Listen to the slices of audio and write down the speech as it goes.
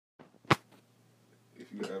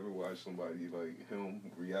you ever watch somebody like him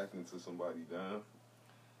reacting to somebody down,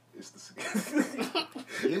 it's the.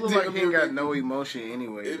 He look like he ain't got no emotion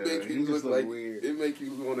anyway. It make you look like weird. It make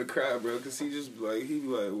you want to cry, bro. Cause he just like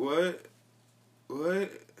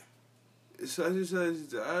what? Such and such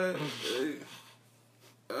died.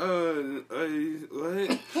 What?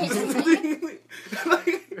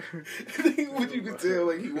 What you can tell,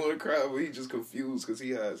 like he want to cry, but he just confused because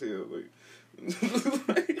he has hair.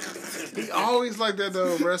 He always like that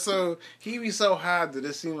though, bro. So he be so high that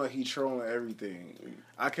it seems like he trolling everything.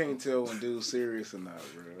 I can't tell when dude's serious or not,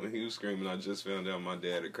 bro. When he was screaming, I just found out my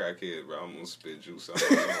dad a crackhead, bro. I'm gonna spit juice out.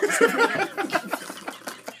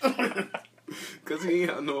 Cause he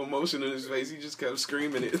ain't had no emotion in his face. He just kept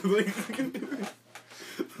screaming it.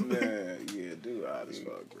 Man, yeah, dude, odd as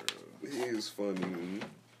fuck, bro. He is funny. Man.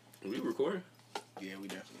 We recording? Yeah, we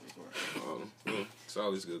definitely recording. Well, it's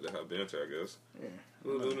always good to have banter, I guess. Yeah.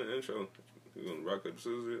 Who's doing the intro? You gonna rock, paper,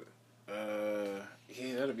 scissors it?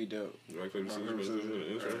 Yeah, that'll be dope. Rock, paper, scissors,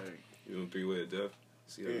 the intro? Right. You doing three-way of death?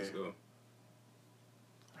 See how this go.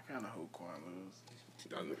 I kind of hope Quan lose.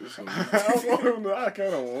 I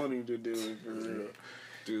kind of want him to do it for real.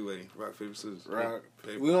 Three-way, rock, paper, scissors. Rock,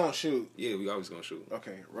 paper. We gonna shoot. Yeah, we always gonna shoot.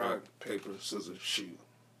 Okay, rock, paper, scissors, shoot.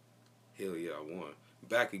 Hell yeah, I won.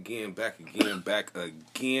 Back again.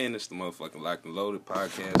 It's the motherfucking Locked and Loaded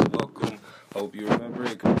podcast. Welcome. Hope you remember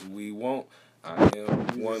it, because we won't. I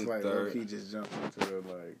am one third. He just jumped into it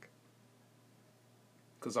like.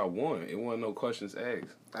 Because I won. It wasn't no questions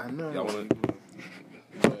asked. I know. Y'all want to...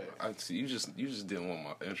 I see. You just didn't want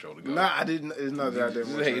my intro to go. Nah, I didn't. It's not that I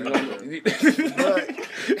didn't want to.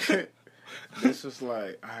 But this was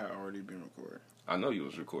like, I had already been recording. I know you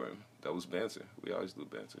was recording. That was banter. We always do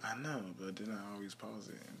banter. I know, but then I always pause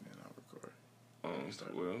it and then I'll record.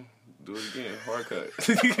 Well, do it again. Hard cut.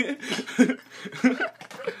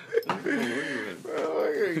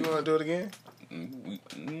 You want to do it again?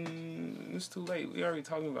 It's too late. We already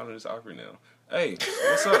talking about it. It's awkward now. Hey,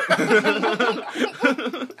 what's up?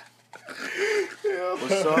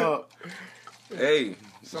 What's up? Hey,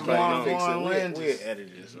 somebody fix it. We'll edit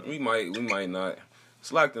this. We might not.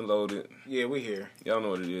 It's Locked and Loaded. Yeah, we here. Y'all know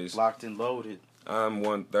what it is. Locked and Loaded. I'm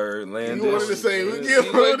 1/3 Landis. You wanted to say we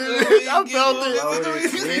get loaded, bitch. I felt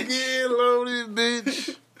it. We get loaded,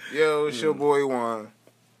 bitch. Yo, it's your boy Juan.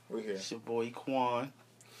 We here. It's your boy Quan.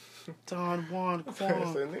 Don Juan So,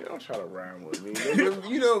 Quan. nigga, don't try to rhyme with me.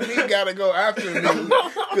 You know me gotta go after me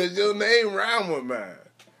because your name rhyme with mine.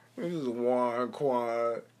 This is Juan,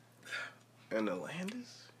 Quan, and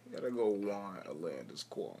Alandis. You gotta go Juan, Alandis,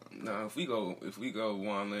 Quan. Nah, if we go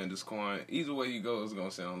Juan Landis Quan, either way you go, it's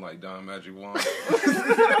gonna sound like Don Magic Juan.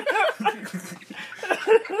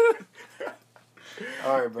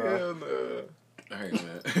 All right, bro. Hell no. Alright,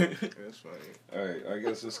 man. That's funny. Alright, I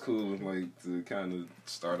guess it's cool, like, to kind of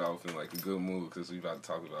start off in, like, a good mood, because we about to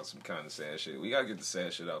talk about some kind of sad shit. We gotta get the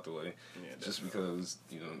sad shit out the way. Yeah, just because,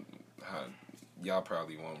 you know, how y'all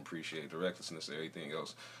probably won't appreciate the recklessness of everything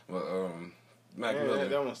else. But, Mac Miller.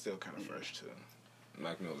 That one's still kind of fresh, too.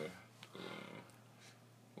 Mac Miller.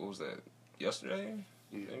 What was that? Yesterday?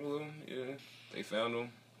 Yeah. They found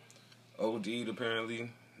him. OD'd,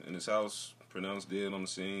 apparently, in his house, pronounced dead on the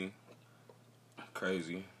scene.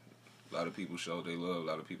 Crazy. A lot of people showed their love. A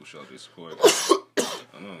lot of people showed their support.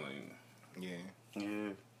 I know, like...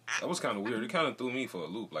 Yeah. That was kind of weird. It kind of threw me for a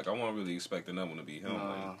loop. Like, I wasn't really expecting that one to be him.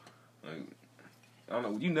 Nah. Like, I don't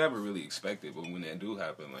know. You never really expect it, but when that do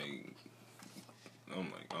happen, like...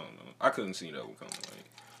 I'm like, I don't know. I couldn't see that one coming. Like,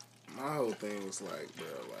 my whole thing was like, bro,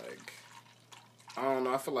 like, I don't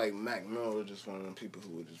know. I feel like Mac Miller was just one of them people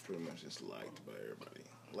who were just pretty much just liked by everybody.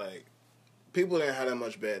 Like, people didn't have that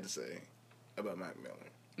much bad to say about Mac Miller.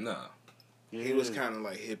 nah. Yeah. He was kind of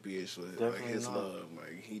like hippie-ish with like his not. love.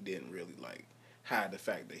 Like, he didn't really like hide the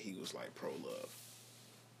fact that he was like pro-love.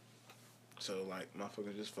 So like,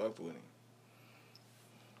 motherfuckers just fucked with him.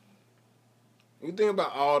 You think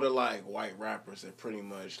about all the like white rappers that pretty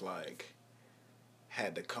much like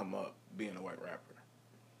had to come up being a white rapper.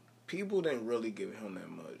 People didn't really give him that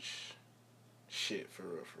much shit for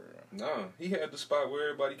real. Nah, he had the spot where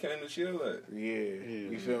everybody came to chill at. Yeah,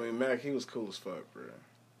 you feel me? Mac, he was cool as fuck, bro.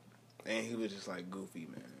 And he was just like goofy,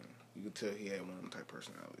 man. You could tell he had one of them type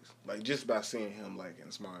personalities. Like just by seeing him like in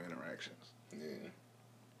small interactions.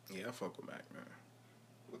 Yeah, I fuck with Mac, man.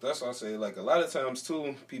 But that's why I say, like, a lot of times,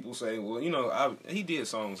 too, people say, well, you know, he did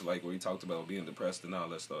songs, like, where he talked about being depressed and all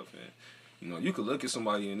that stuff. And, you know, you could look at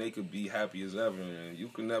somebody and they could be happy as ever, and you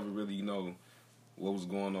could never really know what was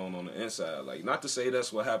going on the inside. Like, not to say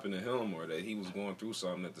that's what happened to him or that he was going through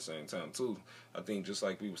something at the same time, too. I think just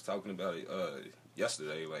like we was talking about it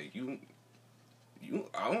yesterday, like,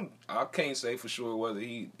 I can't say for sure whether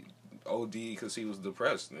he OD because he was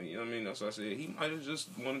depressed. You know what I mean? That's what I said. He might have just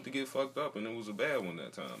wanted to get fucked up, and it was a bad one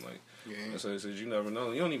that time. Like, that's what I said. You never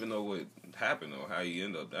know. You don't even know what happened or how he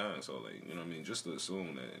ended up dying. So, like, you know what I mean? Just to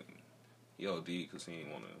assume that he OD because he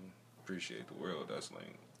didn't want to appreciate the world. That's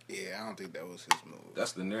like. Yeah, I don't think that was his move.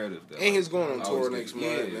 That's the narrative. That, and he's going on tour next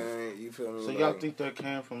month, man. You feel me? So y'all think that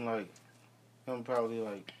came from like him probably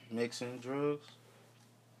like mixing drugs?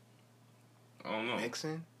 I don't know.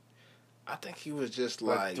 Mixing? I think he was just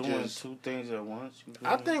like doing two things at once.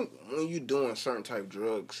 I think when you doing certain type of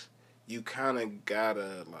drugs, you kind of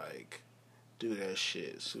gotta like do that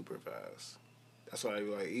shit supervised. That's why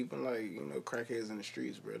like even like crackheads in the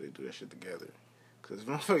streets, bro, they do that shit together. Cause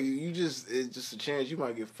it's just a chance you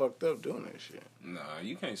might get fucked up doing that shit. Nah,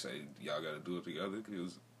 you can't say y'all gotta do it together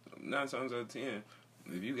because 9 times out of 10,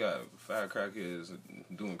 if you got 5 crackheads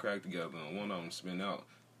doing crack together and one of them spin out,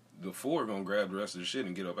 the 4 gonna grab the rest of the shit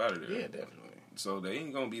and get up out of there. Yeah, definitely. So they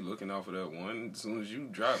ain't gonna be looking out for that one. As soon as you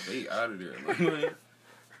drop, they out of there.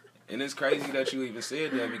 And it's crazy that you even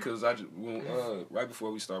said that because right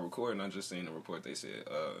before we start recording, I just seen the report. They said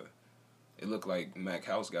it looked like Mac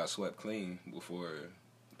House got swept clean before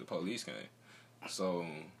the police came. So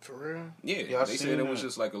for real? Yeah, they said it was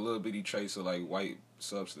just like a little bitty trace of like white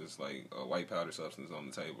substance, like a white powder substance on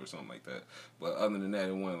the table or something like that. But other than that,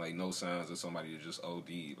 it wasn't like no signs of somebody that just OD,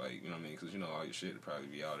 like, you know what I mean? Because all your shit would probably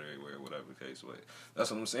be out everywhere, whatever the case. But that's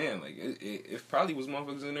what I'm saying. Like it probably was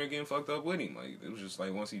motherfuckers in there getting fucked up with him. Like it was just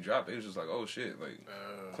like once he dropped, it was just like, oh shit, like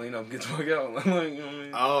clean up, get the fuck out. Like, you know what I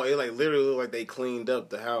mean? Oh, it like literally looked like they cleaned up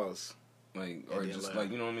the house. Like, or just like,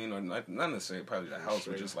 you know what I mean? Or not necessarily probably the house,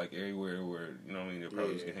 but just like everywhere where, you know what I mean, they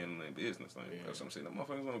probably just handling their business. Like, that's what I'm saying. The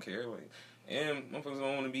motherfuckers don't care. Like, and motherfuckers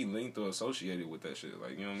don't want to be linked or associated with that shit.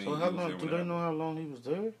 Like, you know what I mean? So how long, do they know how long he was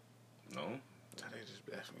there? No. They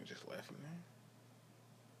just left him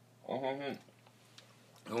there.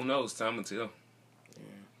 Who knows? Time will tell. Yeah.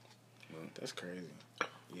 That's crazy.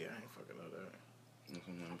 Yeah, I ain't fucking know that.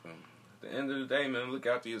 At the end of the day, man, look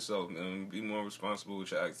after yourself, man. Be more responsible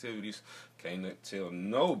with your activities. Can't tell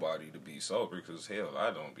nobody to be sober, because, hell,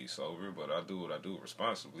 I don't be sober, but I do what I do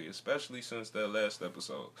responsibly, especially since that last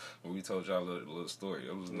episode where we told y'all a little story.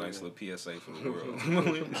 It was a nice little PSA for the world.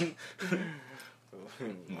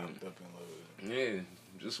 Locked up and loaded. Yeah,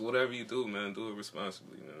 just whatever you do, man, do it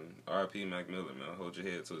responsibly, man. R.I.P. Mac Miller, man. Hold your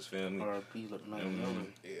head to his family. R.I.P. Mac Miller.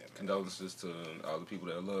 Yeah, condolences to all the people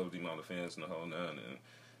that loved him, all the fans and the whole nine. And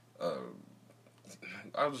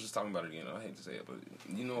I was just talking about it again. I hate to say it, but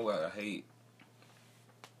you know what I hate?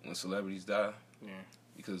 When celebrities die? Yeah.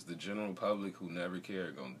 Because the general public who never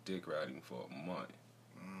cared gonna dick ride him for a month.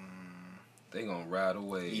 They gonna ride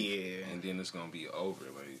away. Yeah. And then it's gonna be over.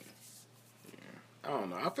 Like, I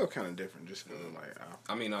don't know. I feel kind of different just feeling like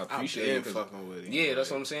I appreciate it. Fucking with him. Yeah,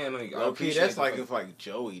 that's what I'm saying. Like, I appreciate that's like if like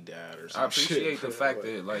Joey died or something. I appreciate the fact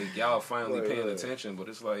that like y'all finally paying attention, but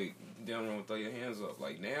it's like you don't want to throw your hands up.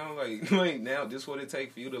 Like now, like now, this what it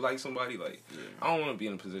take for you to like somebody. Like I don't want to be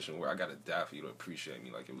in a position where I gotta die for you to appreciate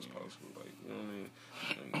me like it was possible. Like, you know what I mean?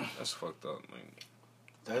 Like, that's fucked up. Like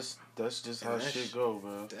that's just how shit go,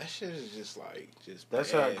 bro. That shit is just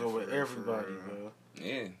that's how it go with everybody, bro.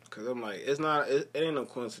 Yeah, cause I'm like, it ain't no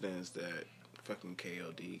coincidence that fucking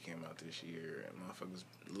KOD came out this year and motherfuckers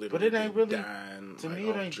literally. But it ain't really dying, to like, me.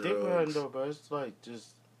 It ain't drugs. dick riding though, bro. It's like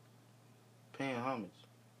just paying homage.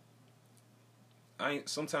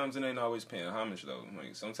 Sometimes it ain't always paying homage though.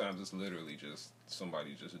 Like sometimes it's literally just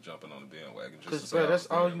somebody just jumping on the bandwagon. Just bro, that's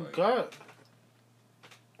all you got.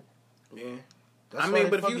 Yeah. That's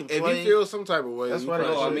but if you feel some type of way, that's why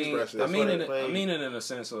I mean it in a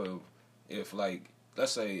sense of if like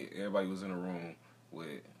let's say everybody was in a room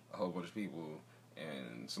with a whole bunch of people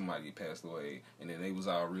and somebody passed away and then they was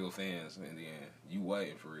all real fans and then you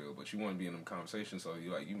wasn't for real, but you want to be in them conversations, so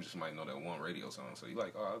you just might know that one radio song, so you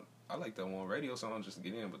like, oh, I like that one radio song just to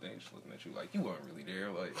get in, but they ain't just looking at you like you weren't really there.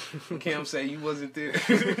 Like Cam say you wasn't there.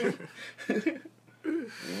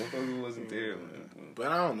 Motherfucker wasn't there, man. But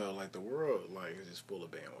I don't know, like the world like is just full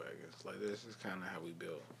of bandwagons. Like this is kind of how we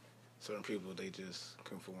build. Certain people, they just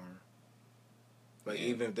conform. Like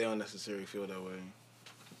even if they don't necessarily feel that way,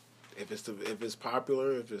 if it's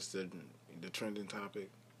popular, if it's the trending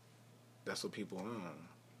topic, that's what people on.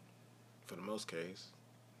 For the most case,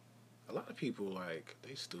 a lot of people like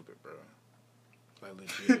they stupid, bro. Like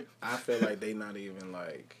legit, I feel like they not even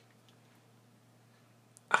like.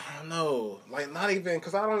 I don't know, like not even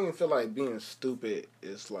because I don't even feel like being stupid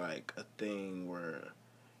is like a thing where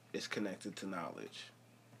it's connected to knowledge.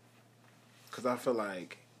 Because I feel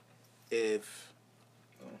like if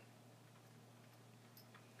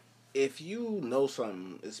if you know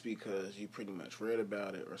something, it's because you pretty much read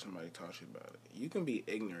about it or somebody taught you about it. You can be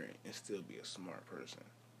ignorant and still be a smart person.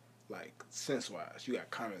 Like, sense-wise. You got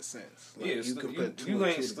common sense. Like, Yeah, you can put you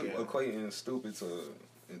ain't together. equating stupid to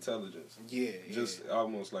intelligence. Yeah, Just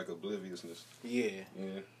almost like obliviousness. Yeah.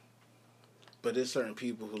 Yeah. But there's certain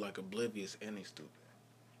people who like oblivious and they stupid.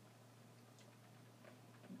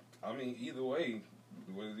 I mean, either way,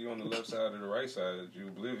 whether you're on the left side or the right side, you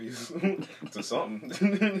oblivious to something.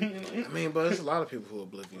 I mean, but there's a lot of people who are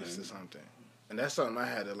oblivious to something. And that's something I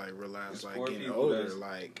had to, like, realize, It's like, poor getting people older.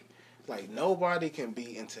 Like, nobody can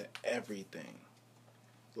be into everything.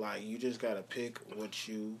 Like, you just gotta pick what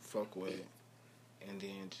you fuck with and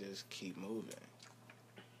then just keep moving.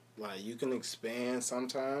 Like, you can expand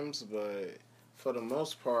sometimes, but for the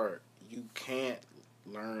most part, you can't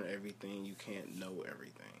learn everything. You can't know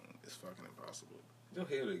everything. It's fucking impossible. Your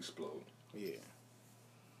head will explode. Yeah.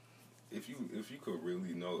 If you could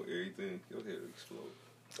really know everything, your head will explode.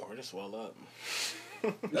 Or just swell up.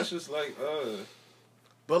 That's just like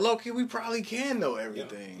But low-key, we probably can know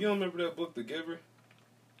everything. You don't remember that book, The Giver?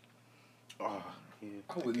 Oh, yeah.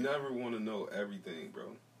 I would never want to know everything, bro.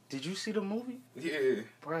 Did you see the movie? Yeah.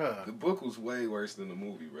 Bruh. The book was way worse than the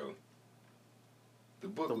movie, bro. The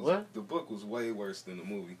book was way worse than the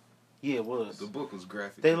movie. Yeah, it was. The book was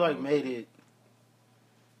graphic. They made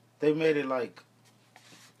it like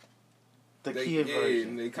the kid version. Yeah,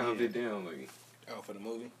 and they calmed it down, like. Oh, for the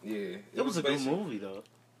movie? Yeah. It was a good movie though.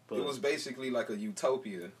 But it was basically like a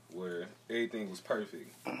utopia where everything was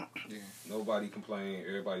perfect. Yeah. Nobody complained.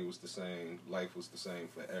 Everybody was the same. Life was the same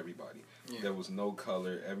for everybody. Yeah. There was no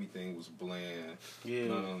color. Everything was bland. Yeah.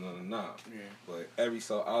 No. Yeah. But every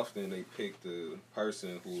so often they picked the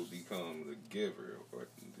person who would become the giver. Or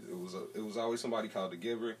it was always somebody called the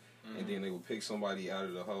giver, and then they would pick somebody out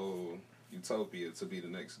of the whole utopia to be the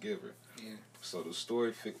next giver. Yeah. So the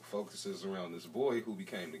story focuses around this boy who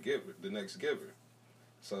became the next giver.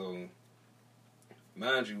 So,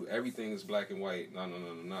 mind you, everything is black and white.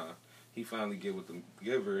 No. He finally get with the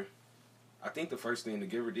giver. I think the first thing the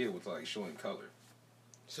giver did was like showing color.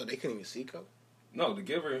 So they couldn't even see color? No, the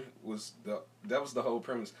giver was that was the whole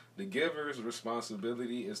premise. The giver's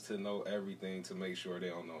responsibility is to know everything to make sure they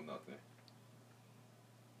don't know nothing.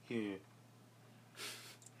 Yeah.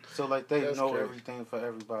 So like they That's know crazy. everything for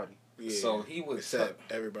everybody. Yeah. So he would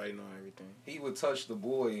everybody know everything. He would touch the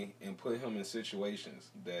boy and put him in situations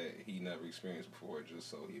that he never experienced before, just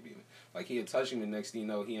so he'd be like he'd touch him. The next thing you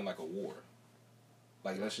know, he in like a war.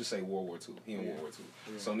 Like let's just say World War II. He in World War II.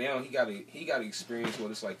 Yeah. So now he got to experience what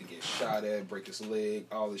it's like to get shot at, break his leg,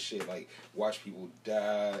 all this shit. Like watch people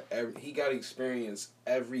die. He got to experience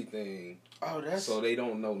everything. Oh, so they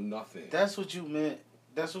don't know nothing. That's what you meant.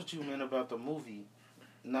 That's what you meant about the movie,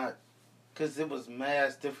 not. Because it was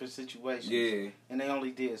mass different situations. Yeah. And they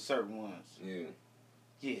only did certain ones. Yeah.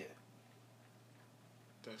 Yeah.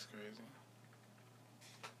 That's crazy.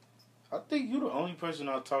 I think you're the only person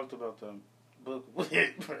I talked about the book with.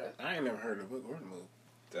 I ain't never heard of the book or the movie.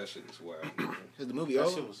 That shit is wild. Is the movie that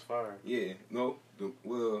over? shit was fire. Yeah. No.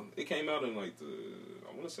 Well, it came out in like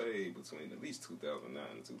I want to say between at least 2009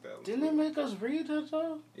 and 2000. Didn't they make us read that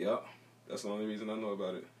though? Yeah. That's the only reason I know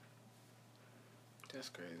about it. That's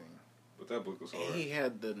crazy. But that book was hard. He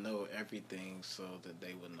had to know everything so that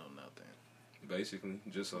they would know nothing. Basically,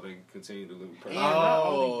 just so they can continue to live with purpose.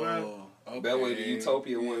 Okay. That way the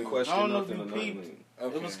utopia wouldn't question I don't know nothing if or you nothing. peeped.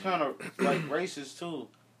 Okay. It was kind of like racist too.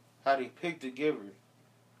 How they picked the giver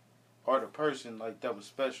or the person like that was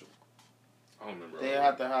special. I don't remember. They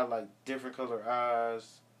had to have like different color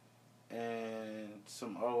eyes and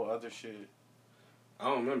some other shit. I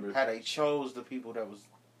don't remember. How they chose the people that was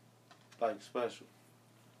like special.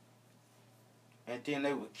 And then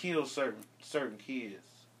they would kill certain kids.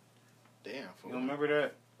 Damn. You don't remember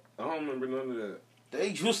that? I don't remember none of that. They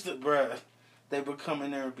used to, bruh. They would come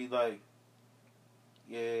in there and be like,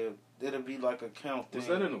 yeah, it'll be like a count thing. Was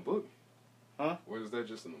that in a book? Huh? Or is that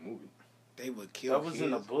just in a movie? They would kill That was kids.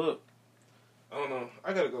 in a book. I don't know.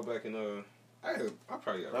 I gotta go back and I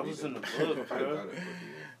probably gotta That read was it. in the book, I probably bruh. got it, but, yeah.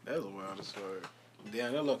 That was a wild story.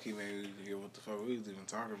 Damn, that low-key made me forget what the fuck we was even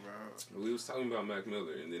talking about. We was talking about Mac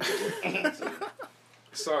Miller and then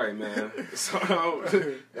sorry, man. That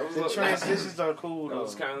was The transitions are cool, That though.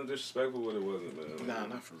 was kind of disrespectful, but it wasn't, man. Nah,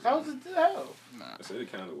 not for real. How was it hell? Nah. I said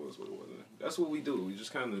it kind of was, but it wasn't. That's what we do. We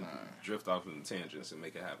just kind of drift off in tangents and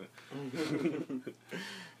make it happen.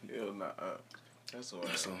 Hell nah. That's all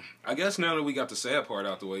right. So I guess now that we got the sad part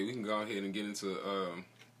out the way, we can go ahead and get into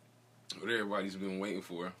what everybody's been waiting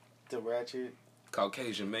for. The Ratchet.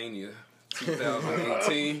 Caucasian Mania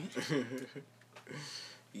 2018.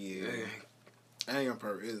 Yeah. I ain't gonna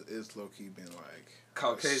purpose. It's low key been like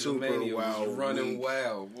Caucasian super mania was wild running week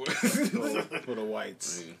wild, boy. for the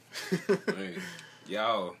whites. Hey,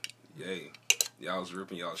 y'all was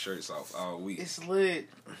ripping y'all shirts off all week. It's lit.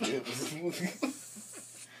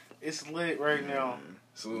 It's lit right now.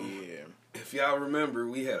 So Yeah. if y'all remember,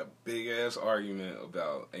 we had a big ass argument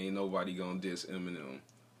about ain't nobody gonna diss Eminem.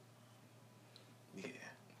 Yeah.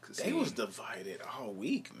 They was divided all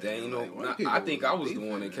week, man. They ain't Like, I think I was the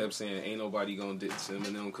one that kept saying ain't nobody gonna diss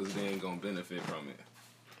Eminem because they ain't gonna benefit from it.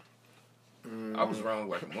 I was wrong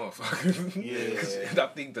like a motherfucker. Yeah. And I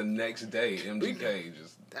think the next day MGK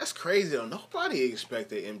just. That's crazy though. Nobody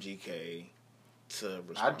expected MGK to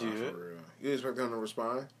respond. I did. For real. You expect him to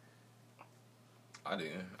respond? I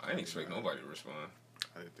didn't. I didn't expect nobody to respond.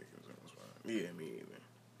 I didn't think he was gonna respond. Yeah, me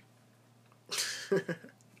either.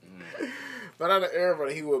 But out of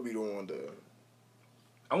everybody, he would be the one to.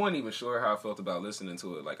 I wasn't even sure how I felt about listening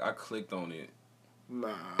to it. Like I clicked on it Nah.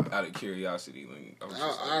 out of curiosity. Like, I was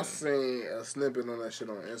just I seen a snippet on that shit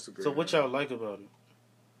on Instagram. So what y'all like about it?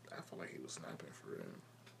 I feel like he was snapping for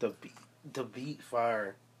real. The beat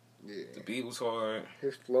fire. Yeah. The beat was hard.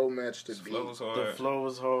 His flow matched the His beat. flow was The hard. flow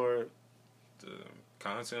was hard. The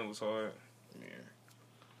content was hard. Yeah.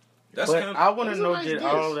 That's But kind. I want to It's a know, nice did diss.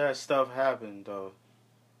 all that stuff happen though?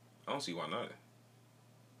 I don't see why not.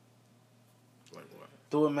 Like what?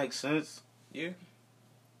 Do it make sense? Yeah.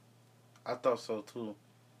 I thought so too.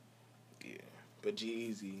 Yeah. But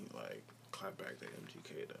G-Eazy, like, clap back to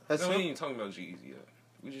MGK though. Has, No, we ain't even talking about G-Eazy yet.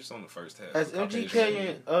 We just on the first half. has of Caucasian MGK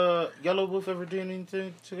Mania. and Yellow Wolf ever did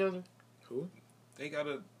anything together? Who? He got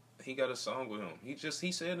a song with him. He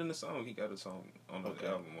said in the song he got a song on the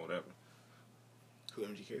album or whatever. Who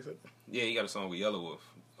MGK said? Yeah, he got a song with Yellow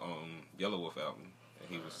Wolf, Yellow Wolf album, and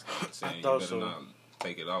he was saying you thought better so. not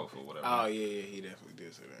take it off or whatever. Oh yeah, he definitely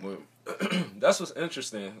did say that. Well, that's what's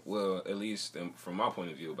interesting. Well, at least from my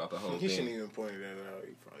point of view about the whole He shouldn't thing. even point that out.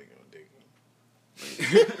 He probably gonna dig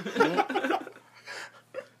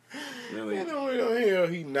Really, him. Hell,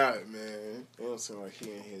 he not, man. It don't seem like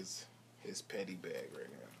he in his petty bag right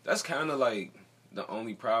now. that's kind of like the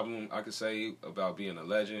only problem I could say about being a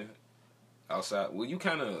legend. Outside, well, you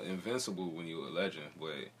kind of invincible when you're a legend, but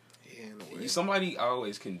Yeah, in a way. somebody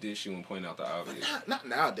always can dish you and point out the But obvious. not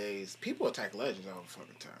nowadays. People attack legends all the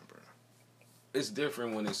fucking time, bro. It's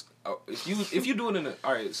different when it's if you do it in a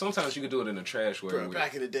all right. Sometimes you can do it in a trash way. Bro,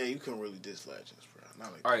 back in the day, you couldn't really diss legends, bro.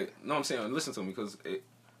 Not like All right, no, I'm saying listen to me because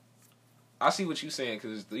I see what you're saying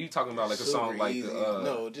because you talking about like a song like easy.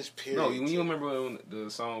 the just period. no, when you remember when the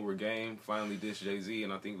song where Game finally dissed Jay-Z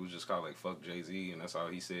and I think it was just called like fuck Jay-Z and that's all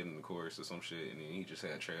he said in the chorus or some shit and then he just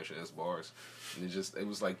had trash ass bars and it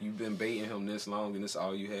was like you've been baiting him this long and this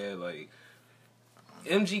all you had. Like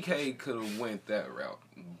MGK could have went that route,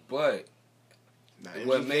 but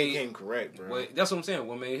what came correct, bro. that's what I'm saying.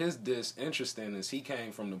 What made his diss interesting is he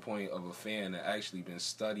came from the point of a fan that actually been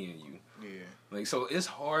studying you. Yeah. Like, so it's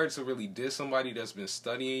hard to really diss somebody that's been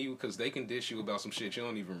studying you because they can diss you about some shit you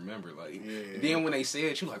don't even remember. Like, then when they say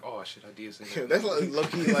it, you like, oh shit, I did say that. That's like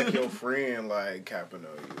low-key like your friend, like, capping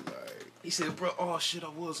on you. Like, He said, bro, oh shit, I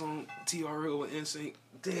was on TRL with NSYNC.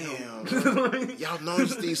 Damn. y'all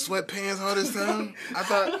noticed these sweatpants all this time? I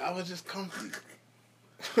thought I was just comfy.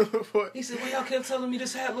 He said, well, y'all kept telling me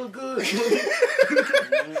this hat look good.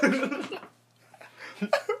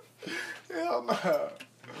 Hell nah.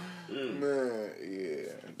 Man,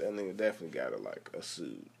 yeah. That nigga definitely got a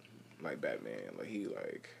suit. Like Batman. Like, he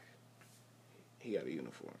got a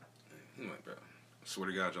uniform. I'm like, bro, I swear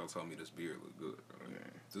to God, y'all told me this beard looked good. Bro. Yeah.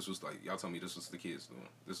 This was like, y'all told me this was the kids doing.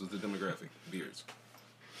 This was the demographic, beards.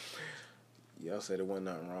 Y'all said there wasn't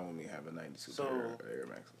nothing wrong with me having 92 pair of Air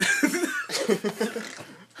Max.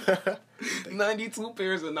 92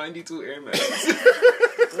 pairs of 92 Air Max.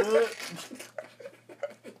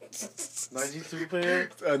 92 pairs?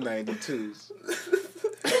 92s.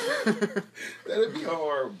 That'd be a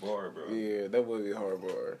hard bar, bro. Yeah, that would be a hard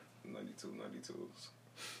bar. 92s.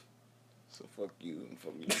 So fuck you and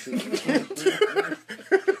fuck you too.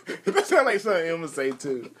 That sound like something Emma say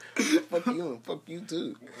too. Fuck you and fuck you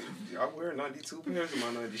too. I wear 92 pairs of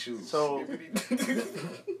my 90 shoes. So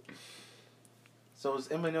is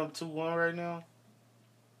Eminem 2-1 right now?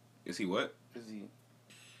 Is he what? Is he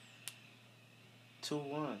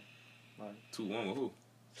 2-1? Like 2-1 with who?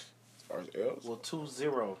 As far as L's? well,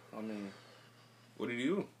 2-0. I mean, What did he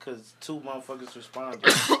do? because 2 motherfuckers responded.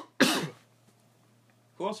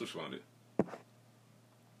 Who else responded?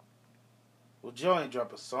 Well, Joe ain't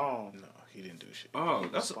drop a song. No, he didn't do shit. Oh,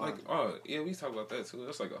 that's responded. like, yeah, we talk about that too.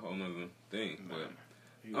 That's like a whole nother thing. Nah, But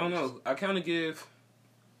he I don't was- know. I kind of give,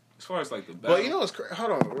 as far as like the battle. But you know what's crazy?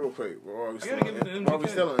 Hold on, real quick. While we gotta give it to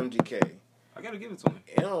still on MGK. I gotta give it to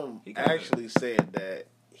him. He actually said that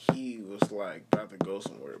he was like about to go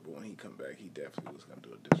somewhere, but when he come back, he definitely was gonna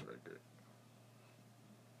do a diss record.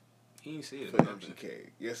 He ain't see it. For MGK.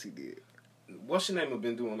 Yes, he did. What's your name have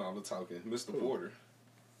been doing all the talking? Mr. Porter.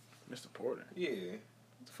 Mr. Porter? Yeah.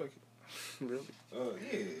 What the fuck? Really?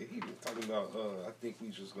 Yeah, he was talking about, I think we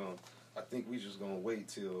just gonna wait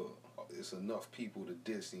till it's enough people to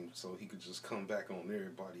diss him so he could just come back on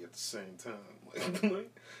everybody at the same time. Like,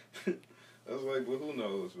 I was like, well, who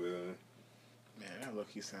knows, man? Man, that look,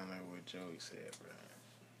 he sound like what Joey said, bro.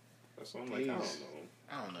 That's what I'm like,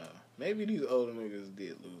 I don't know. Maybe these older niggas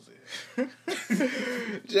did lose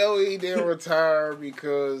it. Joey didn't retire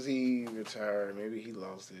because he retired. Maybe he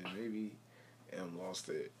lost it. Maybe M lost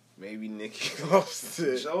it. Maybe Nicki lost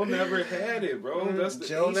it. Joe never had it, bro.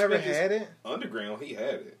 Joe never had it? Underground, he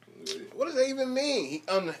had it. What does that even mean?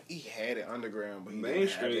 He had it underground, but he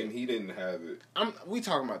mainstream, he didn't have it. We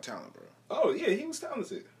talking about talent, bro. Oh yeah, he was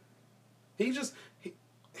talented. He just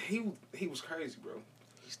he was crazy, bro.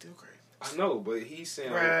 He's still crazy. I know, but he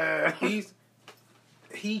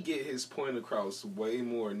get his point across way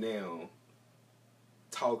more now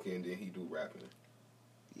talking than he do rapping.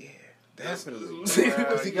 Yeah, definitely.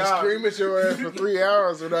 Because he can scream at your ass for 3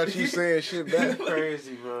 hours without you saying shit back.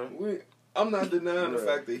 Crazy, bro. I'm not denying the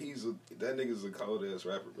fact that that nigga's a cold ass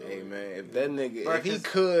rapper, bro. Hey man, if that nigga, if he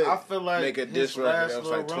could, I feel like make a diss record that was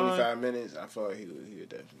like 25 minutes, I feel like he would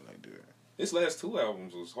definitely like do it. His last 2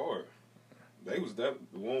 albums was hard. They was that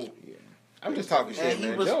one. Yeah. I'm just talking shit,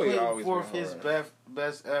 man. He was Joey putting always forth his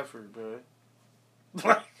best effort, bro.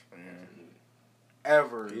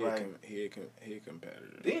 Ever. He a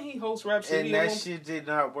competitor. Didn't he host Rap City? And that shit did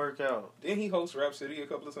not work out. Didn't he host Rap City a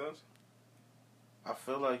couple of times? I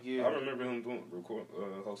feel like I remember him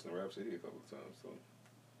hosting Rap City a couple of times. So.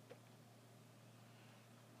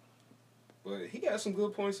 But he got some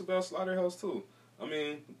good points about Slaughterhouse too. I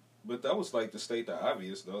mean, but that was like to state the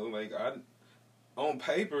obvious though. Like on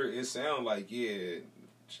paper, it sound like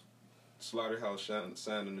Slaughterhouse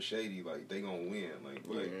signing the Shady, like they gonna win.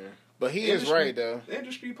 But he is right though.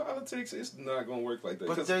 Industry politics, it's not gonna work like that.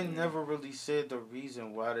 But they never really said the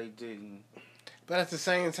reason why they didn't. But at the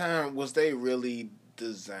same time, was they really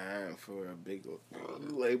designed for a big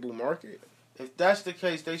label market? If that's the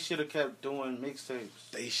case, they should have kept doing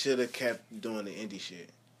mixtapes. They should have kept doing the indie shit.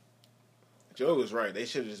 Joe was right. They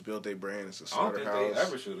should have just built their brand as a Slaughterhouse. I don't think they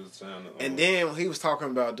ever should have signed it. And then he was talking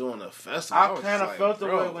about doing a festival. I kind of felt the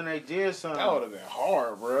way when they did something. That would have been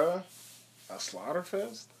hard, bruh. A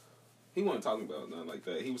Slaughterfest? He wasn't talking about nothing like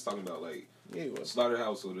that. He was talking about like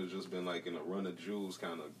Slaughterhouse would have just been like in a run of jewels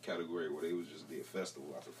kind of category where they was just did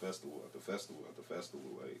festival after festival after festival after festival.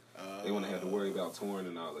 Like they wouldn't have to worry about touring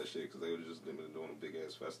and all that shit because they would have just been doing big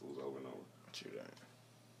ass festivals over and over. True that.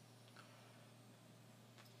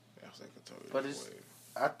 But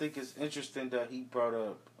I think it's interesting that he brought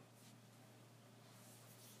up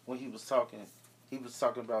when he was talking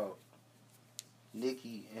about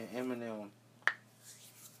Nicki and Eminem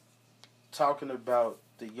talking about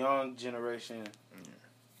the young generation,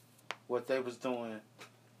 what they was doing,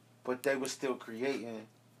 but they was still creating,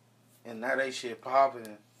 and now they shit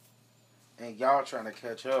popping, and y'all trying to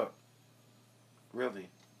catch up. Really.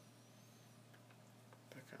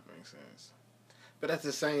 That kind of makes sense. But at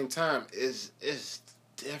the same time, it's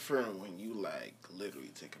different when you like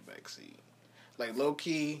literally take a back seat. Like low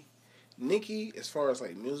key, Nicki, as far as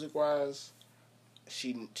like music wise,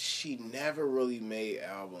 she never really made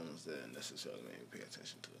albums that necessarily made me pay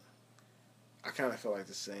attention to. I kind of feel like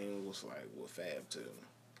the same was like with Fab too.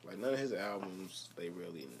 Like none of his albums, they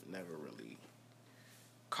really never really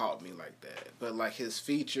caught me like that. But like his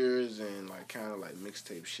features and like kind of like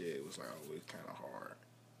mixtape shit was like always kind of hard,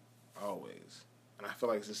 always. And I feel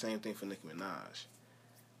like it's the same thing for Nicki Minaj.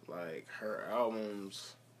 Like, her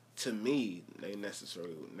albums, to me, they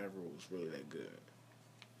necessarily never was really that good.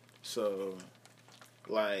 So,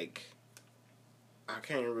 like, I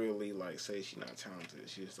can't really, like, say she's not talented.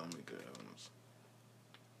 She just don't make good albums.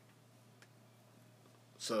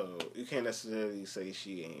 So, you can't necessarily say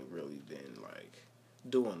she ain't really been, like,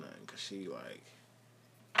 doing nothing. Because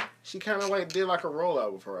she kind of, like, did, like, a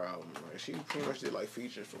rollout with her album. Like, she pretty much did, like,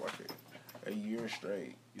 features for, like, a year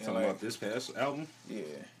straight. You talking about this past album? Yeah.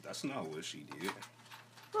 That's not what she did.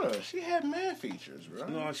 Bro, she had mad features, bro.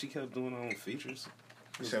 You know why she kept doing her own features?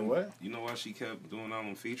 You said what? You know why she kept doing her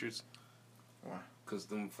own features? Why? Because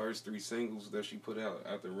them first 3 singles that she put out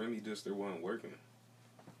after Remy Dissed Her wasn't working.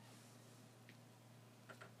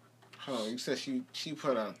 Hold on, you said she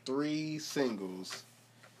put out 3 singles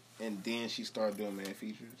and then she started doing mad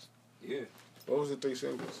features? Yeah. What was the 3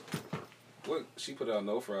 singles? What? She put out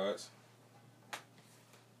No Frauds.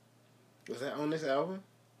 Was that on this album?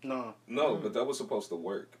 No. No, but that was supposed to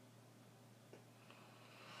work.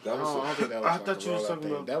 That was. I don't think that was. I like thought a you was rollout talking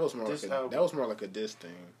thing. about That was more this like a, album. that was more like a diss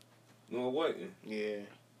thing. No, it wasn't. Yeah.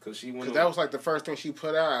 Cause she went. Because that was like the first thing she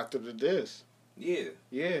put out after the diss. Yeah.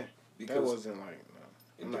 Yeah. Because That wasn't like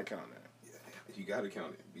no. I'm not counting that. you gotta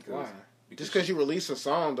count it because. Why? Just because you release a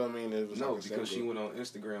song don't mean it was No, like a because she single. went on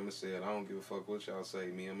Instagram and said, "I don't give a fuck what y'all say.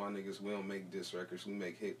 Me and my niggas, we don't make diss records. We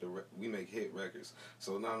make hit records.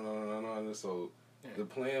 So no. So the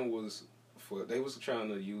plan was for they was trying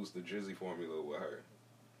to use the Drizzy formula with her.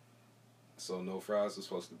 So No Fries is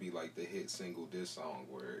supposed to be like the hit single diss song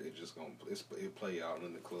where it just it play out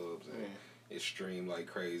in the clubs and it stream like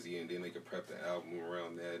crazy, and then they could prep the album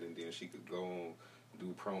around that, and then she could go on.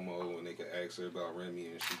 Do promo and they could ask her about Remy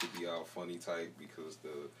and she could be all funny type because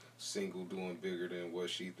the single doing bigger than what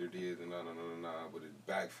Sheether did and but it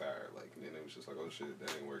backfired and then it was just like, oh shit,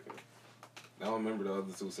 that ain't working. I don't remember the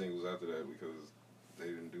other two singles after that because they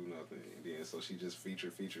didn't do nothing, and then so she just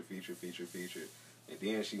feature and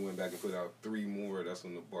then she went back and put out 3 more. That's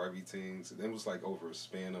when the Barbie things, and it was like over a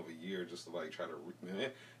span of a year just to try to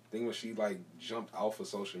thing when she jumped off of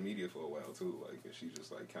social media for a while too, and she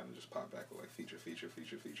just kind of just popped back with feature,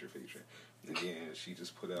 and then she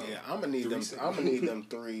just put out. Yeah, I'm gonna need them. I'm gonna need them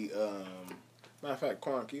 3. Matter of fact,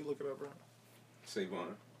 Quan, can you look it up, bro?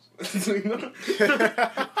 Saquon.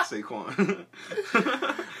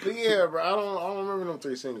 But yeah, bro, I don't remember them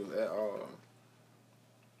 3 singles at all.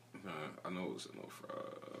 I know it was No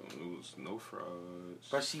Fraud. It was No Frauds.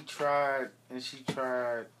 But she tried, and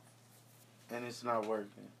it's not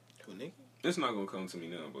working. Who, Nicki? It's not gonna come to me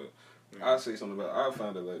now, but I'll say something about it. I'll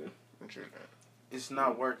find it later. I'm sure It's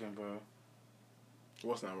not working, bro.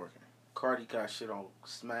 What's not working? Cardi got shit on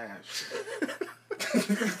Smash.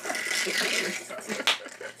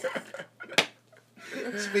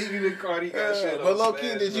 Speaking of Cardi got shit on but low key,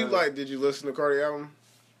 Smash, did you listen to Cardi album?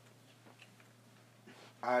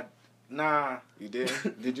 Nah. You did?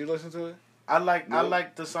 Did you listen to it? I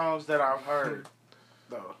like the songs that I've heard,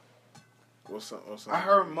 though. What's song? I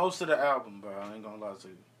heard most of the album, bro. I ain't gonna lie to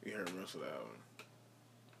you. You heard most of the album.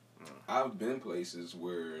 I've been places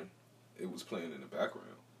where it was playing in the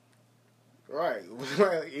background. Right.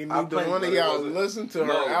 Neither one of y'all listened to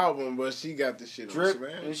her album, but she got the shit on Drip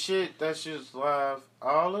Smash. and shit, that shit's live.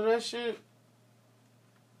 All of that shit,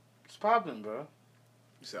 it's popping, bro.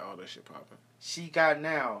 You said all that shit popping. She got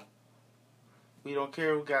now. We don't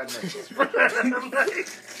care who got next.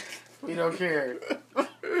 We don't care.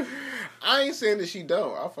 I ain't saying that she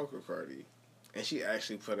don't. I fuck with Cardi. And she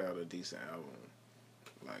actually put out a decent album.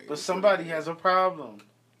 But somebody has a problem.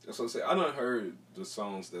 That's what I say. I done heard the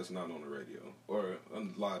songs that's not on the radio. Or a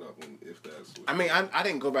lot of them, if that's what I mean, I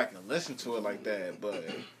didn't go back and listen to it like that, but...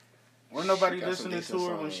 Wasn't nobody listening to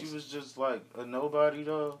her when she was just like a nobody,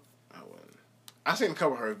 though? I wasn't. I seen a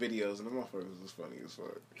couple of her videos, and the motherfuckers was funny as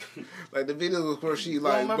fuck. Like, the videos where she,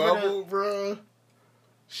 bubbled, bruh.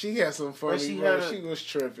 She had some funny, she was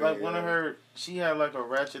tripping. Like, one of her... She had, a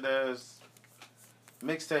ratchet-ass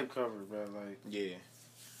mixtape cover, bro. Yeah.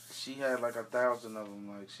 She had, 1,000 of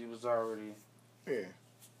them. She was already... Yeah.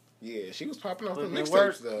 Yeah, she was popping off the But it mixtapes,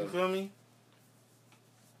 worked, though. you feel me?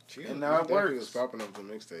 And now it definitely works. was popping off the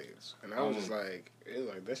mixtapes. And I was just it was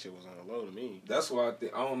like, that shit was on the low to me. That's why I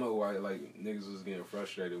don't know why niggas was getting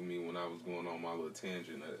frustrated with me when I was going on my little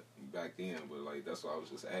tangent back then, but that's why I was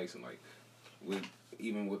just asking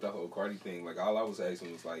even with the whole Cardi thing, all I was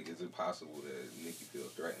asking was is it possible that Nicki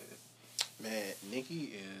feels threatened? Man,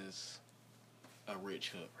 Nicki is a rich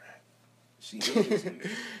hood rat. She is.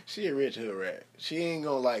 She a rich hood rat. She ain't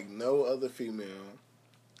gonna like no other female.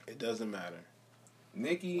 It doesn't matter.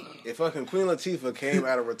 Nicki, if fucking Queen Latifah came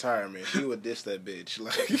out of retirement, she would diss that bitch.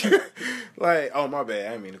 Oh my bad,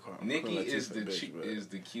 I didn't mean to call her. Nicki is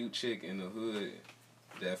the cute chick in the hood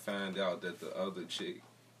that found out that the other chick,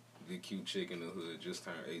 the cute chick in the hood, just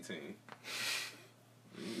turned 18.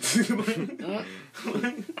 She hell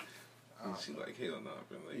nah,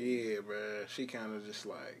 bro. Yeah, bruh. She kind of just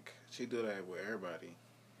she do that with everybody.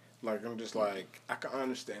 I'm just I can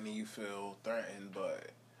understand that you feel threatened,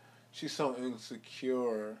 but she's so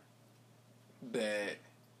insecure that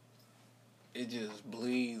it just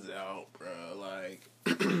bleeds out, bro.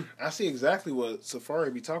 I see exactly what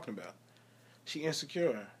Safari be talking about. She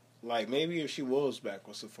insecure. Maybe if she was back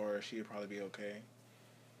with Safari, she'd probably be okay.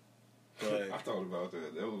 But I thought about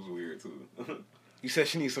that. That was weird, too. You said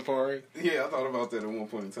she needs Safari? Yeah, I thought about that at one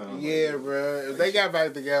point in time. Yeah, bro. If they got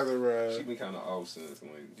back together, bro. She been kind of off since,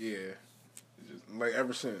 yeah.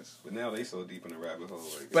 Ever since. But now they so deep in the rabbit hole.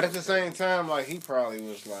 But at the same time, he probably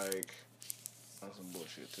was on some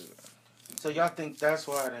bullshit too. So y'all think that's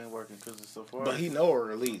why it ain't working because it's Safari? But he know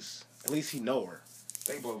her at least. At least he know her.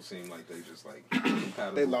 They both seem like they just like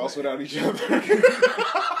compatible. They lost without each other.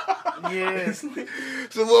 Yes.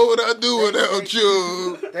 So what would I do without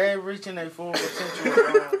you? They ain't reaching their full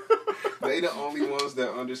potential. They the only ones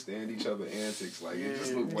that understand each other antics. Like it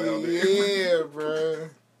just look wild. Yeah, bro.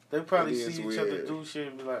 They probably It is see each weird. other do shit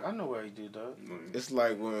and be like, I know what he did, dog. It's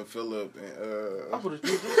like when Philip and I would have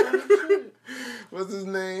did this same shit. what's his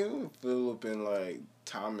name? Philip and like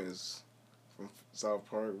Thomas from South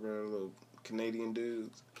Park, bro. Little Canadian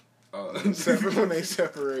dudes. When they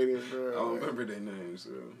separated, bro. I don't remember their names.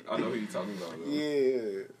 I know who you talking about though.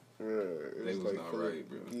 Yeah. Bro, They was like not Philip, right,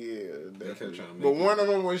 bro. Yeah, They kept trying to make but one of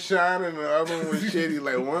them was shining, and the other one was shitty.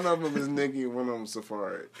 Like one of them is Nicki, one of them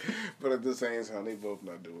Safari. But at the same time, they both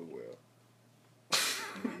not doing well.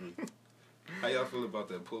 How y'all feel about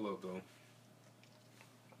that pull up though?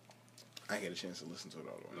 I ain't get a chance to listen to it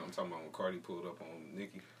all the way. No, I'm talking about when Cardi pulled up on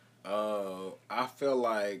Nicki. I feel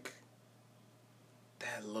like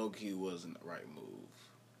that low key wasn't the right move.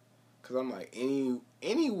 Cause I'm like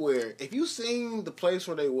anywhere. If you seen the place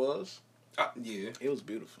where they was, Yeah, it was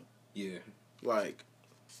beautiful. yeah. Like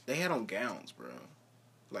they had on gowns, bro.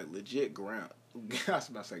 Like legit ground. I was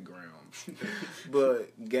about to say grounds, but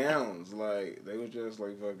gowns. Like they were just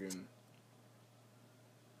like fucking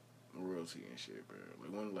royalty and shit, bro.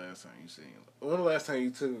 Like when the last time you seen? When the last time you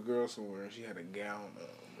took a girl somewhere and she had a gown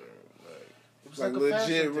on, bro? Like It was like like a legit,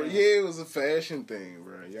 fashion bro. thing. Yeah, it was a fashion thing,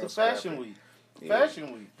 bro. Y'all It's Fashion scrapping. Week. Yeah.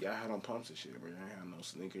 Fashion Week. Y'all had on pumps and shit, bro. Y'all had no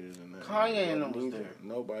sneakers and nothing. Kanye and them was Neither. there.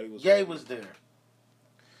 Nobody was. Ye was there.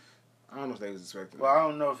 I don't know if they was expecting. Well, I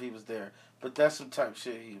don't know if he was there, but that's some type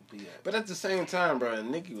shit he'd be at. But at the same time, bro,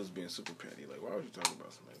 Nicki was being super petty. Like, why would you talk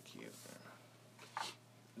about somebody's kids,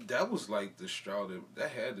 man? That was like the straw that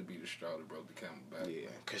had to be the straw that broke the camel back. Yeah,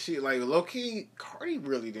 cause she like low key, Cardi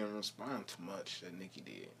really didn't respond too much that Nicki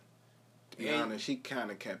did. To be honest, she kind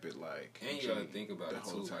of kept it like. And you gotta think about the it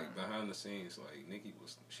whole too. time. Like behind the scenes, like Nicki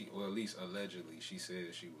was or at least allegedly, she said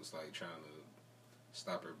she was like trying to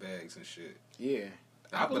stop her bags and shit. Yeah,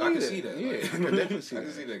 But I can see that. Yeah, like, I can definitely see I can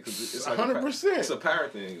that. see that because it's like 100%. It's a power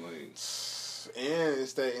thing, like. And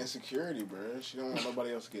it's that insecurity, bro. She don't want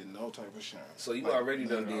nobody else to get no type of shine. So you Like, already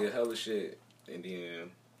none done at all. did hella shit, and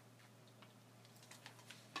then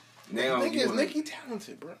The now thing you is, wanna- Nicki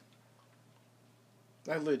talented, bro.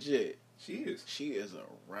 Like legit. she is. She is a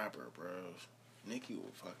rapper, bro. Nicki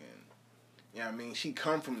will fucking. Yeah, I mean, she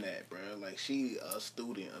come from that, bro. Like she a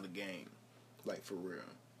student of the game, like for real.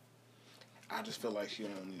 I just feel like she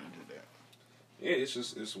don't need to do that. Yeah,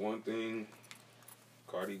 it's one thing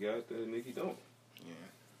Cardi got that Nicki don't. Yeah,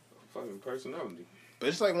 Fucking personality. but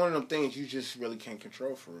it's like one of them things you just really can't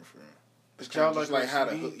control for real. It's But y'all kind of just like like her how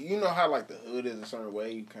the CD? hood, you know how like the hood is a certain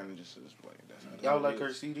way. You kind of just like that's how the Y'all hood like is.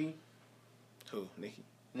 her CD? Who? Nicki?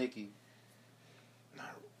 Nicki.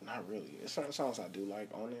 Not really. It's certain songs I do like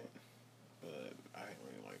on it, but I didn't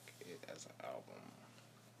really like it as an album.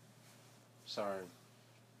 Sorry.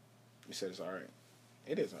 You said it's alright.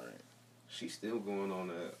 It is alright. She's still going on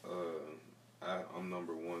that I'm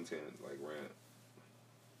number 110 like rant.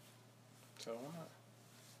 So why not?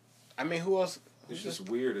 I mean, who else? It's just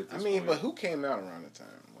weird at I this mean, point. but who came out around the time?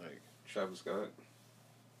 Like, Travis Scott,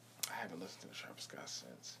 I haven't listened to Travis Scott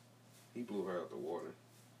since. he blew her out the water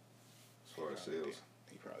as far as sales.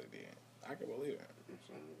 He probably did. I can believe it.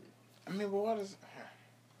 So, I mean, but what is?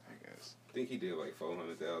 I guess. I think he did like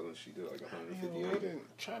 400,000. She did like I mean, 150,000.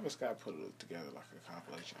 Travis Scott put it together like a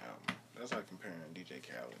compilation album. That's like comparing DJ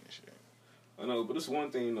Khaled and shit. I know, but it's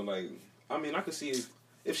one thing to like. I mean, I could see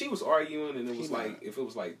if she was arguing and it was He like not. if it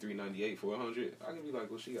was like 398 for 100, I could be like,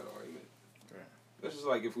 well, she got an argument. Right. That's just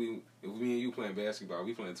like if me and you playing basketball,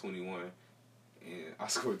 we playing 21, and I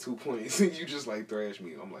scored 2 points, and you just like thrash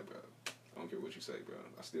me. I'm like, bro, I don't care what you say, bro.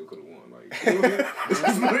 I still could have won. Like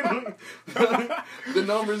the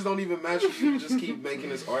numbers don't even match. You just keep making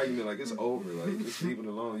this argument like it's over. Like just leave it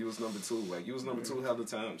alone. You was number 2. Like you was number 2 hell the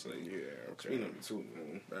times. Like Yeah. just be number 2,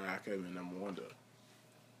 man. But I could have been number 1 though.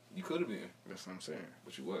 You could have been, That's what I'm saying.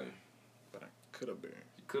 but you wasn't. But I could have been.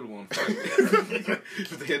 You could have won the fight.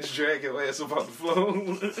 If they had to drag your ass up off the floor.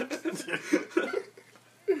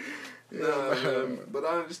 Nah, man. But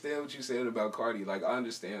I understand what you said about Cardi. Like, I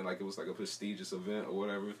understand, like, it was like a prestigious event or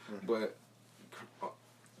whatever. Mm-hmm. But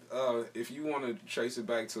if you want to trace it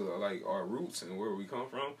back to, like, our roots and where we come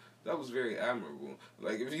from, that was very admirable.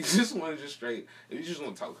 Like, if you just want to if you just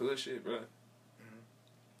want to talk hood shit, bro.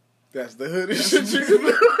 That's the hoodie shit you can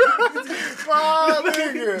do. Wow,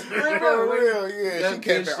 nigga. For real, yeah. That She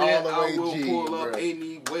kept bitch it all the said, way I will G, pull up bro.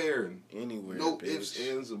 anywhere. Anywhere, No bitch. ifs,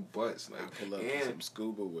 ands, or buts. I Like, pull up and some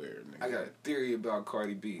scuba wear, nigga. I got a theory about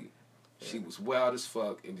Cardi B. She was wild as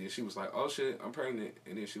fuck, and then she was like, "Oh shit, I'm pregnant,"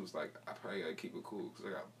 and then she was like, "I probably gotta keep it cool because I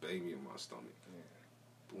got a baby in my stomach." Yeah.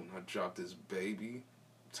 But when I dropped this baby,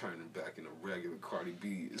 turning back into regular Cardi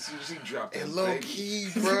B, as soon as she dropped that low baby, key,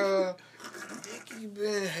 bruh, Nicki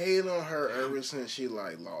been hating on her ever since she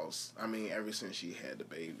lost. I mean, ever since she had the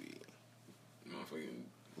baby. Motherfucking.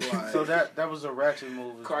 So that was a ratchet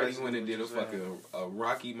move. Cardi went and did a fucking a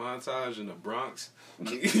Rocky montage in the Bronx.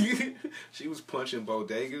 She was punching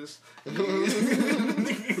bodegas.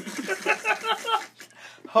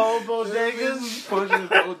 Whole bodegas. Punching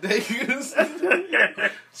bodegas.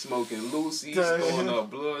 Smoking Lucy's, throwing up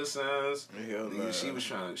blood signs.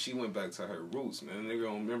 Nigga, she went back to her roots, man. Nigga,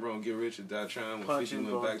 remember on Get Rich or Die Trying when Fishy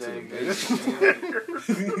went back to the basics.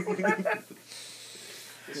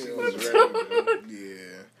 She was ready,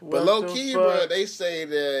 yeah. But low key, bro, they say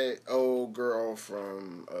that old girl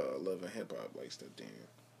from Love and Hip Hop stepped in.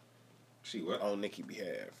 She what? On Nicki's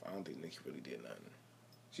behalf. I don't think Nicki really did nothing.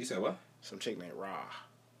 She said what? Some chick named Ra.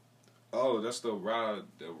 Oh, that's the Rod.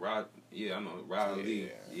 Yeah, I know Rod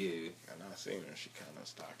Lee. Yeah. And I seen her. She kind of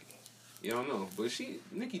stocky. Yeah, I don't know, but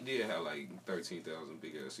Nicki did have 13,000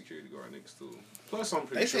 big ass security guard niggas too. Plus, I'm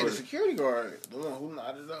pretty sure they say the security guard, the one who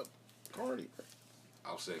knotted up Cardi.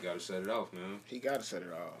 Offset got to set it off, man. He got to set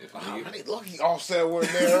it off. If they lucky Offset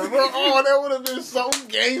wasn't there, bro. Oh, that would have been so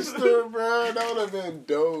gangster, bro. That would have been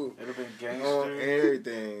dope. It would have been gangster. On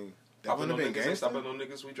everything. That would have been gangster. Stopping them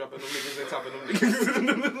niggas, we dropping them niggas, they topping them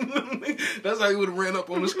niggas. That's how he would have ran up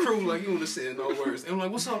on his crew, like, you would have said no words. And I'm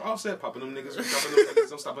like, what's up, Offset? Popping them niggas, we dropping them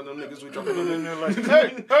niggas, I'm stopping them niggas, we dropping them niggas.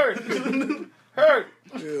 Like, hurt.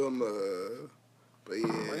 Hell no. But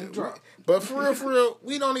yeah. But for real,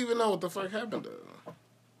 we don't even know what the fuck happened to her.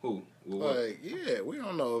 Who? We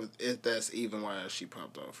don't know if that's even why she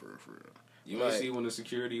popped off for real. You might see when the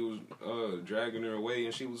security was dragging her away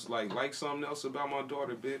and she was like something else about my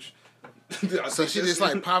daughter, bitch. So she just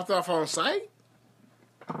popped off on sight?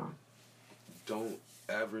 Don't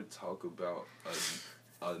ever talk about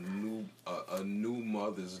a new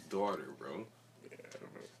mother's daughter, bro.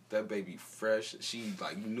 That baby fresh. She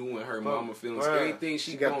new in her mama feelings. Everything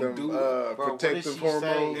she gonna do. Protective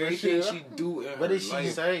hormones. Everything she do in her life. What did she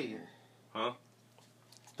say? Huh?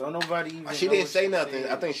 Don't nobody even. She didn't say nothing.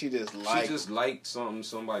 I think she just liked. She just liked something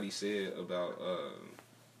somebody said about.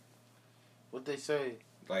 What they say?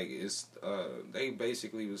 It's they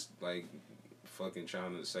basically was fucking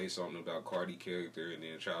trying to say something about Cardi character and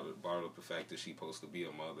then try to bottle up the fact that she supposed to be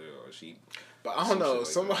a mother or she. But I don't know.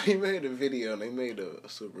 Somebody made a video and they made a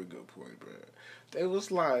super good point, bro. They was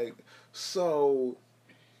like, so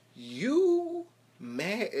you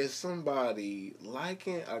mad at somebody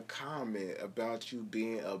liking a comment about you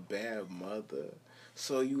being a bad mother,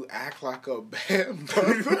 so you act like a bad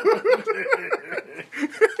mother.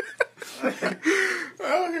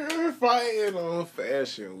 Out here fighting on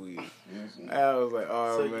Fashion Week. I was like,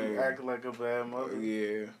 oh so man. You act like a bad mother?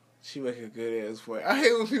 Yeah. She make a good ass point. I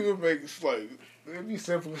hate when people make it'd be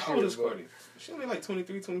simple shit. How old is Cardi? She only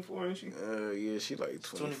 23, 24, ain't she? Yeah, she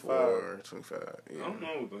 24, 25. Yeah. I don't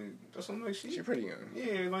know, that's something she pretty young.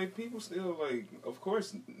 Yeah, people still of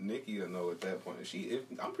course Nicki will know at that point.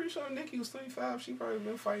 I'm pretty sure Nicki was 25. She probably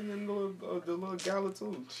been fighting in the little gala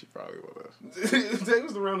too. She probably was. They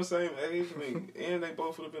was around the same age, and they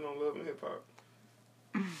both would have been on Love and Hip Hop.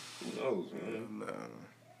 Who knows, man?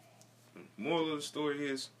 Moral of the story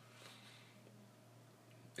is,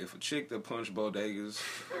 if a chick that punch bodegas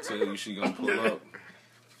tell you she gonna pull up,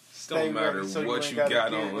 don't matter what you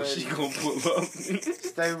got on, she gonna pull up.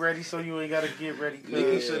 Stay ready so you ain't gotta get ready.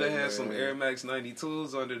 Nigga should have had some Air Max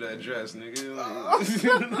 92s under that dress, nigga.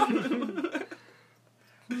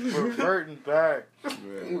 Reverting back.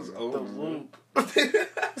 It was over. The loop.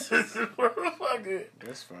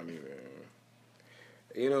 That's funny, man.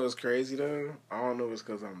 You know what's crazy though? I don't know if it's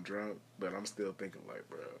because I'm drunk, but I'm still thinking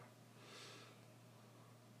bro,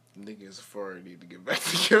 niggas far need to get back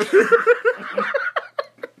together.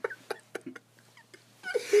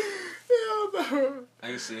 Hell no. I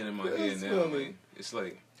can see it in my head now. It's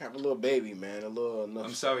have a little baby, man.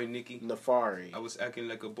 I'm sorry, Nicki. Nafari. I was acting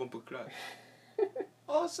like a bumper clock.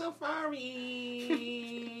 Oh, Safari.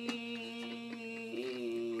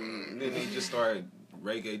 Then they just started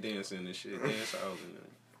reggae dancing and shit. Dance out and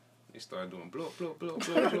they started doing blow, blow, blow,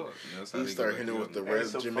 blow, blow. That's how you they start hitting with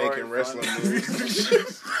the Jamaican wrestling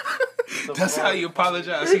moves. That's how you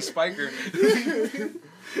apologize. He's Spiker.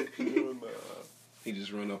 He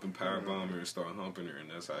just run up and powerbomb her and start humping her, and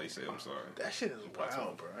that's how he said, I'm sorry. That shit is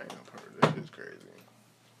wild, bro. I ain't gonna put that shit's crazy.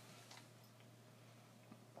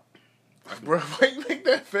 Bro, why you make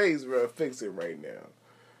that face, bro? Fix it right now.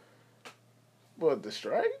 What, the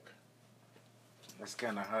stripe? It's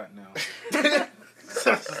kind of hot now.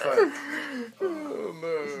 Oh no.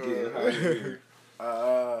 It's getting hot in here.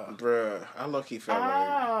 Bruh, I lucky felt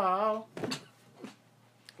Oh. like.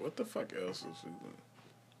 What the fuck else is we doing?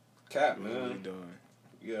 Cap, What are we man. doing?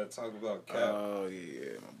 You gotta talk about Cap. Oh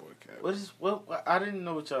yeah, my boy Cap. What? I didn't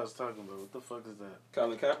know what y'all was talking about. What the fuck is that?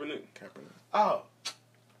 Colin Kaepernick. Kaepernick. Oh,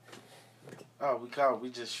 we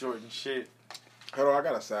just shortened shit. Hold on, I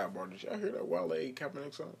got a sidebar. Did y'all hear that Wale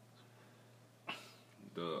Kaepernick song?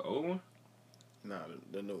 The old one? Nah,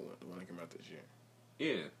 the new one, the one that came out this year.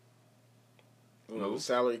 Yeah. No.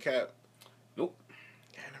 Salary cap. Nope.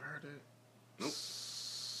 I never heard that. Nope.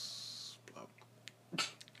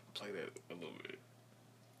 Play that a little bit.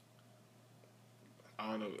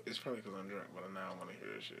 I don't know. It's probably because I'm drunk, but now I want to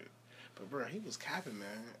hear this shit. But bro, he was capping,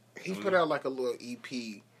 man. He put out like a little EP.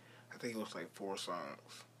 I think it was like 4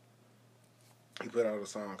 songs. He put out a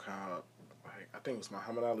song called, like, I think it was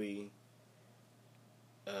Muhammad Ali,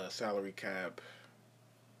 Salary Cap,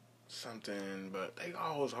 something, but they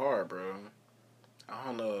all was hard, bro. I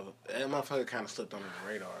don't know. That motherfucker kind of slipped under the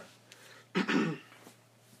radar.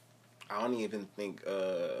 I don't even think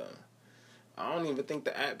the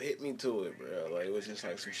app hit me to it, bro. Like, it was just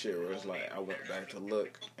like some shit where it's like I went back to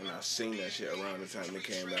look and I seen that shit around the time it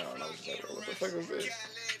came out, and I was just like, what the fuck is this?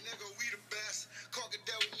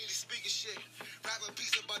 Rap a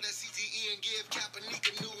piece about that CTE and give Kaepernick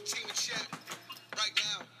a new team to chat right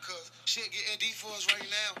now, cause shit getting deep for us right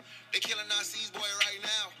now. They killing our C's boy right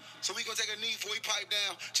now. So we gon' take a knee before we pipe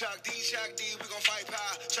down. Chuck D, we gon' fight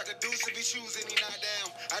power. Chuck a deuce if he choosing, he not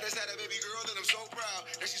down. I just had a baby girl and I'm so proud.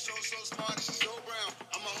 That she's so smart and she's so brown.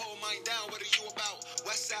 I'ma hold mine down, what are you about?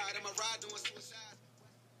 West side, I'ma ride doing suicide.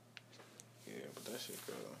 Yeah, but that shit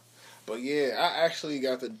cool. But yeah, I actually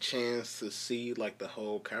got the chance to see like the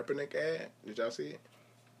whole Kaepernick ad. Did y'all see it?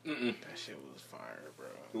 Mm-mm. That shit was fire, bro.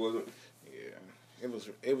 Who was it? Yeah,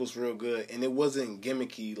 it was real good, and it wasn't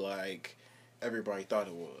gimmicky like everybody thought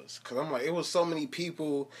it was. Cause I'm like, it was so many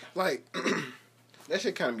people like that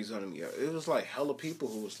shit kind of be zoning me out. It was like hella people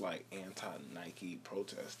who was like anti-Nike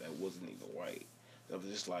protest that wasn't even white. That was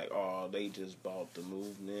just like, oh, they just bought the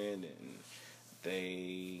movement and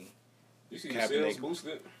they. You see the sales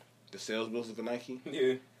boosted? The sales boosted for Nike?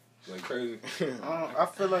 Yeah. Like crazy. I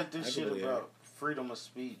feel like this shit about freedom of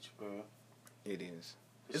speech, bro. It is.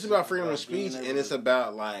 It's about freedom of speech, and it's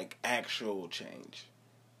about like actual change.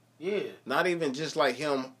 Yeah. Not even just like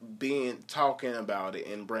him talking about it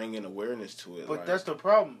and bringing awareness to it. But like, that's the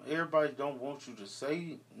problem. Everybody don't want you to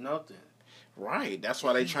say nothing. Right. That's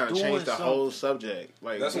why they trying to change the whole subject.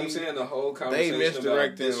 Like that's what I'm saying. The whole conversation they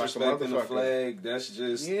misdirecting about disrespecting the flag. That's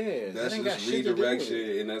just that's just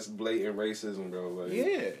redirection, and that's blatant racism, bro. Like,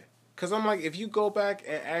 yeah. Because I'm like, if you go back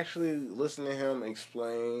and actually listen to him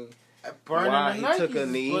explain why he took a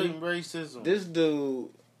knee, racism. This dude,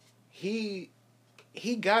 he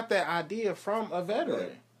got that idea from a veteran.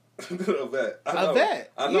 A vet. A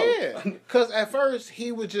vet. I know. Yeah. Because at first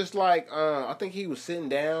he was just like, I think he was sitting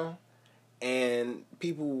down, and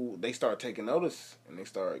people, they start taking notice, and they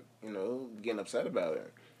start, getting upset about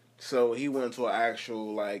it. So he went to an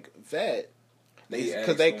actual like vet.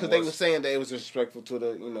 Because they were saying that it was disrespectful to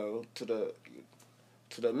the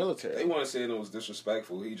to the military. They weren't saying it was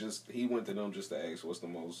disrespectful. He went to them just to ask what's the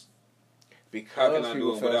most. Because how can I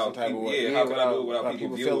do it without people? Yeah, how can I do it without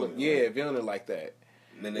people viewing it? Yeah, viewing it like that.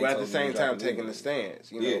 But at the same time, taking the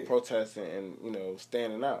stance, protesting and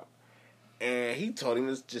standing out. And he told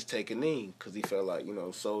him to just take a knee because he felt like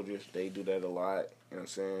soldiers, they do that a lot. You know what I'm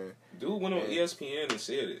saying? Dude went on ESPN and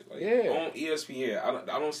said it. Like, on ESPN,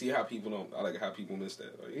 I don't see how people how people miss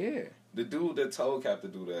that. Like, the dude that told Cap to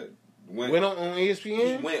do that went on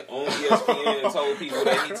ESPN. He went on ESPN and told people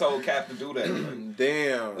that he told Cap to do that. Like,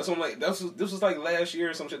 damn. That's what I'm like. This was like last year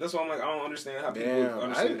or some shit. That's why I'm like, I don't understand how people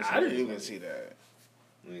understand. I didn't even see that.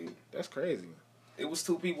 Like, that's crazy. It was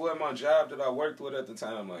 2 people at my job that I worked with at the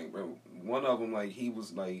time. Like, bro, one of them, like, he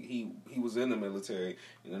was in the military,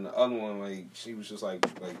 and then the other one, like, she was just like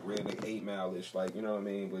ran like 8 mile-ish, like, you know what I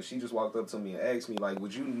mean. But she just walked up to me and asked me, like,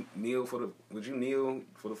 would you kneel for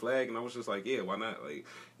the flag? And I was just like, yeah, why not? Like,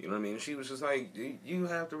 you know what I mean. And she was just like, you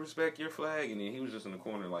have to respect your flag. And then he was just in the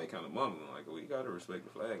corner, like, kind of mumbling, like, well, you got to respect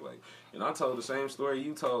the flag, like. And I told the same story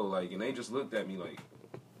you told, like, and they just looked at me like,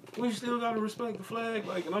 we still got to respect the flag,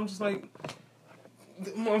 like, and I'm just like.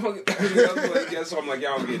 Motherfucker, so I'm like,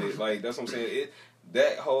 y'all get it. Like, that's what I'm saying.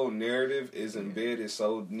 That whole narrative is embedded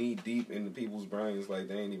so knee deep into people's brains, like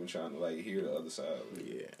they ain't even trying to like hear the other side.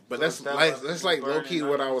 Yeah, but that's like low key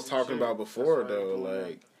what I was talking about before, though.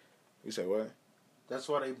 Like, you say what? That's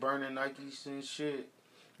why they burning Nikes and shit.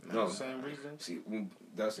 No, the same reason. See,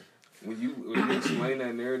 that's when you explain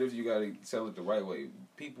that narrative, you gotta tell it the right way.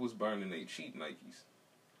 People was burning their cheap Nikes.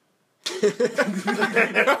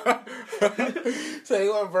 So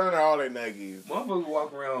you want to burn all their Nikes. Motherfuckers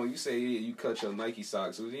walk around, you say, yeah, you cut your Nike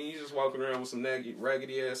socks. So then you just walking around with some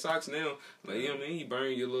raggedy ass socks now. Like, you know what I mean? You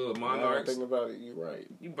burn your little Monarchs. Thinking about it, you're right.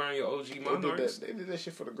 You burn your OG Monarchs. They did that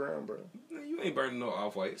shit for the ground, bro. You ain't burning no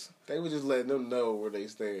Off-Whites. They was just letting them know where they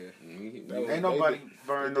stand. Ain't nobody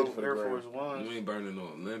burn no Air Force Ones. You ain't burning no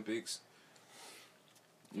Olympics.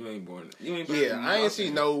 You ain't burning. Yeah, I ain't see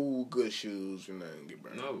no good shoes or nothing get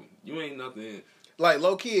burned. No, you ain't nothing. Like,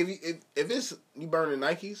 low key, if it's you burning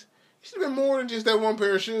Nikes, it should have been more than just that one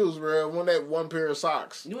pair of shoes, bro. That one pair of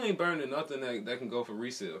socks. You ain't burning nothing that can go for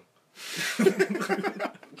resale.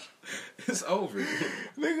 It's over.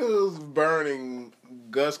 Niggas was burning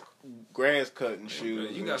grass cutting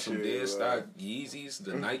shoes. You got some shit, dead stock Yeezys,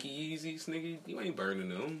 the Nike Yeezys, nigga. You ain't burning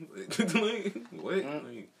them. What?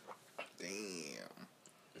 Damn.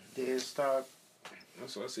 Dead stock.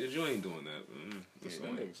 That's what I said. You ain't doing that. Yeah,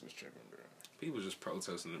 that niggas was tripping, bro. People just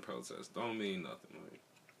protesting and protest. Don't mean nothing.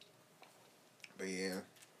 But yeah.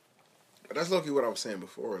 But that's low-key what I was saying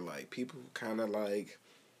before. Like, people kind of, like,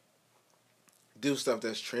 do stuff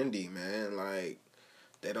that's trendy, man. Like,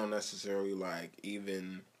 they don't necessarily, like,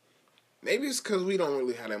 even... Maybe it's because we don't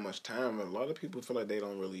really have that much time. But a lot of people feel like they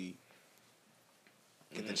don't really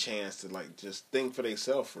get the chance to, like, just think for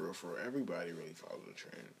themselves for everybody really follow the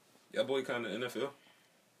trend. Y'all boycotting the NFL?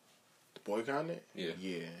 The boycotting it? Yeah.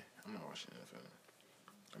 Yeah. I'm not watching NFL.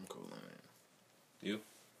 I'm cool on it. You?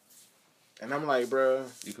 And I'm like, bro,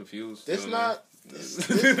 You confused? this You not...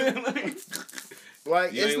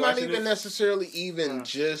 Like, You it's ain't not watching even it? necessarily even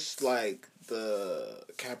just, like, the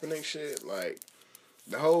Kaepernick shit. Like,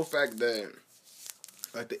 the whole fact that,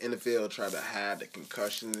 like, the NFL tried to hide the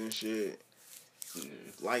concussions and shit.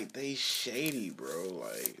 Like, they shady, bro.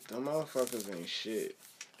 Like, them motherfuckers ain't shit.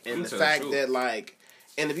 And the fact that, like,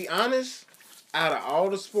 and to be honest, out of all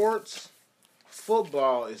the sports,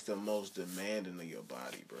 football is the most demanding of your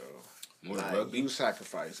body, bro. More than like, rugby? you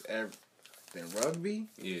sacrifice than rugby?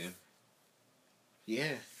 Yeah.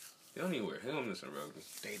 Yeah. They don't even wear helmets in rugby.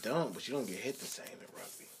 They don't, but you don't get hit the same in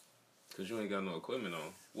rugby. Because you ain't got no equipment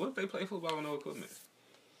on. What if they play football with no equipment?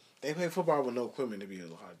 They play football with no equipment, it'd be a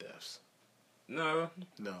lot of deaths. No.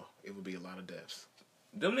 No, it would be a lot of deaths.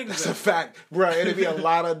 Them niggas... That's a fact. Bro, it'd be a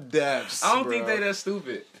lot of deaths. I don't think they that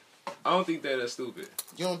stupid. You don't think they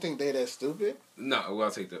that stupid? No, well,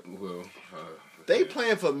 I'll take that. Well... They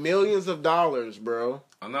playing for millions of dollars, bro.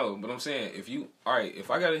 I know, but I'm saying, if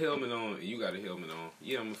I got a helmet on and you got a helmet on,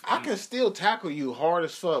 yeah, I can still tackle you hard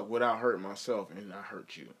as fuck without hurting myself and not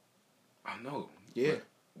hurt you. I know. Yeah.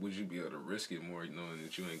 Would you be able to risk it more knowing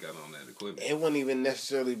that you ain't got on that equipment? It wouldn't even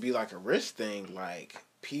necessarily be like a risk thing. Like,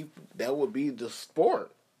 people, that would be the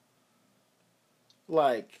sport.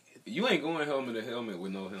 Like. You ain't going helmet to helmet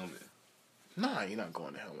with no helmet. Nah, you're not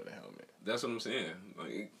going to helmet to helmet. That's what I'm saying.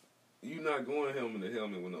 Like, you not going helmet to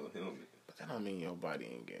helmet with no helmet. But that don't mean your body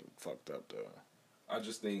ain't getting fucked up, though. I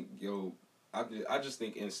just think, I just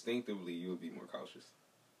think instinctively you would be more cautious.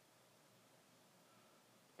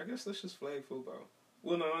 I guess let's just flag football.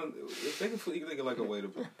 Well, no, if they can think of like a way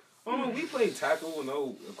to... Oh, no, we played tackle with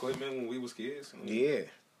no equipment when we was kids. Yeah.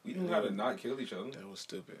 We knew how to not kill each other. That was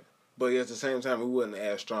stupid. But at the same time, we wasn't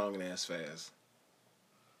as strong and as fast.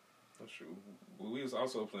 That's true. But we was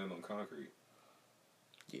also playing on concrete.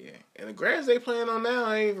 Yeah. And the grass they playing on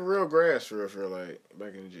now ain't even real grass for real, like,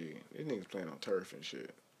 back in the G. These niggas playing on turf and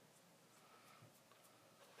shit.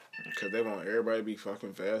 Because they want everybody to be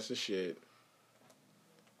fucking fast as shit.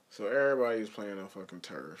 So everybody's playing on fucking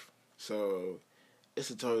turf. So it's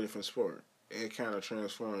a totally different sport. It kind of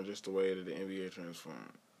transformed just the way that the NBA transformed.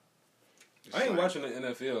 I ain't watching the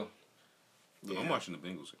NFL. Yeah. I'm watching the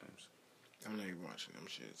Bengals games. I'm not even watching them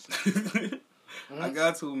shits. I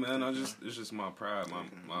got to, man. It's just my pride, my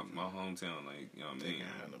hometown. Like, you know what I mean?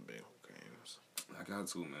 Have them big games. I got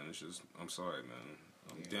to, man. It's just, I'm sorry, man.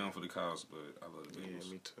 I'm down for the cause, but I love the Bengals.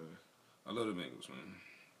 Yeah, me too. I love the Bengals, man.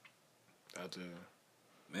 I do.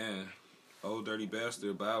 Man, Old Dirty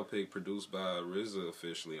Bastard biopic produced by RZA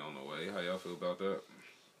officially on the way. How y'all feel about that?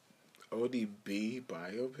 ODB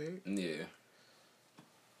biopic? Yeah.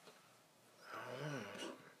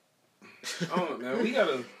 I don't know, man. We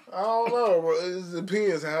gotta. I don't know, bro. It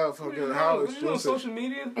depends how fucking how it's you on social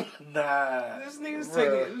media? Nah. This nigga's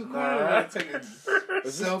Bruh. taking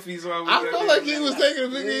selfies while we. I felt like he was taking a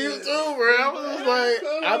picture of you too, bro. I was just like,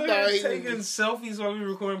 I thought he taking was selfies while we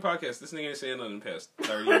recording podcasts. This nigga ain't saying nothing past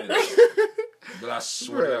 30 minutes. But I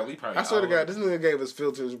swear to God, we probably. I swear to God, this nigga gave us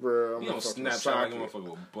filters, bro. You don't Snapchat like a motherfucker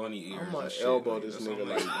with bunny ears. I'm gonna and shit, elbow like, this that's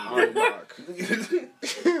nigga something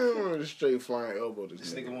like I'm gonna straight flying elbow this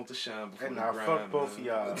This nigga want to shine before And the I grind. fuck both of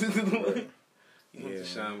y'all. He want to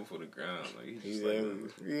shine before the ground. Like, he's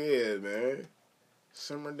yeah, man.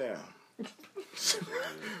 Simmer down.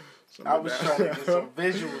 I was trying to get some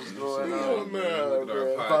visuals going on. Look at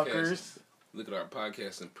our podcast. Fuckers. Look at our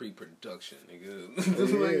podcast in pre-production, nigga.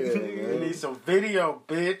 Yeah, We need some video,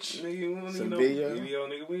 bitch. Nigga, we don't Some need video?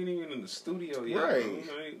 nigga. We ain't even in the studio yet. Right.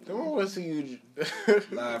 Bro. Like, Don't want to see you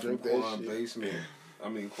live from drink that Quan shit. basement. I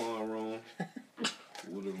mean Quan room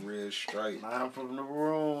with a red stripe. I'm from the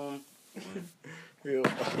room. Yeah.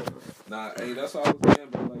 Nah, hey, that's all I was saying.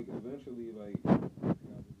 But like, eventually, like,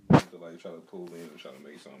 I got to like try to pull in and try to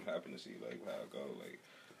make something happen to see like how it go. Like,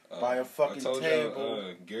 Buy a fucking I told table.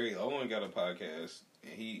 y'all, Gary Owen got a podcast,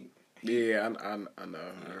 and he Yeah, I know.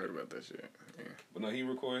 I heard about that shit. Yeah. but no, he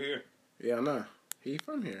record here. Yeah, I know. He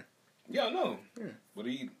from here. Yeah, I know. Yeah. But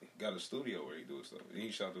he got a studio where he do stuff.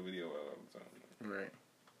 He shot the video out all the time. Right.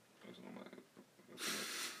 That's what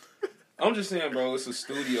I'm just saying, bro, it's a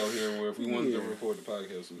studio here where if we wanted to record the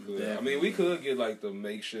podcast, we could. Definitely. I mean, we could get like the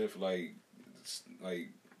makeshift like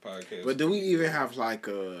podcast. But do we even have like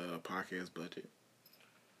a podcast budget?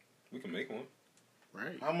 We can make one.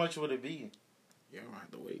 Right. How much would it be? Yeah, I'll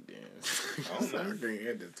have to wait then. I don't know. I can't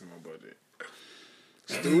add that to my budget.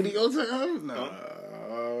 Studio time?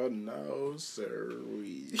 No, no, sir.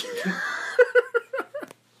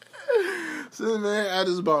 So man, I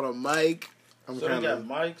just bought a mic. So they got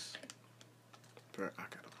mics. I got a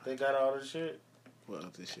mic. They got all this shit. What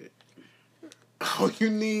other shit? All you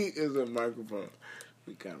need is a microphone.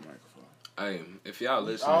 We got a microphone. Hey, if y'all All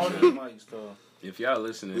listening, these mics though. if y'all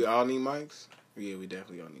listening, We all need mics? Yeah, we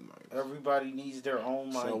definitely all need mics. Everybody needs their own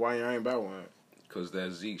mic. So why you ain't buy one? cause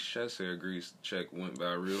that Zeke chest hair grease check went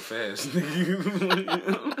by real fast.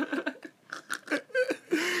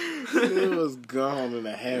 It was gone in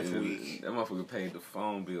a half week. That motherfucker paid the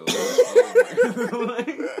phone bill.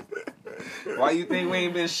 Why you think we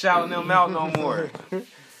ain't been shouting them out no more?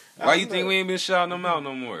 Why you think we ain't been shouting them out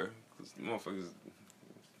no more? Cause motherfuckers.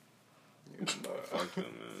 Fuck them,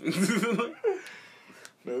 man.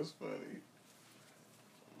 That's funny.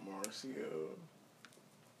 Marcio.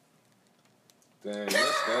 Dang,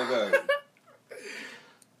 let's go back.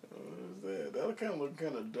 What is that? That kind of look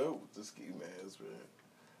kind of dope with the ski mask, man.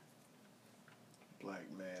 Black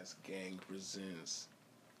Mask Gang presents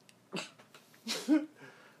Marcio.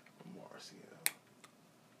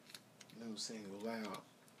 New single loud.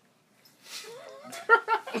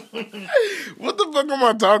 What the fuck am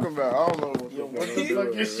I talking about? I don't know what the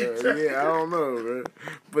fuck is she I'm doing. Yeah, I don't know, man.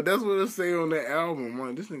 But that's what it say on that album,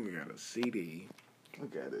 man. This nigga got a CD.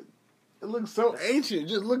 Look at it. It looks so ancient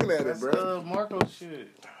just looking at That's it, bro. Marco shit.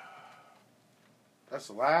 That's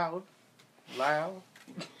loud. Loud.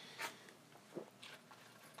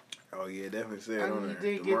 Oh yeah, definitely said I on need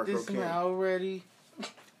there. to get this King. now already.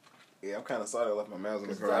 Yeah, I'm kind of sorry I left my mouse in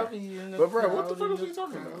the Cause car. I be in the But bro, what the crowd fuck in was we the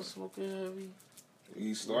talking crowd about? Smoking heavy.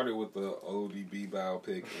 He started with the ODB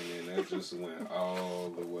biopic, and then that just went all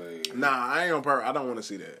the way. Nah, I ain't on I don't want to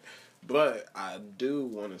see that. But I do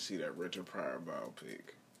want to see that Richard Pryor biopic.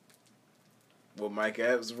 With Mike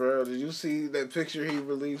Epps, bro. Did you see that picture he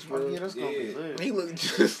released, bro? Oh, yeah, that's gonna be lit. He looked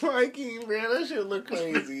just like him, man. That shit look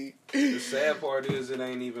crazy. The sad part is it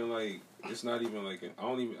ain't even like it's not even like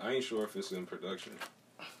I ain't sure if it's in production.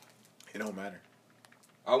 It don't matter.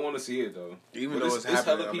 I want to see it though. Even but though it's happening,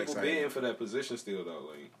 hella I'm people excited. bidding for that position still though.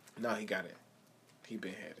 Like, No, he got it. He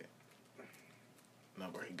been had it. No,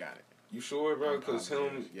 bro, he got it. you sure, bro? I'm Because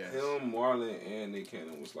positive, yes. him, Marlon, and Nick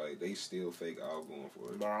Cannon was like they still fake out going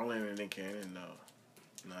for it. Marlon and Nick Cannon,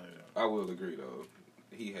 no. Not at all. I will agree though.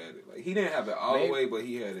 He had it like he didn't have it all the way, but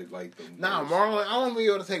he had it like the. Nah, most. Marlon, I don't be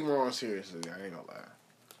able to take Marlon seriously. I ain't gonna lie.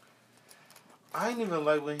 I ain't even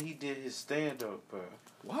like when he did his stand up, bro.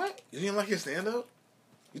 What? You didn't like his stand up?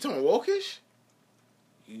 You talking wokish?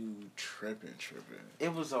 You tripping.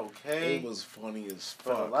 It was okay. It was funny as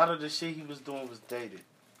But a fuck. lot of the shit he was doing was dated.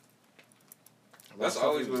 That's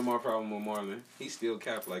always been my problem with Marlon. He still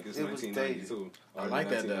capped like it's It was 1992. I like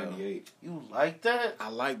that, though. 1998. You like that? I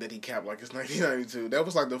like that he capped like it's 1992. That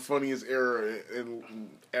was like the funniest era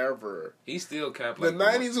ever. He still capped The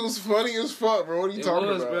like 90s was funny as fuck, bro. What are you It talking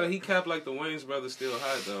was, about? bro. He capped like the Wayne's brothers still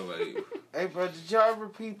hot though. Like Hey, bro, did y'all ever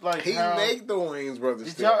peep like He how? make the Wayne's brothers.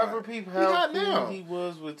 Did still y'all hot. ever peep He how hot now. cool he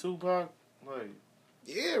was with Tupac? Like,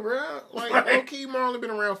 Yeah, bro. Like Like- low key, Marlon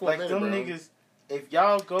been around for like a minute, them bro. niggas. If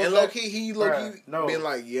y'all go And back, low key, he low key Bruh, no. been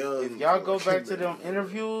like young. if y'all go for a back to them minute.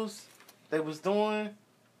 interviews they was doing,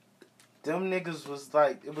 them niggas was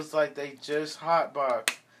like, it was like they just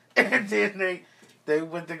hotboxed, and then they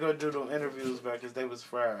went to go do them interviews back because they was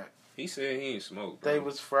fried. He said he ain't smoked. Bro. They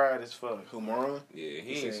was fried as fuck. Who, Marlon? Yeah,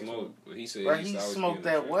 he ain't smoked. But he said he smoked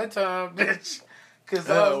that one time, bitch. Cause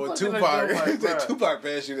with Tupac. That Tupac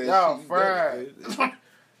passed you that y'all shit. fried.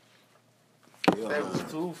 Yo, They was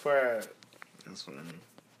too fried. That's funny.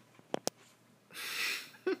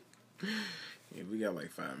 Yeah, we got like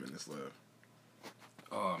 5 minutes left.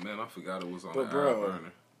 Oh man, I forgot it was on But the bro,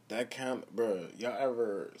 burner. that kind of, bro, y'all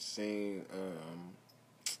ever seen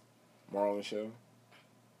Marlon show?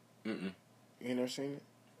 Mm-mm. You ain't never seen it?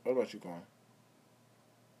 What about you, Quan?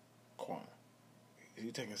 Is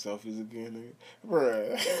you taking selfies again, nigga? Bruh.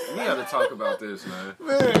 We gotta talk about this, man.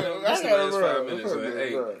 Man, This I got last 5 minutes, man.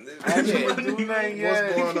 Hey, I ain't even do nothing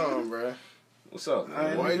yet. What's going on, bruh? what's up,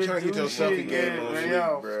 man? Why you trying to get your selfie game on man? fleek,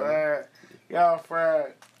 Y'all bro? fried. Y'all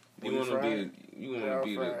fried. You wanna fried?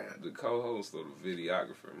 be the co-host or the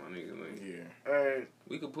videographer, my nigga? Like, Yeah. Hey,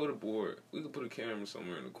 we could put a camera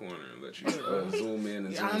somewhere in the corner and let you zoom in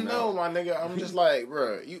and Yeah, I zoom know, out. my nigga. I'm just like,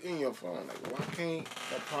 bruh, you in your phone. Like, why can't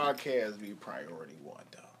the podcast be priority one,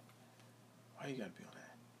 dog? Why you gotta be on that?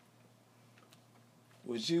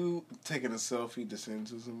 Was you taking a selfie to send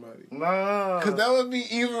to somebody? nah. Cause that would be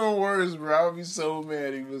even worse, bro. I would be so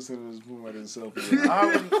mad if you was sending somebody a selfie.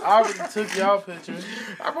 I already took y'all pictures.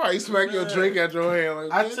 I probably smack your drink out your hand.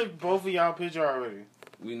 Like, I bitch. took both of y'all pictures already.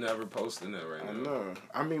 We never posting that right I now. know.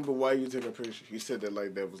 I mean, but why you take a picture? You said that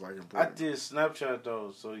like that was like I important. did Snapchat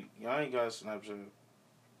though, so y'all ain't got Snapchat.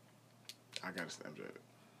 I got a Snapchat.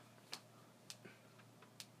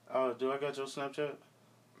 Oh, do I got your Snapchat?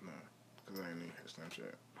 No, cause I ain't even have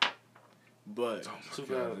Snapchat. But Too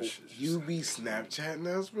God, bad. this shit you just- be Snapchatting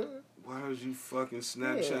us, bro? Why is you fucking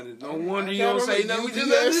Snapchatting? No I wonder you got don't on say a nothing. We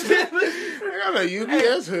just UPS I got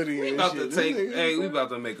a UPS hoodie. We and about shit. to take. This nigga- Hey, we about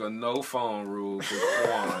to make a no phone rule for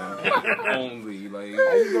Quan only. How Like,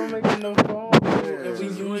 you gonna make it no phone? If we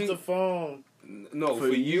You use ain't- the phone. no, for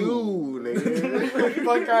you, nigga.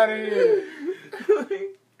 Fuck out of here.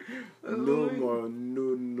 No more,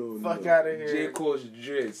 no. Fuck out of J. here. Cole's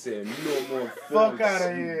dread said no more Fuck phones, outta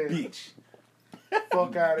you here. bitch.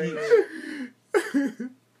 Fuck out of here.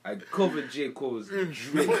 I covered J. Cole's dreads,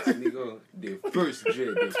 nigga. The first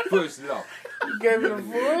dread, the first lock. You gave it a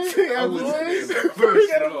voice? I was voice? the first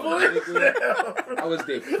You got a lock, voice nigga. now. I was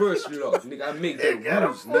the first lock, nigga. I make the You got a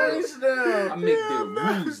rules, nigga. voice now. I make the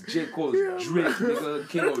rules. J. Cole's dreads, nigga.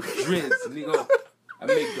 King of dreads, nigga. I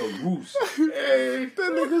make the rules. Hey, that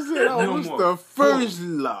nigga said I No was more. the first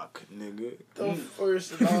lock, nigga. The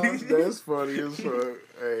first lock. That's funny as fuck.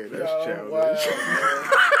 Hey, that's childish. Wow, Y'all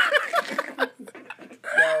super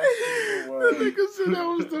That wild. nigga said that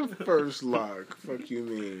was the first lock. Fuck you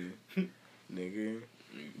mean, nigga.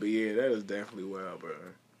 But yeah, that is definitely wild, bro.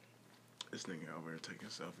 This nigga over here taking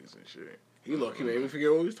selfies and shit. He lucky made me forget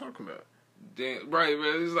what we was talking about. Damn, right,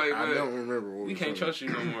 man. It's like, I man, don't remember what we was can't talking trust you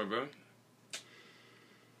no more, bro.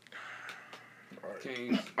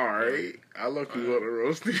 Can't. Alright, I lucky you want to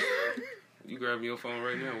roast it. You grabbing your phone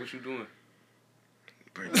right now. What you doing?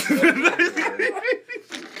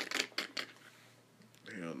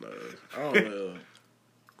 Hell no. I don't know.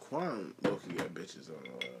 Quan Loki got bitches on the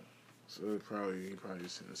line. So he probably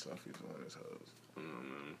sending selfies on his hoes. I don't know,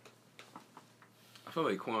 man. I feel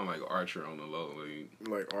like Quan like Archer on the low.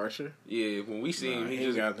 Like Archer? Yeah, when we see him, he he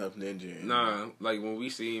ain't just got enough ninja in him. nah. Like when we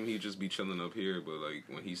see him, he just be chilling up here. But like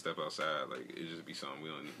when he step outside, like it just be something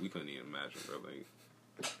we couldn't even imagine, bro. Like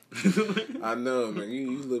I know, man.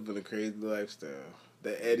 You living a crazy lifestyle.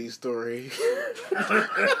 The Eddie story.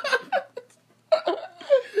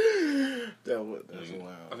 That's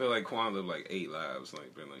wild. I feel like Quan lived like 8 lives.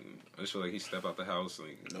 Like, but like I just feel like he step out the house,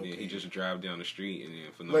 like and then he just drive down the street, and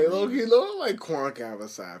then for no Like, reason. low-key, look like Quan kind of a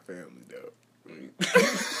side family, though.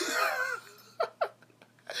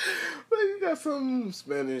 Like, you got some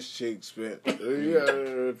Spanish chick you got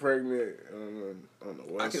her pregnant on the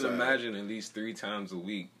west I can side. imagine at least 3 times a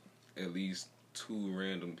week, at least 2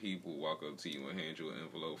 random people walk up to you and hand you an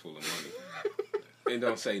envelope full of money and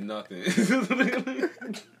don't say nothing.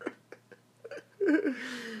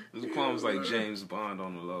 This Quan was like James Bond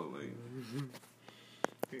on the low, like.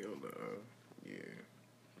 Hell no. Yeah.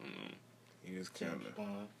 I don't know. He is kind of.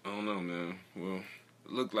 I don't know, man. Well,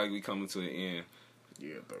 it looked like we coming to the end.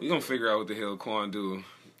 Yeah, though. We gonna figure out what the hell Quan do.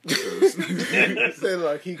 Said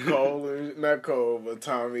like he Cole, or not Cole, but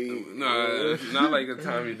Tommy. Nah, not like a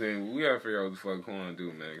Tommy thing. We gotta figure out what the fuck Quan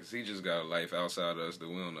do, man. Cause he just got a life outside of us that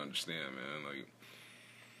we don't understand, man. Like,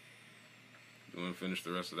 you wanna finish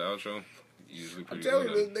the rest of the outro? Usually I'm pretty telling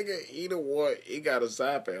you, good. this nigga, either what, he got a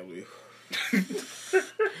side family.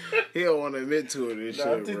 He don't want to admit to it and shit,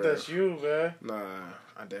 I think bro. that's you, man. Nah,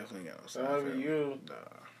 I definitely got some. That might be you. Nah,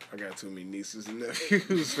 I got too many nieces and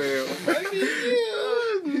nephews, fam.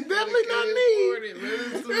 Definitely not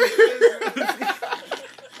me.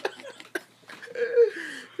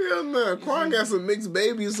 Hell no. Quan got some mixed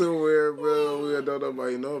babies somewhere, bro. We don't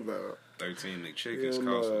nobody know about. 13 McChickens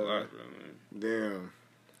cost a lot, bro. Damn.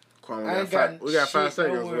 Quan, We got 5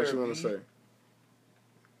 seconds. What you want to say?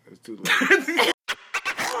 It's too late.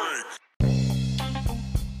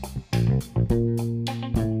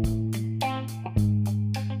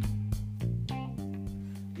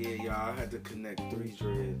 Yeah, y'all, I had to connect 3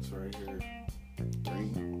 dreads right here. 3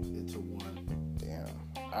 into 1. Damn.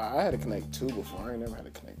 I had to connect 2 before. I ain't never had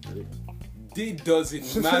to connect 3. It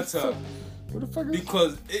doesn't matter. What the fuck is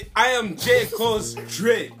Because I am J. Cole's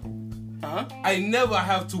dread. Huh? I never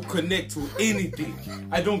have to connect to anything.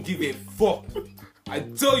 I don't give a fuck. I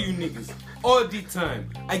tell you niggas all the time,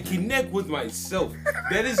 I connect with myself.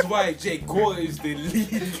 That is why J. Cole is the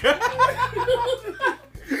lead.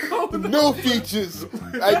 No features.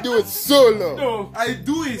 I do it solo. No, I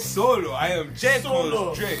do it solo. I am J.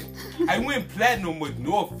 Cole's dread. I went platinum with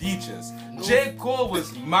no features. J. Cole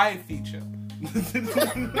was my feature.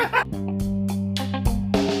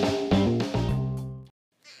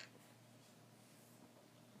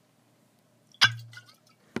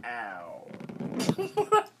 Ow.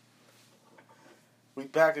 We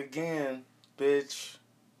back again, bitch.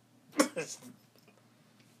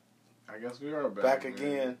 I guess we are Back man.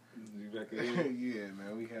 again. You back again? Yeah,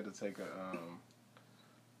 man. We had to take a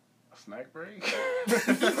snack break.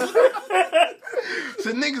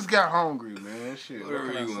 So niggas got hungry, man. Shit. Whatever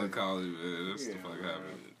what you can I want to say? call it, man. That's the Yeah, fuck man.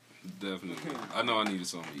 happened. Definitely. I know I needed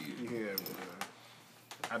something to eat. Yeah,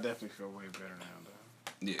 but I definitely feel way better now,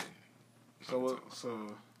 though. Yeah. So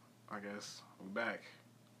I guess we back.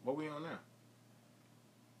 What we on now?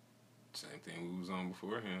 Same thing we was on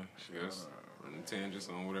beforehand. I guess. Uh, Running tangents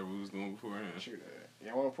on whatever we was doing beforehand. Shoot that.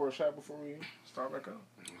 Y'all want to pour a shot before we start back up?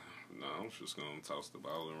 No, I'm just gonna toss the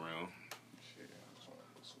bottle around. Shit, I just want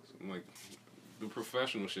to I'm like, the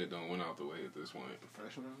professional shit don't went out the way at this point.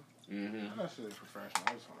 professional. Mm-hmm. I'm not really professional.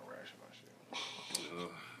 I just want to ration my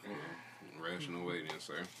shit. Rational way then,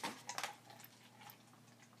 sir.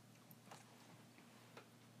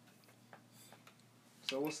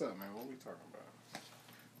 So what's up, man? What we talking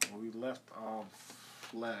about? When we left off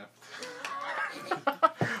left.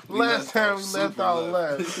 Last time we left off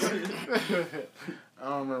left. I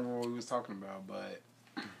don't remember what we was talking about, but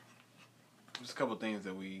there's a couple things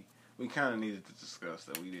that we kind of needed to discuss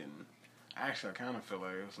that we didn't. Actually, I kind of feel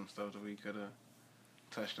like there was some stuff that we could have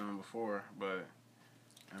touched on before, but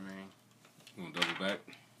I mean, You wanna double back?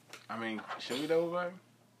 should we double back?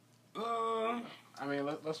 Uh, I mean,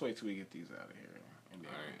 let's wait till we get these out of here and then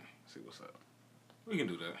Alright. see what's up. we can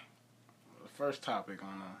do that. The first topic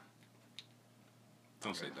on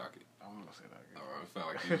Don't say docket. I'm gonna say that again. Oh, I felt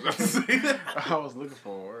like you was about to say that. I was looking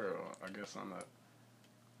for a word. I guess I'm not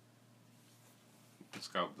Let's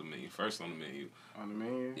go with the menu. First on the menu. on the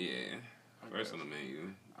menu. Yeah. First on the menu.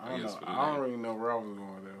 I don't know. for the I don't day. really know where I was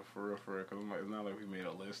going there for real, because it's not like we made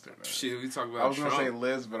a list or that. Shit, we talk I about was Trump. gonna say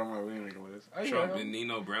list, but I'm like, we didn't make a list. Oh, Trump yeah. and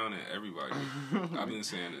Nino Brown and everybody. I've been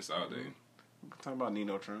saying this all day. Talking about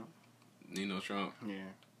Nino Trump. Nino Trump. Yeah.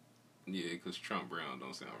 Yeah, because Trump Brown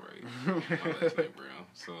don't sound right. My last name Brown.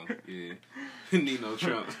 So, yeah. Nino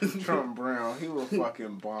Trump. Trump Brown. He would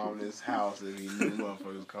fucking bomb this house if he knew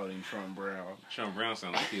motherfuckers called him Trump Brown. Trump Brown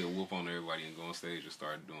sound like he'll whoop on everybody and go on stage and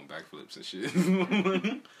start doing backflips and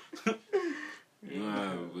shit.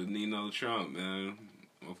 Nah, but Nino Trump, man.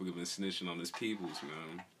 Motherfucker been snitching on his peoples,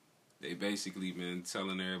 man. They basically been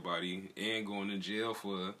telling everybody and going to jail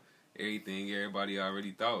for everything everybody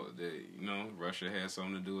already thought. That, Russia had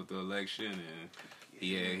something to do with the election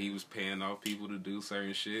and he was paying off people to do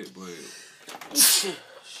certain shit, but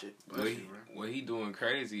Shit. what he doing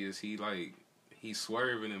crazy is he's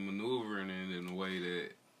swerving and maneuvering in a way that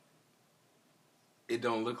it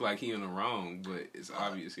don't look like he in the wrong, but it's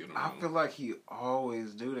obvious he in the wrong. I feel like he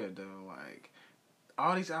always do that though. Like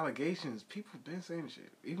all these allegations, people been saying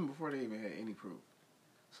shit even before they even had any proof.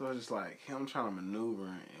 So it's just like him trying to maneuver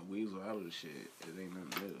and weasel out of the shit. It ain't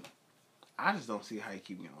nothing new. I just don't see how he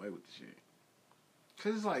keep getting away with the shit.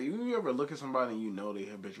 Cause it's like you ever look at somebody and you know they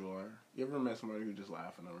habitual liar. You ever met somebody who just lie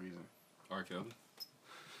for no reason? R. Kelly?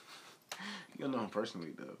 You don't know him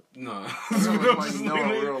personally though. No. Like, you know in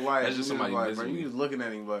real life. That's just you somebody like, bro, messing you with just looking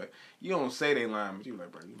at him, but you don't say they lying, but you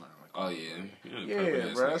like, bro, you lying. Like, Oh, yeah.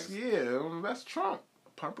 yeah, bro. That's Trump.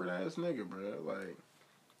 Pumpered ass nigga, bro. Like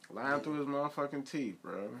lying through his motherfucking teeth,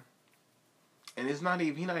 bro. And it's not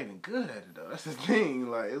even, he's not even good at it though. That's the thing.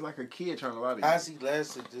 Like, it's like a kid trying to lie to you. How's he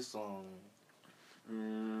lasted this long?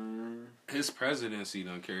 His presidency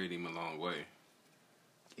done carried him a long way.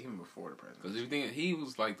 Even before the presidency. Because if you think, he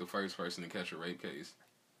was like the first person to catch a rape case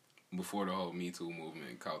before the whole Me Too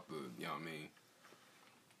movement caught the, you know what I mean?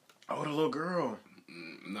 Oh, the little girl.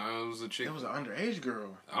 No, it was a chick. It was an underage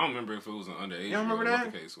girl. I don't remember if it was an underage You don't remember girl, that?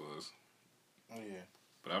 what the case was. Oh, yeah.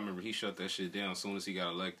 But I remember he shut that shit down as soon as he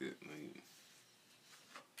got elected. Like,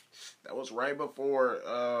 That was right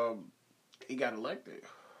before he got elected.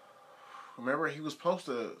 Remember, he was supposed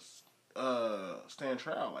to stand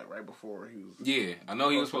trial, like, right before he was... yeah, I know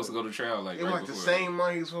he was supposed to go to trial, like, it was right like the before. same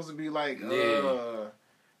month he was supposed to be, like, Yeah.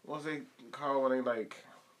 what's they call when they, like,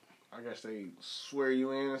 I guess they swear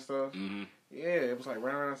you in and stuff? Mm-hmm. Yeah, it was, like,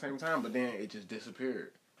 right around the same time, but then it just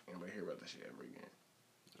disappeared. Anybody hear about that shit ever again?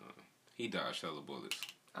 He dodged hella bullets.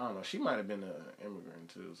 I don't know. She might have been an immigrant,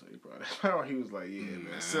 too, so he probably... he was like, yeah,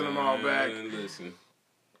 man, send them all back. Listen.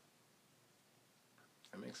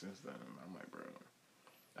 That makes sense, then. I'm like, bro,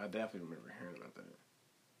 I definitely remember hearing about that.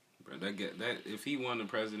 Bro, that if he won the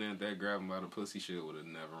president, that grab him by the pussy shit would have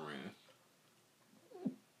never ran.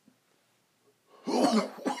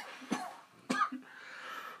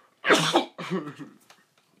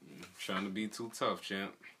 Trying to be too tough,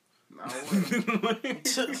 champ. No, it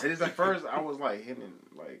is like first I was like hitting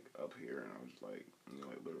like up here, and I was just like, you know,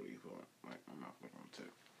 like literally feeling like my mouth like on the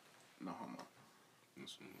tip. No homo.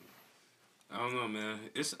 I don't know, man.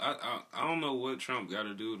 I don't know what Trump got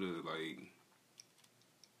to do to like.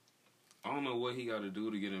 I don't know what he got to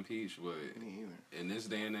do to get impeached, but Me either. in this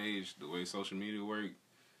day and age, the way social media work,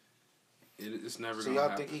 it's never So gonna y'all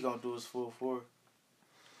happen. think he gonna do his full four?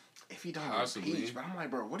 If he don't Possibly. get impeached, but I'm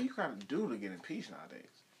like, bro, what do you got to do to get impeached nowadays?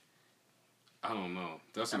 I don't know.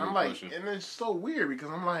 That's a And good I'm like, question. and it's so weird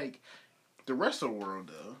because I'm like, the rest of the world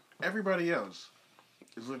though, everybody else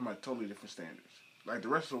is living by totally different standards. Like the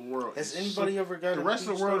rest of the world. Has is anybody ever got the rest of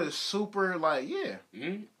the impeached, world though? is super like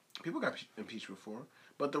Mm-hmm. people got impeached before,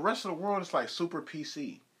 but the rest of the world is like super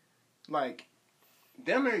PC. Like,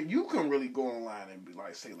 damn near you can really go online and be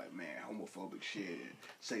like, say like, man, homophobic shit, and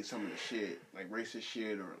say some of the shit like racist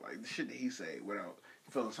shit or like the shit that he say without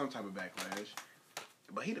feeling some type of backlash.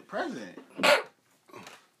 But he the president.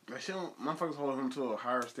 Like, shit, motherfuckers hold him to a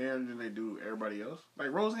higher standard than they do everybody else.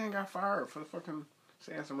 Like Roseanne got fired for fucking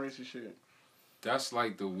saying some racist shit. That's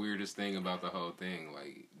like the weirdest thing about the whole thing.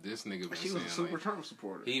 Like this nigga been She saying was a super like, Trump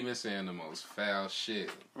supporter. he been saying the most foul shit,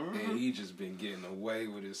 and he just been getting away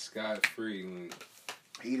with it scot free.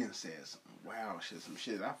 He didn't say some wow shit, some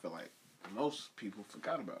shit I feel like most people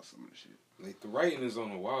forgot about some of the shit. Like the writing is on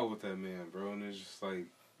the wall with that man, bro, and it's just like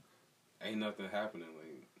ain't nothing happening.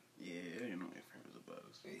 Like Yeah, you know, if he was a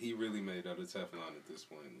buzz. he really made out of Teflon at this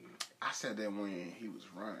point. I said that when he was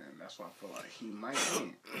running. That's why I feel like he might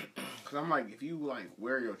win. Because I'm like, if you like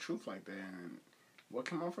wear your truth like that, and what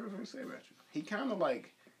can motherfuckers really say about you? He kind of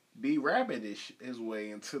like be rabbit-ish his way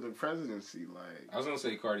into the presidency. Like I was gonna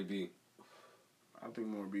say Cardi B. I think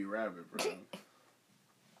more be rabbit, bro.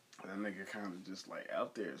 That nigga kind of just like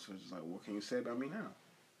out there, so it's just like, what can you say about me now?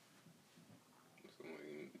 So,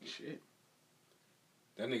 like, Shit.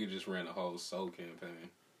 that nigga just ran a whole soul campaign.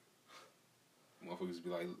 Motherfuckers be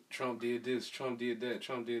like, Trump did this, Trump did that,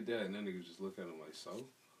 Trump did that, and that nigga just look at him like, so?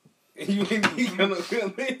 And you ain't even got no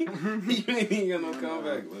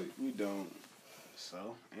comeback. Like, We don't.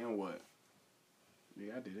 So, and what?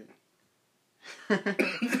 Yeah, I did it.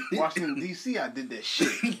 Washington, D.C., I did that shit.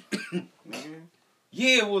 Nigga.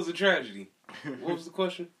 yeah, it was a tragedy. What was the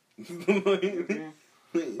question? But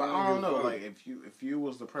I don't know, like, if you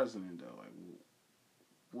was the president, though, like,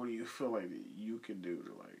 what do you feel like that you could do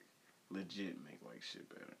to, like, legit make, like, shit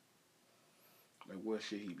better? Like, what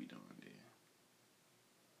should he be doing then?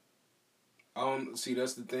 See,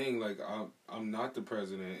 that's the thing. Like, I'm not the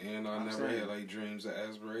president, and I I'm never saying. had like dreams or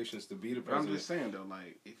aspirations to be the But I'm president. just saying, though,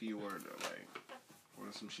 like, if you were to, like, what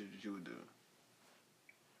are some shit that you would do?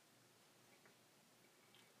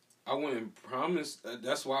 I wouldn't promise.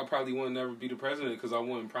 That's why I probably wouldn't never be the president, because I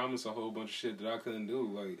wouldn't promise a whole bunch of shit that I couldn't do.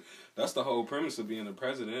 Like, that's the whole premise of being the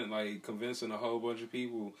president. Like, convincing a whole bunch of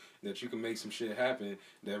people that you can make some shit happen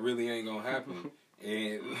that really ain't gonna happen.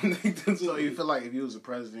 And So you feel like if you was the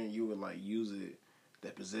president, you would like use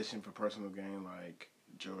that position for personal gain, like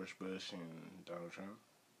George Bush and Donald Trump?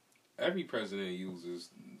 every president uses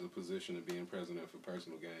the position of being president for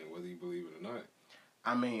personal gain, whether you believe it or not.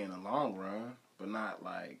 I mean, in the long run, but not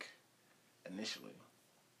like initially.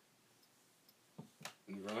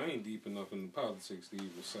 I ain't deep enough in politics to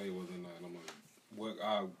even say whether or not I'm what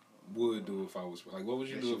I would do if I was like. What would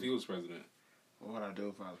you do if you was president? What would I do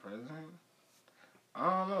if I was president?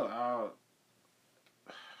 I don't know.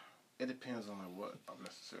 It depends on like what I'm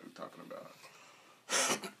necessarily talking about.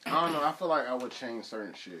 I don't know. I feel like I would change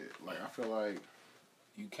certain shit. Like I feel like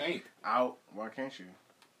You can't. Why can't you?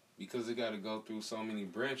 Because it got to go through so many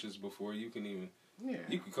branches before you can even. Yeah.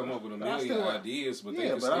 You can come up with a But I million still- ideas, but yeah, they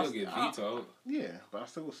can but still get vetoed. Yeah, but I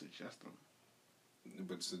still would suggest them.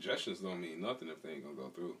 But suggestions don't mean nothing if they ain't gonna go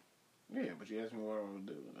through. Yeah, but you asked me what I would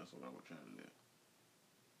do, and that's what I would try to do.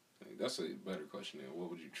 Like, that's a better question than what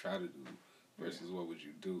would you try to do versus what would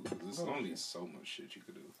you do? Because there's only so much shit you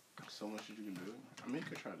could do. So much shit you can do. I mean, you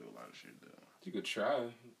could try to do a lot of shit, though. You could try.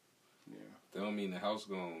 Yeah. That don't mean the house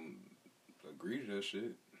gonna agree to that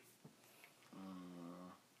shit.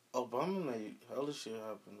 Obama made hella shit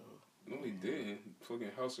happen though. No, he didn't.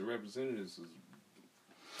 Fucking House of Representatives was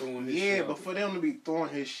throwing his Yeah, shit but out. for them to be throwing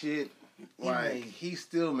his shit, he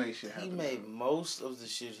still made shit happen. He made most of the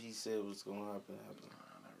shit he said was gonna happen.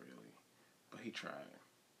 Nah, not really. But he tried.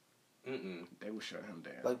 Mm-mm. They would shut him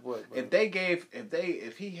down. Like what? Bro?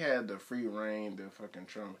 If he had the free reign to fucking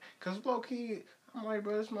Trump, cause low key, I'm like,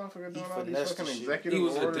 bro, this motherfucker doing all these finessed fucking the shit. executive He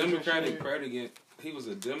was a orders and Democratic shit. president. He was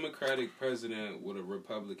a Democratic president with a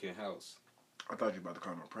Republican House. I thought you were about to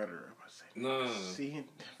call him a predator. I Nah. was saying,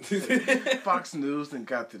 see, Fox News and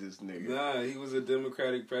got to this nigga. Nah, he was a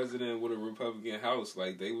Democratic president with a Republican House.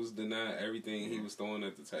 Like, they was denying everything he was throwing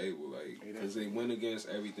at the table. Like, because they went against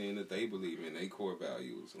everything that they believe in, they core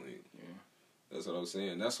values. Like, that's what I was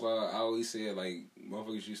saying. That's why I always said, like,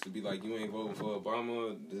 motherfuckers used to be like, you ain't voting for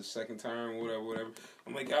Obama the second term, whatever.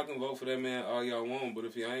 I'm like, y'all can vote for that man all y'all want, but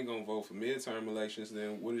if y'all ain't gonna vote for midterm elections,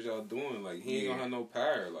 then what is y'all doing? Like, he ain't gonna have no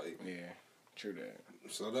power. Like, Yeah, true that.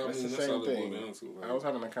 so that That's means the that's same all it thing. boils down to. Like, I was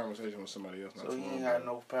having a conversation with somebody else. Not So too he long ain't ago. got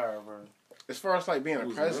no power, bro. As far as like being a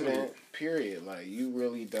Who's president, limited? period, like you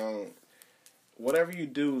really don't. Whatever you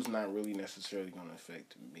do is not really necessarily going to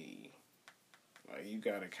affect me. Like you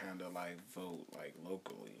got to kind of like vote like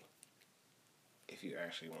locally if you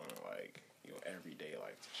actually want to like your everyday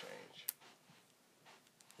life to change.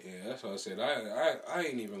 yeah, that's what I said. I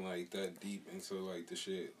ain't even like that deep into like the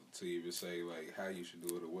shit to even say like how you should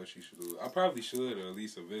do it or what you should do. I probably should, or at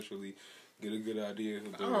least eventually get a good idea.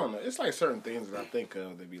 Of I don't know. It's like certain things that I think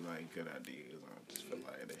of that be like good ideas. I just feel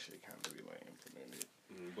like they should kind of be like implemented.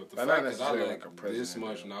 But the But not fact that I necessarily lack like a president, this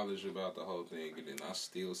much though. knowledge about the whole thing, and then I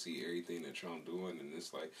still see everything that Trump doing, and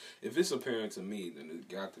it's like, if it's apparent to me, then it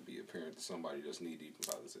got to be apparent to somebody that's knee deep in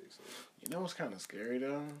politics. So. You know what's kind of scary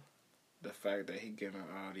though? The fact that he giving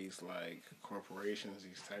all these like corporations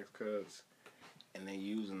these tax cuts, and they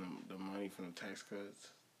using the money from the tax cuts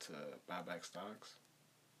to buy back stocks.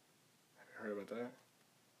 Have you heard about that?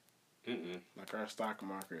 Like our stock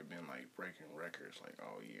market been like breaking records like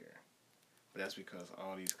all year, but that's because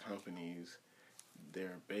all these companies,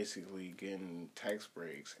 they're basically getting tax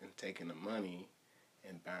breaks and taking the money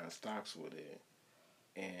and buying stocks with it,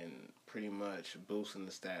 and pretty much boosting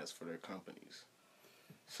the stats for their companies.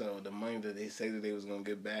 So the money that they say that they was gonna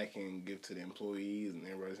get back and give to the employees and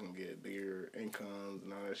everybody's gonna get bigger incomes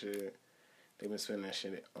and all that shit, they've been spending that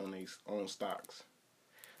shit on these own stocks.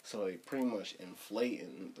 So they pretty much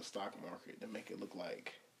inflating the stock market to make it look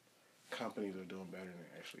like companies are doing better than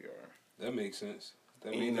they actually are. That makes sense.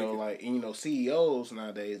 That And means CEOs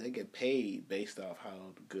nowadays, they get paid based off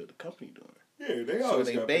how good the company doing. yeah, they So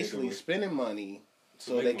they basically spending money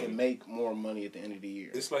so make they money. can make more money at the end of the year.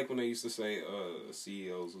 It's like when they used to say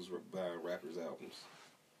CEOs was buying rappers' albums.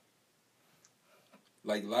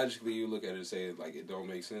 Like, logically, you look at it and say, like, it don't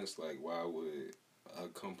make sense. Like, why would a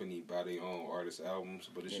company buy their own artist albums?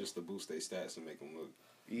 But it's just to boost their stats and make them look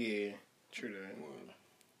Yeah, true that. more.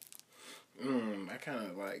 That kind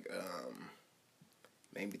of like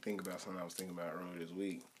made me think about something I was thinking about earlier this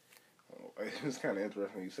week. It's kind of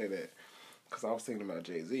interesting you say that because I was thinking about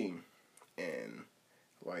Jay-Z and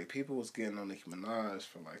like people was getting on Nicki Minaj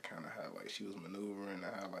for like kind of how like she was maneuvering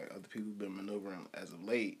and how like other people been maneuvering as of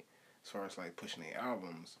late as far as like pushing their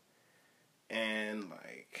albums, and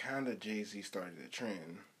like kind of Jay-Z started a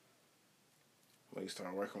trend when he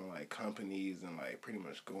started working with like companies and like pretty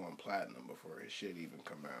much going platinum before his shit even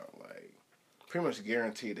come out. Like pretty much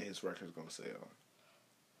guaranteed that his record's gonna sell.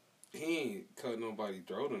 He ain't cut nobody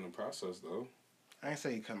throat in the process, though. I ain't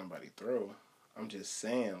say he cut nobody throat. I'm just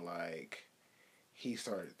saying like he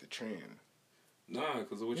started the trend. Nah,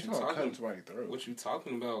 because what He's you not talking cutting somebody throat. what you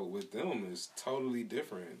talking about with them is totally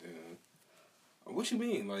different than what you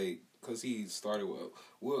mean. Like, because he started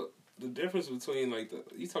well, the difference between like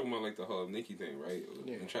you talking about like the whole Nicki thing, right?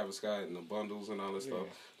 Yeah. And Travis Scott and the bundles and all that Yeah. stuff.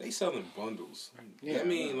 They selling bundles. Yeah, I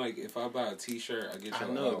mean, like if I buy a T-shirt, I get your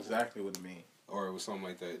I know album. exactly what I mean. Or it was something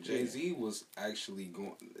like that. Jay-Z was actually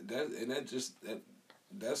going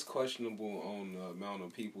that's questionable on the amount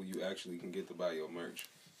of people you actually can get to buy your merch.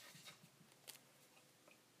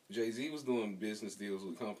 Jay-Z was doing business deals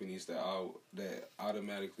with companies that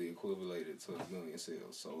automatically equivalated to a million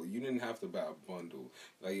sales. So you didn't have to buy a bundle.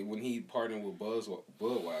 Like when he partnered with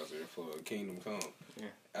Budweiser for Kingdom Come,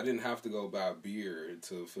 I didn't have to go buy beer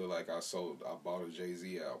to feel like I bought a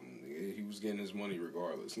Jay-Z album. He was getting his money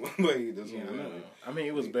regardless. Like that's what I mean,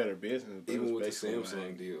 it was better business. But even it was with the Samsung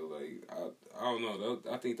like, deal, like I don't know.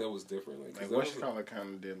 I think that was different. Like West kind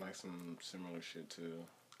of did like some similar shit too.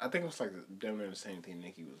 I think it was like damn near the same thing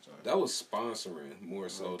Nicki was doing. That was sponsoring more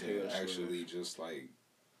so than Taylor actually Swift. just like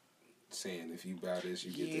saying if you buy this,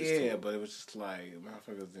 you get this too. Yeah, but it was just like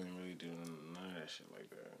motherfuckers didn't really do none of that shit like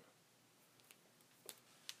that.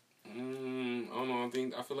 I don't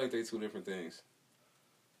know. I feel like they two different things.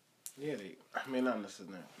 Yeah, I mean not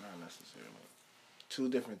necessarily. Two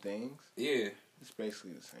different things. Yeah. It's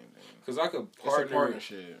basically the same thing. Because I could It's a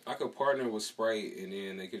partnership. I could partner with Sprite, and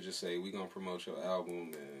then they could just say, "We gonna promote your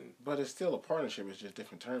album," and. But it's still a partnership. It's just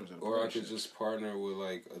different terms of the Or I could just partner with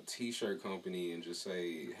like a T-shirt company and just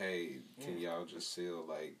say, "Hey, can y'all just sell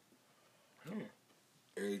like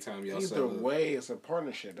every time y'all sell?" Either way, it's a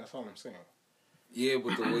partnership. That's all I'm saying. Yeah,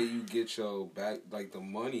 but the way you get your back, like the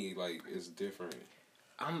money, like is different.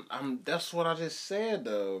 That's what I just said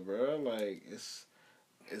though, bro. Like it's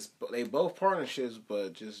they both partnerships,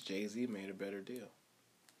 but just Jay-Z made a better deal.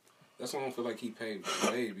 That's why I don't feel like he paved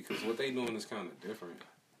the way, because what they doing is kind of different.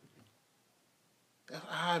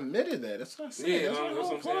 I admitted that. That's what I said. Yeah, that's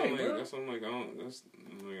what I'm saying. bro. That's what I'm like.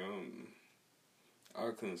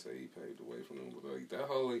 I couldn't say he paved the way for them, but like that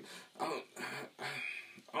whole like I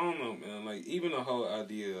don't know, man. Like even the whole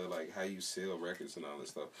idea of like how you sell records and all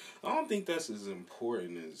this stuff, I don't think that's as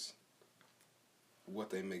important as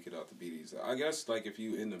what they make it out to be. These, I guess, like if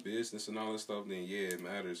you in the business and all this stuff, then yeah, it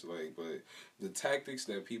matters. Like, but the tactics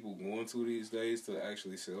that people going to these days to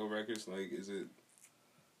actually sell records, like, is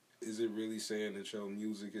it really saying that your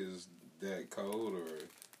music is that cold, or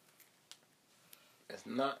it's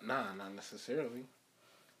not? Not necessarily.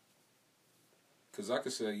 Cause I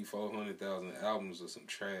could sell you 400,000 albums of some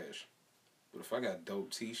trash, but if I got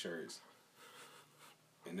dope T-shirts,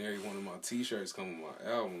 and every one of my T-shirts come with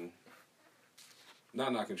my album.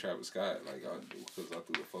 Not knocking Travis Scott, like, because I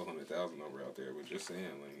threw the 400,000 number out there, but just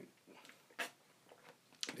saying, like...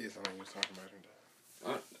 Yeah, something you was talking about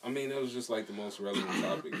him. I mean, that was just, like, the most relevant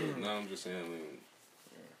topic, but now I'm just saying, like...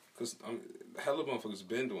 Because, hella motherfuckers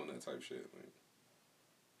been doing that type shit, like...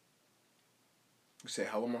 You say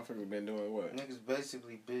hella motherfuckers been doing what? Niggas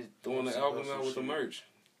basically been doing the album out with the merch.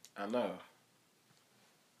 I know.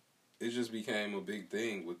 It just became a big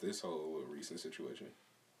thing with this whole recent situation.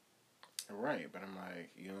 Right, but I'm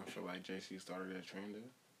like, you don't feel like JC started that trend,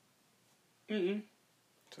 dude? Mm-mm.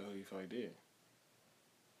 So who you feel like did?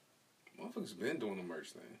 Motherfuckers been doing the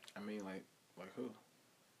merch thing. I mean, like who?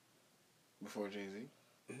 Before Jay-Z?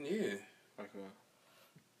 Yeah. Like who?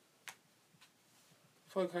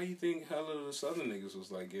 Fuck, how you think hella of the Southern niggas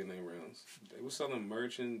was like getting their rounds? They was selling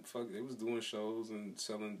merch and fuck, they was doing shows and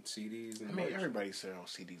selling CDs and I mean, merch. everybody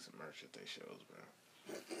sells CDs and merch at their shows,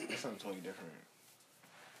 bro. That's something totally different.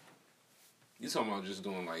 You talking about just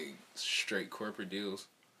doing like straight corporate deals?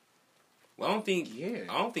 Well, I don't think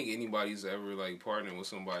anybody's ever like partnered with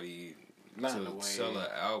somebody to sell an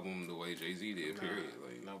album the way Jay-Z did. Period.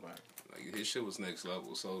 Like nobody. Like his shit was next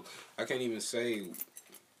level. So I can't even say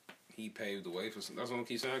he paved the way for. That's what I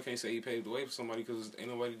keep saying. I can't say he paved the way for somebody because ain't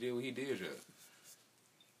nobody did what he did yet.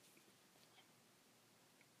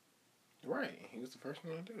 Right. He was the first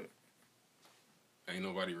one to do it. Ain't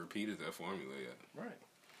nobody repeated that formula yet. Right.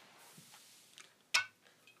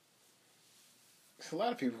 A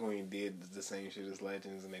lot of people who ain't did the same shit as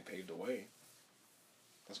legends and they paved the way.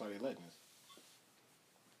 That's why they legends.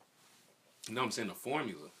 No, I'm saying the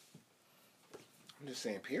formula. I'm just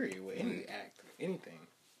saying, period. With any act, anything,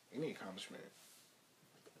 any accomplishment.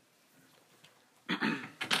 I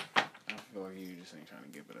feel like you just ain't trying to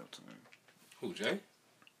give it up to him. Who, Jay?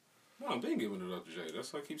 No, I've been giving it up to Jay.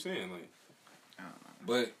 That's what I keep saying. Like, I don't know.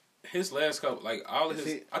 But his last couple, like all of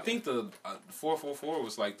his, I think the 444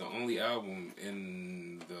 was like the only album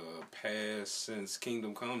in the past since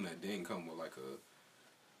Kingdom Come that didn't come with like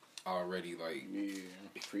a already like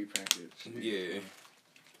pre-packaged. Yeah.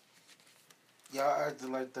 Y'all acted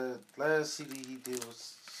like the last CD he did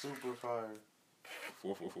was super fire.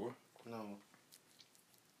 444? No.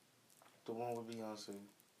 The one with Beyonce.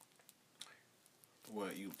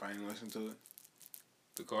 What, you finally listened to it?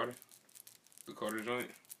 The Carter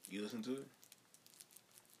joint? You listened to it?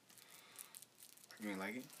 You ain't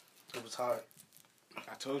like it? It was hot.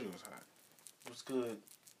 I told you it was hot. It was good.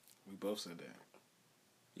 We both said that.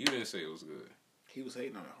 You didn't say it was good. He was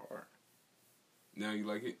hating on it hard. Now you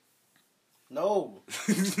like it? No.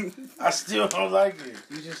 I still don't like it.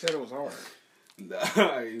 You just said it was hard.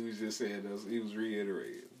 Nah, he was just saying that. He was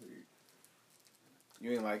reiterating.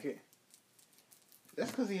 You ain't like it? That's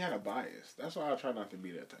because he had a bias. That's why I try not to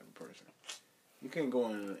be that type of person. You can't go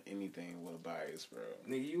into anything with a bias, bro.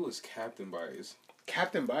 Nigga, you was Captain Bias.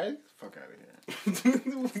 Captain Bias? Fuck out of here.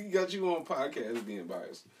 We got you on podcast being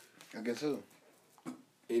biased. I guess who?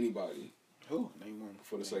 Anybody. Who? Name one.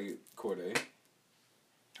 For the second Corday.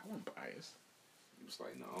 I wasn't biased. He was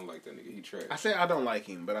like, no, I don't like that nigga. He trash. I said I don't like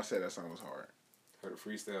him, but I said that song was hard. Heard a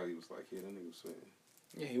freestyle. He was like, yeah, that nigga was sweating.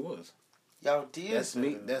 Yeah, he was. Y'all did. That's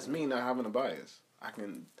me. That's me not having a bias. I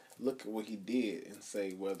can look at what he did and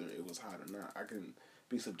say whether it was hot or not. I can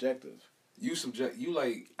be subjective. You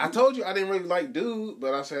like. I told you I didn't really like Dude,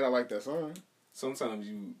 but I said I like that song. Sometimes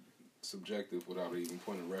you subjective without even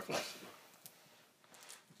point of reference.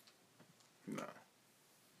 No.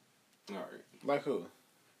 All right. Like who?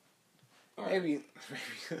 All right. Maybe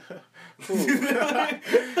who?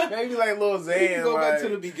 Maybe like Lil Xan. You can go back like, to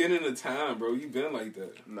the beginning of time, bro. You been like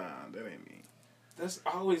that. Nah, that ain't me. That's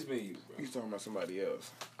always been you, bro. You talking about somebody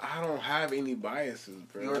else? I don't have any biases,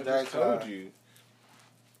 bro. You're I that just told guy. you.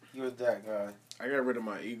 You're that guy. I got rid of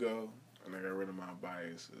my ego and I got rid of my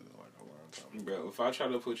biases like a long time ago. Bro, if I try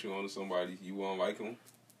to put you on to somebody, you won't like them.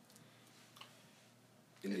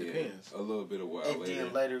 It depends. A little bit of while And later,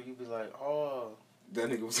 then later you be like, oh. that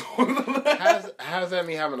nigga was on the left. How's that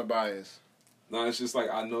me having a bias? No, it's just like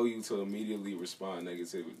I know you to immediately respond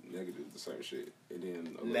negative to certain shit, and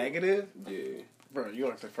then Negative? Yeah, Bro, you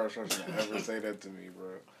like the first person to ever say that to me, bro.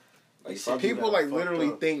 like See, People like fucked literally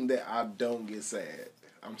up. think that I don't get sad.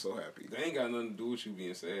 I'm so happy. they ain't got nothing to do with you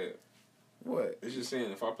being sad. What? It's just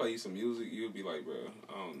saying if I play you some music, you'll be like, bro,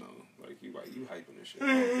 I don't know, like you hyping this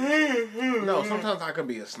shit. No, sometimes I can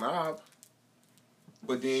be a snob.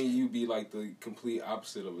 But then you be like the complete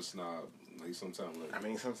opposite of a snob. Like sometime later. I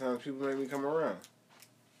mean, sometimes people make me come around.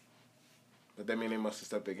 But that mean they must have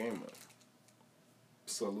stepped their game up.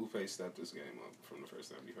 So Lupe stepped this game up from the first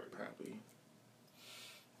time you heard it. Probably.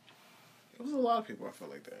 It was a lot of people I felt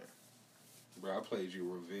like that. Bro, I played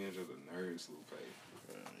you Revenge of the Nerds, Lupe.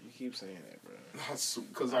 Bro, you keep saying that, bro.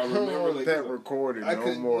 Because I I don't remember want like, that recorded I no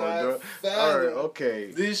could more. not dog. fathom Alright,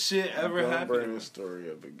 okay. this shit ever Don't bring happened. this story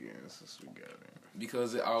up again since we got it.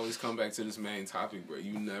 Because it always come back to this main topic, bro.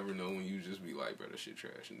 You never know when you just be like, bro, that shit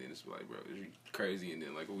trash. And then it's like, bro, this crazy. And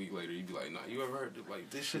then like a week later, you be like, nah, you ever heard like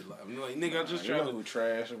this shit live? I'm like, nigga, I just you tried know to. who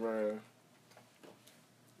trash, bro?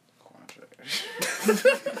 Quan trash.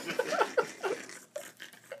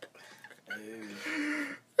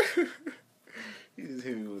 You just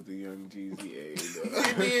hit me with the Young Jeezy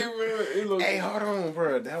bro. Hey, hold on,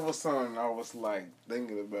 bro. That was something I was like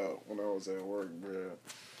thinking about when I was at work, bro.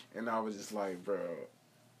 And I was just like, bro,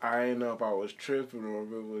 I didn't know if I was tripping or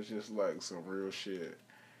if it was just like some real shit.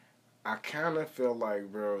 I kind of feel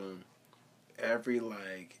like, bro, every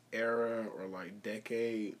like era or like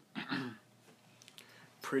decade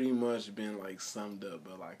pretty much been like summed up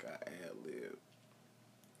by like a ad-lib.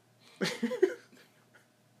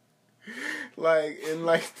 Like in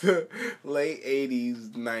like the late 80s,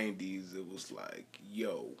 90s, it was like,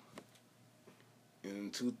 yo. In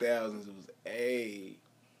the 2000s, it was a.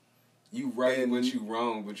 You right, And- but you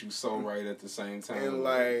wrong, but you so right at the same time. And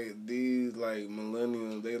like these like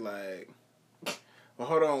millennials, they like. Well,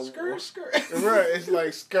 hold on. skirt. Right, it's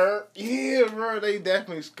like skirt. Yeah, bro, they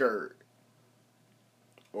definitely skirt.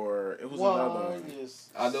 Or it was another one. Yes.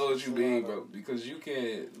 I know what you mean, bro, because you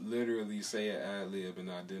can literally say an ad lib and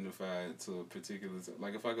identify it to a particular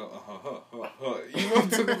like if I go you know I'm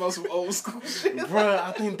talking about some old school shit. Bro,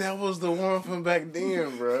 I think that was the one from back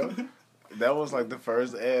then, bro. That was like the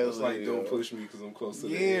first ad It's like lib. don't push me because I'm close to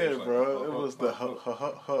the Yeah, edge. Like, bro. It was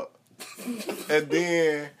the and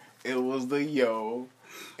then it was the yo.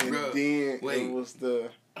 And Bruh, then wait. it was the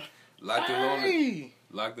Locked and Loaded. hey,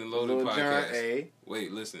 Locked and Loaded Lil Jon podcast. A.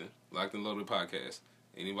 Wait, listen. Locked and Loaded podcast.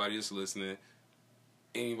 Anybody that's listening,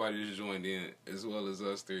 anybody that's joined in, as well as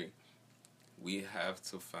us three, we have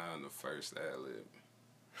to find the first ad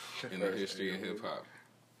lib in the history of hip hop.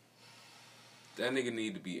 That nigga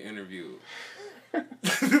need to be interviewed.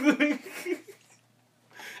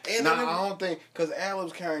 And Nah, that nigga- I don't think because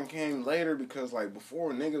ad-libs kind of came later because like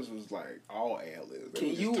before niggas was like all ad-libs. They Can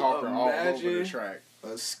was you just talking all over imagine the track?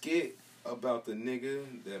 a skit about the nigga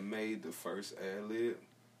that made the first ad lib,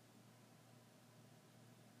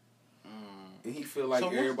 and he feel like So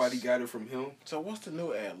what's- everybody got it from him. So what's the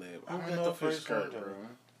new ad-lib? I Who don't got know the if it's first one, skirt, though? bro.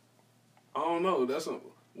 I don't know. That's a,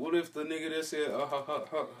 what if the nigga that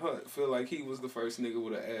said feel like he was the first nigga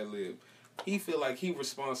with an ad lib, he feel like he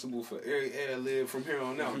responsible for every ad lib from here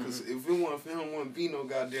on out. Because if it wasn't for him, wouldn't be no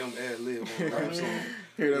goddamn ad lib on the rap song.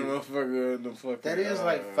 Hear that motherfucker, the fucking. That is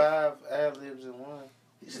like 5 ad-libs in one.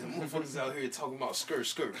 He said, motherfuckers out here talking about skirt.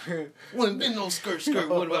 Wouldn't been no skirt.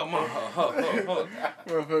 What about my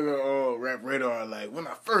Motherfucker, Rap Radar, like, when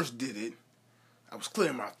I first did it, I was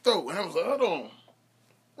clearing my throat, and I was like, hold on.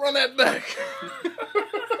 Run that back.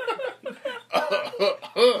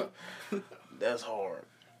 That's hard.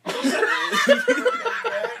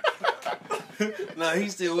 Nah, he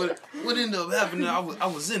still what ended up happening, I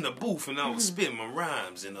was in the booth and I was spitting my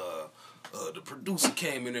rhymes and the producer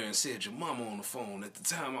came in there and said your mama on the phone. At the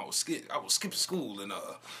time I was skipping school and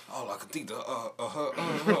all I could think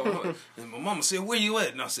and my mama said, where you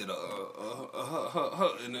at? And I said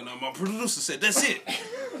and then my producer said, that's it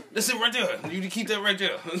right there, you keep that right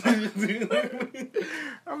there.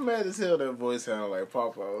 I'm mad as hell that voice sounded like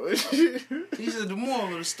Papa. He said the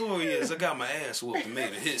moral of the story is I got my ass whooped and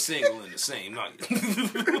made a hit single in the same night.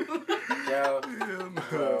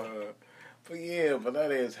 But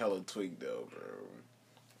that is hella tweaked though,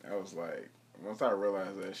 bro. I was like, once I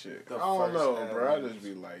realized that shit, I don't know, bro. I just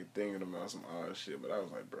be like thinking about some odd shit, but I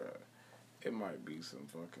was like, bro, it might be some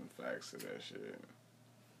fucking facts to that shit.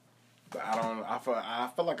 But I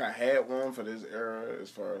feel like I had one for this era as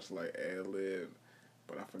far as like ad lib,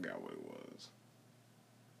 but I forgot what it was.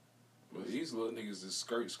 But these little niggas is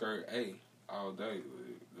skirt, A all day.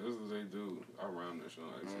 That's what they do. I rhyme that shit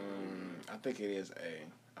like I think it is A.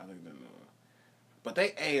 I think they know. But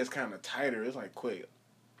they A is kind of tighter. It's like quick.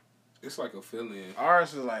 It's like a feeling.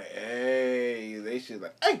 Ours is like, hey. They shit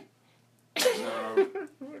like, hey.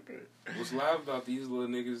 What's live about these little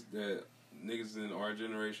niggas that niggas in our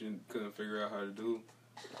generation couldn't figure out how to do?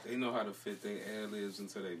 They know how to fit their ad-libs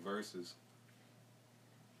into their verses.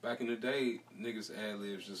 Back in the day, niggas'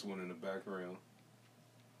 ad-libs just went in the background.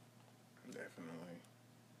 Definitely.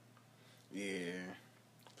 Yeah.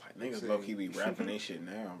 Niggas low-key be rapping they shit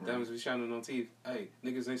now, bro. Diamonds be shining on teeth. Hey,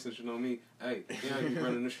 niggas ain't snitching on me. Hey, yeah, I be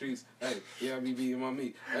running the streets. Hey, yeah, I be beating my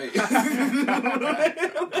meat. Hey. It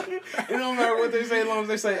don't matter what they say as long as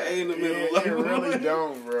they say A in the middle. Yeah, it really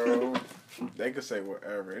don't, bro. They could say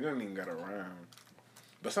whatever. It doesn't even got a rhyme.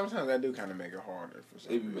 But sometimes I do kind of make it harder for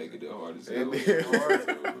some reason. They be making it hard as hell.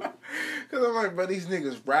 Because I'm like, bro, these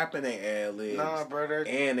niggas rapping their ad-libs. Nah, brother.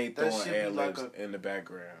 And they throwing ad-libs in the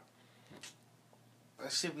background.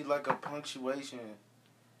 That should be like a punctuation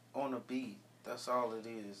on a beat. That's all it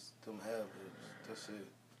is. Them ad-libs. That's it.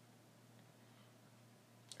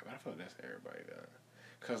 But I feel like that's everybody though.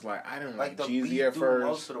 Cause like I didn't like like Jeezy at first.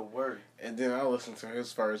 Most of the work. And then I listened to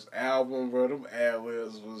his first album, bro. Them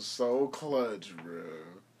ad-libs was so clutch, bro.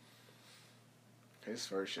 His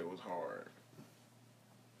first shit was hard.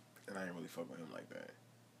 And I didn't really fuck with him like that.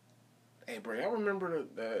 Hey, bro, y'all remember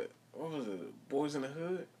that what was it? Boys in the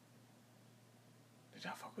Hood? Did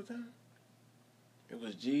y'all fuck with them? It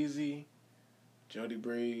was Jeezy, Jody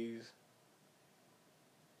Breeze.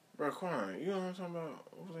 Bro, Quan, you know what I'm talking about?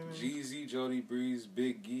 What was their name? Jeezy, Jody Breeze,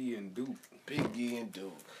 Big Gee, and Duke. Big Gee and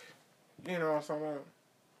Duke. You know what I'm talking about?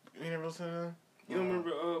 You never listen to them? You don't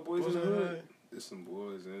remember Boys in the Hood? There's some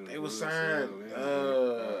boys in They was signed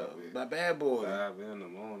by Bad Boy. 5 in the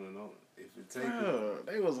morning. If it take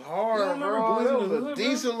they was hard, bro. That was a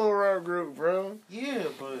decent little rap group, bro. Yeah,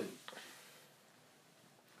 but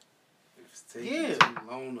taking too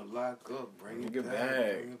long to lock up, bring it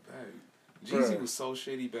back. Jeezy was so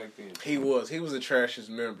shitty back then. He was a trashiest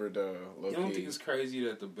member, though. You don't think it's crazy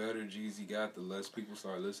that the better Jeezy got, the less people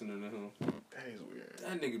start listening to him? That is weird.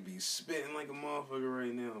 That nigga be spitting like a motherfucker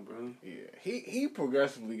right now, bro. Yeah, he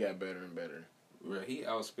progressively got better and better. Right, he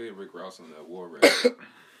outspit Rick Ross on that war rap.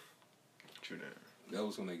 True that. That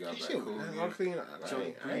was when they got back cool.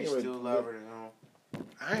 I ain't still louder than him.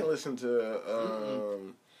 I ain't listened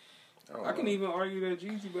to I can even argue that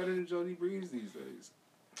Jeezy better than Jody Breeze these days.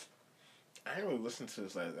 I ain't really listened to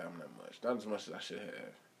this last album that much. Not as much as I should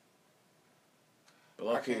have. But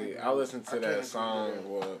luckily, I listened to that song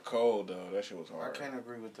Cold, though. That shit was hard. I can't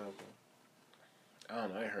agree with that, though. I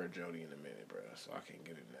don't know. I ain't heard Jody in a minute, bro. So I can't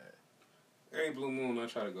get in that. Every Blue Moon, I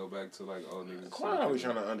try to go back to, like, old niggas. Quan always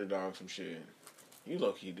trying to underdog some shit. You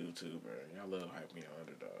low-key do, too, bro. Y'all love hyping your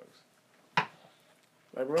underdogs.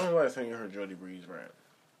 Like, bro, when was the last time you heard Jody Breeze rap?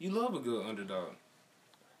 You love a good underdog.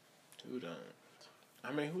 Who don't?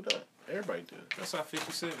 I mean, who don't? Everybody do. That's how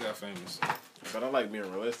 50 Cent got famous. But I like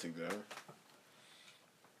being realistic, though.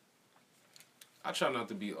 I try not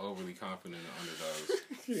to be overly confident in underdogs.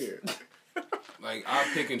 Yeah. Like,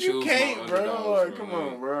 I pick and choose you can't, my bro. underdogs. Like, come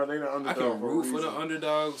on, bro. They the underdogs. I can root for the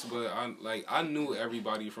underdogs, but I knew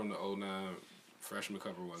everybody from the 09 freshman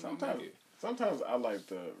cover wasn't going to make it. Sometimes I like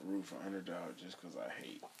the root for underdog just because I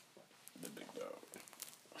hate the big dog.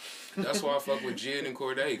 That's why I fuck with Jid and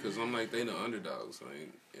Corday, because I'm like, they the underdogs, like,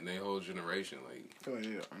 in their whole generation. Like, I feel like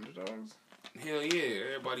they're the underdogs. Hell yeah,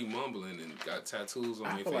 everybody mumbling and got tattoos on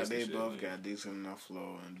their face. I feel like they and both shit, got decent enough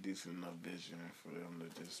flow and decent enough vision for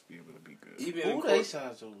them to just be able to be good. Who they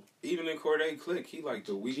sound to? Even in Corday Click, he like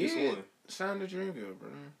the weakest one. Sound the Dreamville, bro.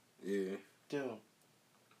 Yeah. Damn.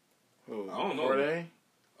 Who? I don't know. Corday?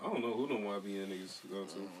 I don't know who them YBN niggas go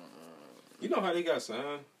to. You know how they got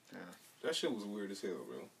signed? Yeah. That shit was weird as hell,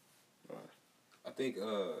 bro. What? I think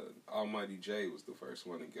Almighty J was the first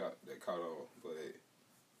one that caught on, but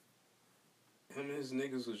him and his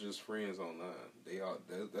niggas was just friends online.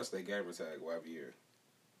 That's their gamer tag, YBN.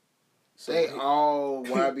 So they all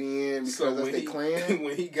YBN because so that's their clan?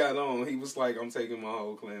 When he got on, he was like, I'm taking my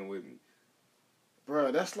whole clan with me.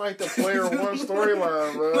 Bro, that's like the Player One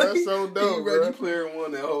storyline, bro. That's so dope, he bro. Ready Player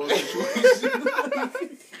One, that whole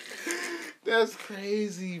situation. That's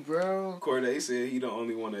crazy, bro. Corday said he the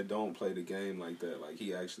only one that don't play the game like that. Like,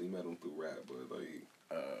 he actually met him through rap, but like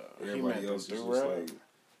everybody else was just rap? like...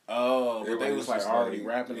 Oh, but they was like already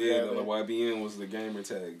rapping together. together. Yeah, the YBN was the gamer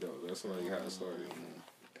tag, though. That's like how it started.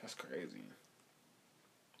 That's crazy.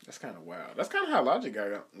 That's kind of wild. That's kind of how Logic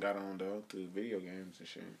got on, though, through video games and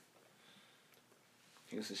shit.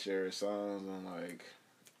 He used to share his songs on, like,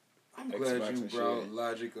 I'm Xbox glad you and brought shit.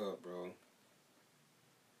 Logic up, bro.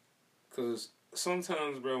 Because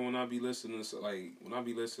sometimes, bro, when I be listening to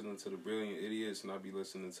the Brilliant Idiots and I be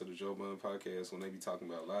listening to the Joe Budden podcast when they be talking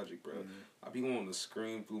about Logic, bro, I be wanting to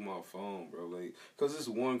scream through my phone, bro. Like, because it's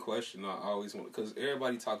one question I always want. Because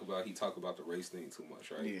everybody talk about the race thing too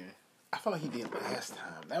much, right? Yeah. I felt like he did last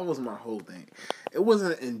time. That was my whole thing. It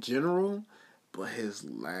wasn't in general, but his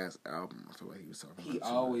last album, I feel like he was talking about it.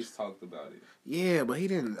 He always talked about it. Yeah, but he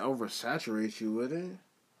didn't oversaturate you with it.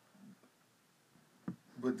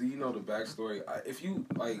 But do you know the backstory? If you,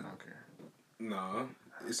 like... I don't care. Nah,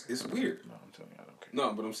 it's weird. No, I'm telling you, I don't care.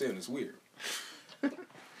 No, but I'm saying it's weird.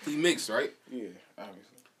 He mixed, right? Yeah,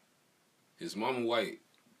 obviously. His mama white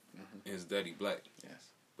and his daddy black.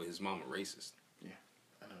 Yes. But his mama racist. Yeah,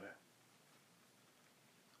 I know that.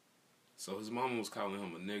 So his mama was calling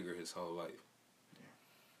him a nigger his whole life. Yeah.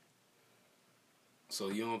 So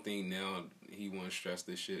you don't think now he won't stress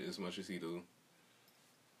this shit as much as he do?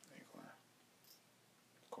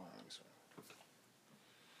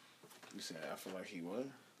 You said I feel like he was?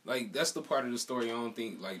 Like, that's the part of the story I don't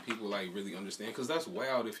think, like, people, like, really understand. Because that's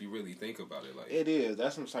wild if you really think about it. Like, it is.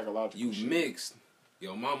 That's some psychological shit. Mixed.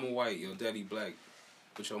 Your mama white, your daddy black,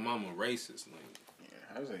 but your mama racist. Like, yeah,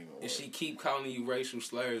 how does that even work? and she keep calling you racial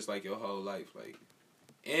slurs, like, your whole life. Like,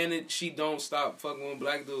 and she don't stop fucking with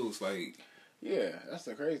black dudes. Like, yeah, that's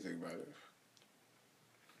the crazy thing about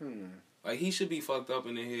it. Like, he should be fucked up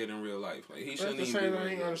in the head in real life. Like, he shouldn't even be I right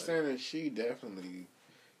ain't here, understand that she definitely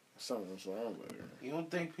something's wrong with her. You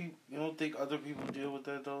don't think other people deal with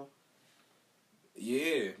that though?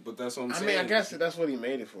 Yeah, but that's what I'm saying. I mean, I guess that's what he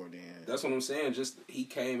made it for then. That's what I'm saying. Just, he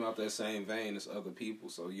came out that same vein as other people,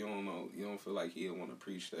 so you don't know. You don't feel like he'll want to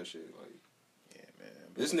preach that shit. Like, yeah,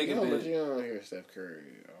 man. This nigga but you don't hear Steph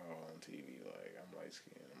Curry on TV like, I'm light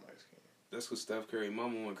skinned. that's what Steph Curry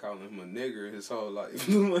mama was calling him a nigger his whole life.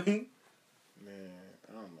 Like, man,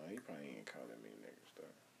 I don't know. He probably ain't call that many niggas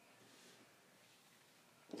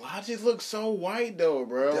though. Logic looks so white though,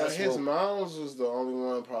 bro. Like, his mom's was the only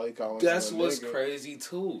one probably calling him a nigga. That's what's crazy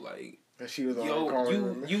too. Like, and she was the only one calling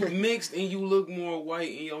him. You mixed and you look more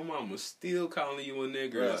white, and your mama still calling you a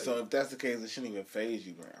nigger. Bro, like, so if that's the case, it shouldn't even phase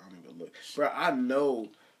you, bro. I don't even look, bro. I know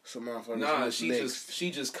some motherfuckers. Nah, she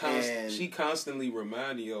she constantly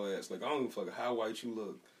reminding your ass, like, I don't give a fuck how white you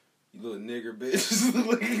look. You little nigger bitch.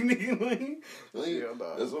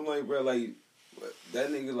 That's what I'm like, bro. Like, that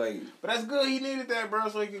nigga, like... But that's good. He needed that, bro,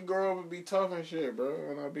 so he could grow up and be tough and shit, bro.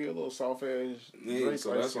 And not be a little soft-ass. Yeah,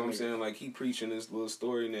 so that's what I'm saying. Like, he preaching this little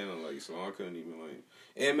story now. Like, so I couldn't even, like...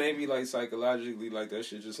 And maybe, like, psychologically, like, that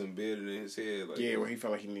shit just embedded in his head. Like, yeah, where he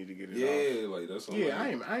felt like he needed to get it off. Yeah, like, that's what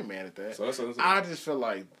I'm like. I ain't mad at that. So that's what I'm saying. I just feel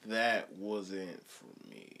like that wasn't for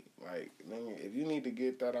me. Like, if you need to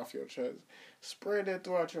get that off your chest, spread that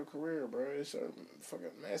throughout your career, bro. It's fucking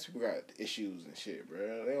mass people got issues and shit,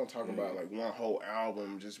 bro. They don't talk about like one whole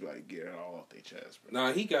album, just be like get it all off their chest, bro.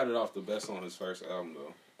 Nah, he got it off the best on his first album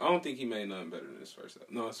though. I don't think he made nothing better than his first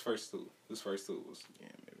album. No, his first two. His first two was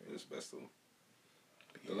maybe his best two.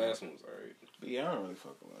 The last one was alright. But yeah, I don't really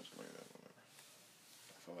fuck with Logic like that.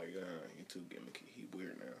 I feel like he too gimmicky. He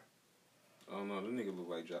weird now. I don't know. That nigga look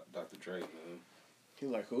like Dr. Dre, man. He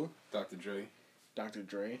like who? Dr. Dre. Dr.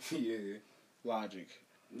 Dre. Yeah. Logic.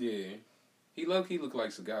 Yeah. He low-key look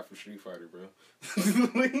like the guy from Street Fighter, bro.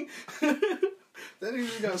 That nigga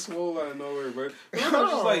just got swole out of nowhere, bro. Remember how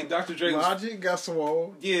just like Dr. Dre was... Logic got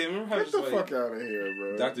swole. Yeah, remember how Get just the like... fuck out of here,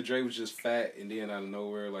 bro. Dr. Dre was just fat, and then out of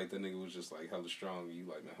nowhere, like, that nigga was just, like, hella strong. You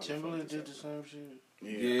like, man, how Timberland the fuck did is the that, same shit.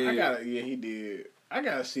 Yeah, he did. I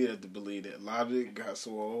gotta see that to believe that Logic got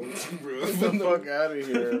swole. bro? Get the fuck out of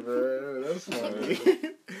here, bro. That's funny.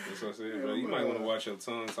 That's what I said, bro. You might want to watch your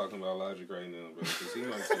tongue talking about Logic right now, bro, because he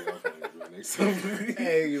might say off on you, bro, next time.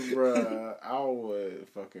 Hey, bro, I would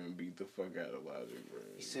fucking beat the fuck out of Logic, bro.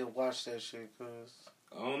 He said, "Watch that shit, cuz."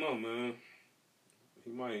 I don't know, man.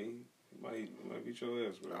 He might beat your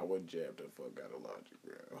ass, bro. I would jab the fuck out of Logic,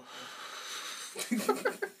 bro.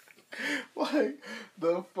 Like,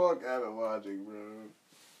 the fuck out of Logic, bro.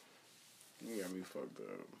 You got me fucked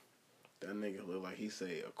up. That nigga look like he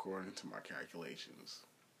say, according to my calculations.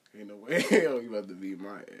 Ain't no way hell you about to beat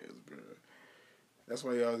my ass, bro. That's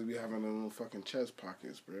why you always be having them little fucking chest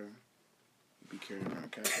pockets, bro. You be carrying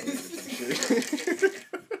around calculators and shit.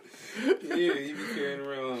 Yeah, you be carrying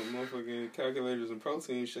around motherfucking calculators and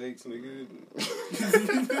protein shakes, nigga.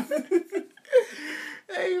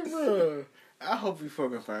 Hey, bro. I hope you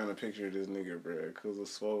fucking find a picture of this nigga, bro, because of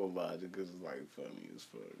swole Logic, because it's, like, funny as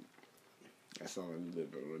fuck. That's something you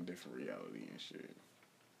live in a different reality and shit.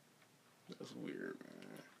 That's weird,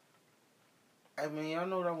 man. I mean, y'all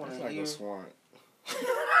know what I want That's to hear. like a swamp.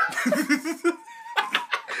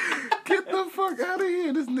 Get the fuck out of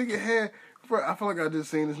here. This nigga had... Bro, I feel like I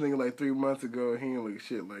just seen this nigga like 3 months ago. He ain't look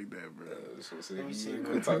shit like that, bro. That's what I said. You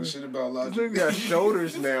quit talking shit about Logic. This nigga got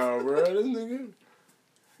shoulders now, bro. This nigga...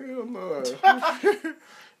 Hell no.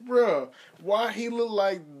 Bro, why he look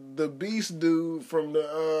like the Beast dude from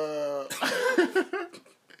the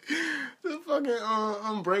the fucking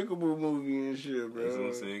Unbreakable movie and shit, bro. That's what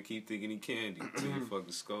I'm saying. Keep thinking he candy till you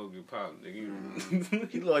fucking scope your pop, nigga.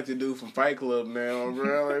 He look like the dude from Fight Club now,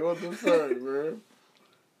 bro. Like, what the fuck, bro?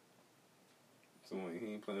 So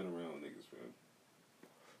he ain't playing around with niggas, bro.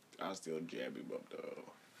 I'll still jab him up, though.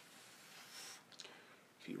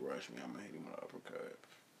 If he rush me, I'm gonna hit him with an uppercut.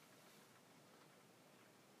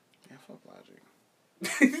 Yeah, fuck Logic.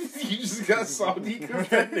 You just got salty because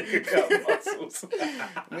that nigga got muscles.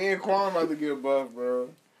 Me and Quan about to get buff, bro.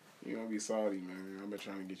 You gonna be salty, man. I've been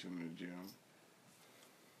trying to get you in the gym.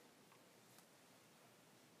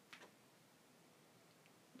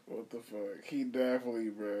 What the fuck? He definitely,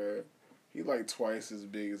 bro. He like twice as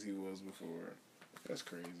big as he was before. That's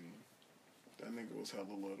crazy. That nigga was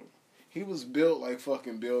hella little. He was built like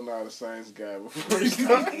fucking Bill Nye the Science Guy before he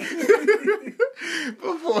started.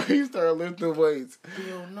 Before he started lifting weights.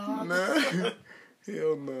 Bill Nye. Nah.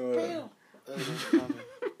 Hell no. Bill. That's funny.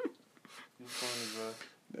 You funny, bro.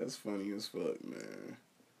 That's funny as fuck, man.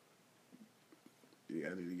 Yeah,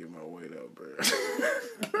 I need to get my weight up, bro.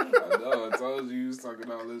 I know. I told you was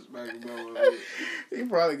talking all this back and forth. He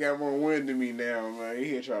probably got more wind than me now, man. He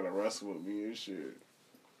here trying to wrestle with me and shit.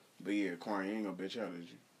 But yeah, Quan, you ain't gonna bitch out, did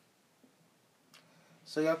you?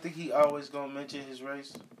 So y'all think he always gonna mention his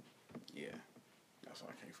race? Yeah. That's why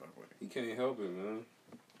I can't fuck with it. He can't help it, man.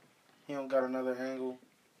 He don't got another angle?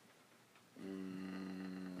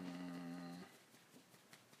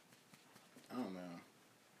 I don't know.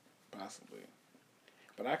 Possibly.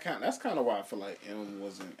 But that's kind of why I feel like M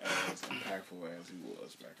wasn't as impactful as he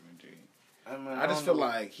was back in the G. I mean, I just feel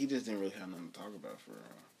like he just didn't really have nothing to talk about for real.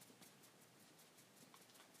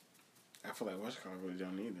 I feel like West Coast really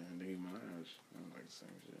don't either. And Nicki Minaj, I don't like the same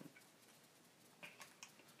shit.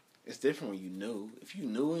 It's different when you knew. If you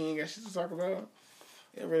knew and you ain't got shit to talk about,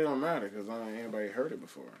 it really don't matter because anybody heard it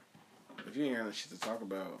before. If you ain't got shit to talk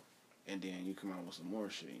about and then you come out with some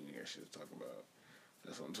more shit and you ain't got shit to talk about,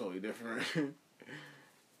 that's something totally different.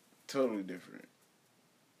 Totally different.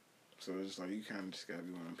 So it's just like you kind of just gotta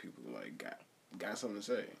be one of them people who like got something to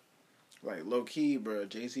say. Like low key, bro,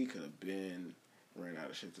 Jay-Z could have been ran out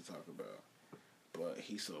of shit to talk about, but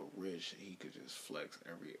he's so rich he could just flex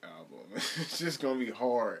every album. It's just gonna be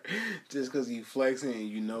hard, just because he flexing and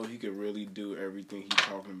you know he could really do everything he's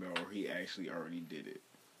talking about, or he actually already did it.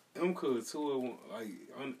 M could too. Like,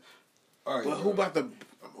 all right. But bro. who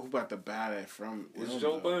about to buy that from? Is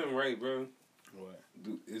Joe Budden right, bro? What?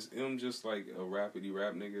 Is M just like a rapidy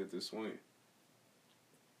rap nigga at this point?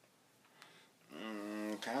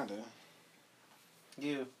 Kinda.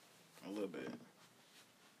 Yeah. A little bit.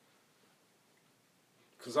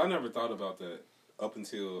 Cause I never thought about that up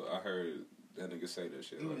until I heard that nigga say that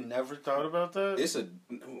shit. You like, never thought about that? It's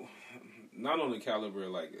not on the caliber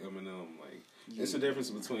like Eminem. Like it's a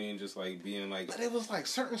difference between just like being like. But it was like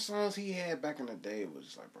certain songs he had back in the day was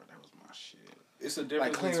just like, bro, that was my shit. It's a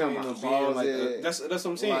difference cleaning between my them being like closet, that's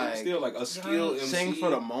what I'm saying. like, Still like a skill MC. Sing for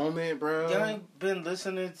the moment, bro. Y'all ain't been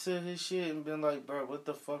listening to his shit and been like, bro, what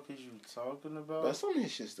the fuck is you talking about? But some of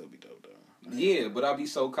his shit still be dope though. Yeah, but I be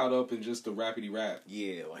so caught up in just the rapidy rap.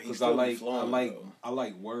 Yeah, like because I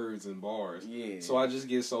like words and bars. Yeah. So I just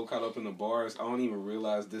get so caught up in the bars, I don't even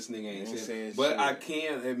realize this nigga ain't saying. But shit. I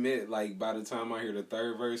can admit, like by the time I hear the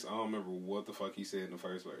third verse, I don't remember what the fuck he said in the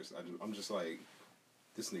first verse. I'm just like,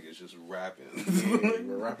 this nigga's just rapping. Yeah, he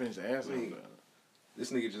was rapping his ass off.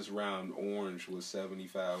 This nigga just round orange with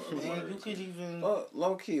 75 other Man, words. you could even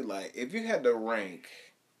Low key, like if you had to rank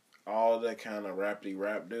all the kind of rapidy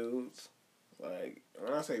rap dudes, like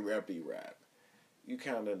when I say rapidy rap, you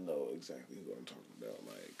kind of know exactly who I'm talking about.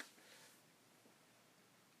 Like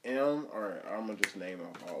alright, I'm gonna just name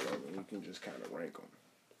off all of them. You can just kind of rank them.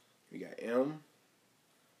 You got M,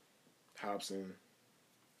 Hobson,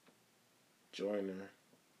 Joyner,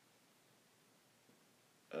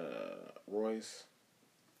 Royce,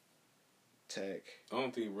 Tech. I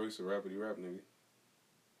don't think Royce a rapidy rap nigga.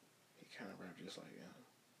 He kind of rap just like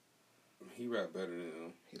him. He rap better than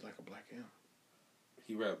him. He's like a black M.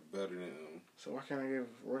 He rap better than him. So why can't I give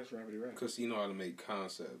Royce rapidy rap? Because he know how to make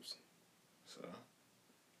concepts.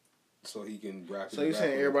 So he can rap. So you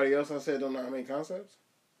saying everybody else I said don't know how to make concepts?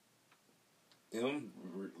 M?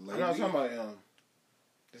 I'm not talking about M.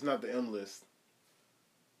 It's not the M list.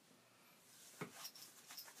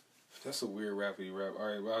 That's a weird rapidy rap.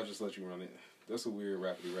 Alright, well, I'll just let you run it. That's a weird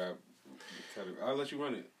rapidy rap category. I'll let you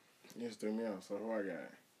run it. You just threw me off. So who I got?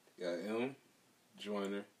 Got M,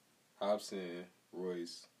 Joyner, Hobson,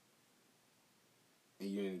 Royce. And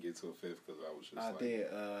you didn't get to a fifth because I was just I did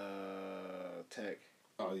Tech.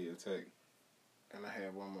 Oh, yeah, Tech. And I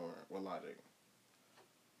had one more with Logic.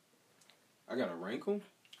 I got to rank them?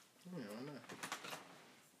 Yeah, why not?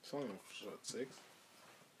 It's only, 6?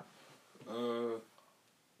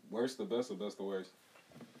 Worst the best or best the worst?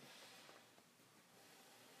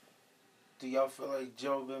 Do y'all feel like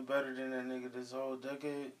Joe been better than that nigga this whole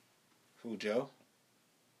decade? Who, Joe?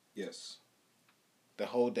 Yes. The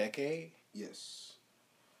whole decade? Yes.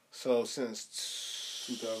 So since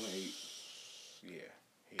 2008. Yeah,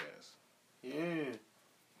 he has. Yeah.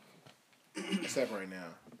 Except right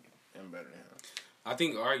now. I'm better than him. I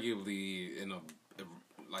think arguably in a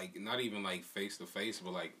like not even like face to face,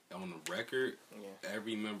 but like on the record,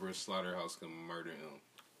 every member of Slaughterhouse can murder him.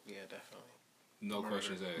 Yeah, definitely. No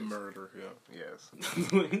questions asked. Murder him. Yes.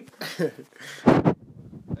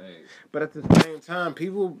 Hey. But at the same time,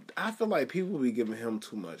 I feel like people be giving him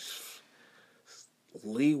too much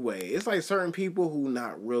leeway. It's like certain people who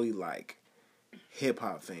not really like hip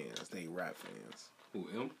hop fans, they rap fans. Who,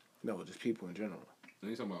 M? No, just people in general. Are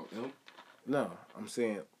you talking about M? No, I'm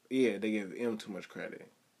saying, yeah, they give M too much credit.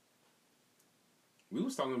 We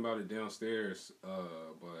was talking about it downstairs,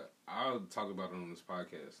 but I'll talk about it on this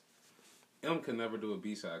podcast. M could never do a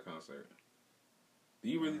B-side concert. Do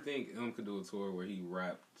you really think M could do a tour where he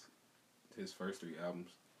rapped his first 3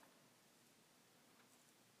 albums?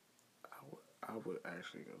 I would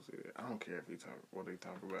actually go see it. I don't care if what they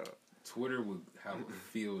talk about. Twitter would have a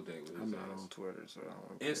field day with his I'm ass. not on Twitter, so I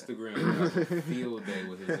don't care. Instagram would have a field day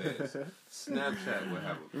with his ass. Snapchat would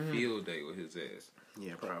have a field day with his ass.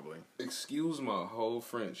 Yeah, probably. Excuse my whole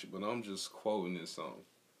French, but I'm just quoting this song.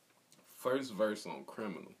 First verse on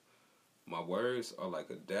Criminal. My words are like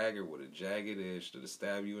a dagger with a jagged edge to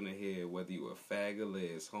stab you in the head, whether you a fag or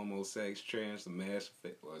les, homosex, trans, mass,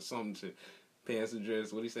 or something to pants and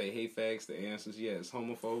dress. What do you say? Hey, fags? The answer's yes.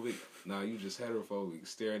 Homophobic? Nah, you just heterophobic.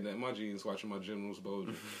 Staring at my jeans, watching my genitals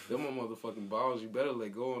bulge. Them my motherfucking balls. You better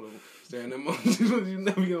let go of them. Staring at my genitals, you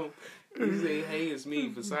never gonna. You say, hey, it's me,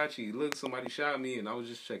 Versace. Look, somebody shot me, and I was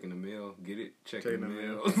just checking the mail. Get it? Checking the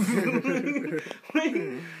mail.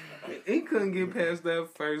 He couldn't get past that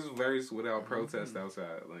first verse without protest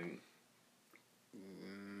outside. Like,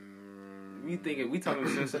 we talking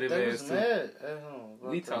sensitive ass too.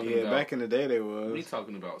 We talking about, back in the day they was. We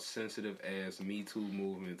talking about sensitive ass Me Too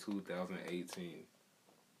movement 2018.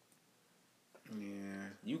 Yeah.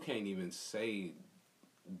 You can't even say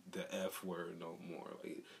the F word no more.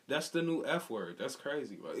 Like, that's the new F word. That's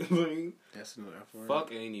crazy. Like, That's the new F word.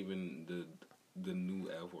 fuck ain't even the new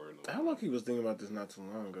F word no I lucky was thinking about this not too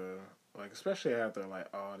long ago. Like, especially after like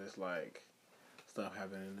all this like stuff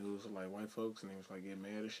happening in the news with like white folks and they was like getting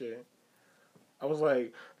mad and shit. I was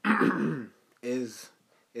like, is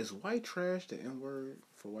white trash the N word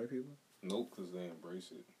for white people? Nope, because they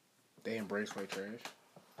embrace it. They embrace white trash?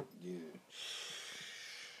 Yeah.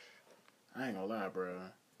 I ain't gonna lie, bro.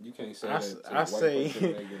 You can't say I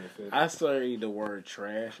say the word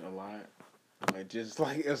trash a lot. Like, just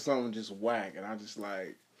like if something just whack, and I just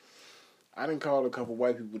like, I done called a couple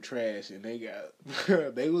white people trash, and they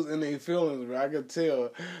got they was in their feelings, but I could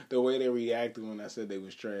tell the way they reacted when I said they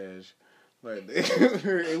was trash. Like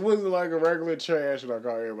it wasn't like a regular trash when I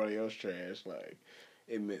called everybody else trash. Like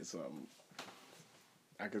it meant something.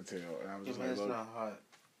 I could tell. And I was just man, like, it's look. not hot.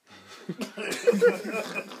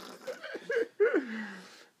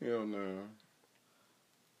 You don't know.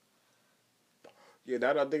 Yeah,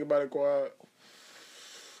 now that I think about it, Quad,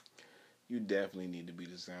 you definitely need to be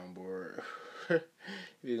the soundboard.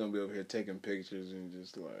 You're gonna be over here taking pictures and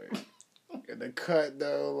just like in the cut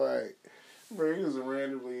though, like bro, you just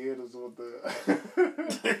randomly hit us with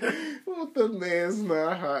the with the man's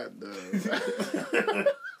not hot though.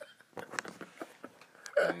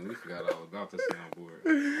 Man, we forgot all about the soundboard.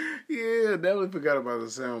 Yeah, definitely forgot about the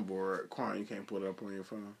soundboard. Quan, you can't pull it up on your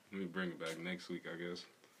phone. Let me bring it back next week, I guess.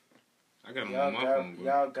 I got them Y'all on my got, phone, but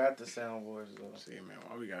y'all got the soundboards though. See, man,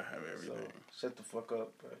 why we gotta have everything? So shut the fuck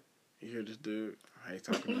up, bro. You hear this dude? How he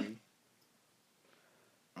talking to me?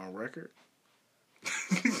 On record?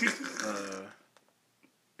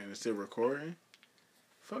 And it's still recording?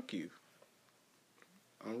 Fuck you.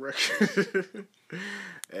 On record.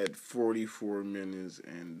 At 44 minutes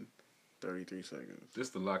and 33 seconds. this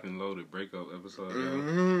the Lock and Loaded breakup episode.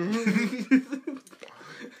 Mm-hmm.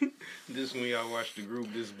 This when y'all watch the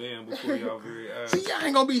group disband before y'all very eyes. See, y'all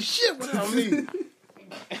ain't gonna be shit without me.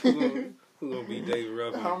 Who gonna be David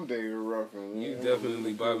Ruffin? I'm David Ruffin. You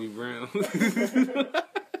definitely Bobby Brown.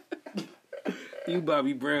 You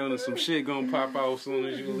Bobby Brown and some shit gonna pop out as soon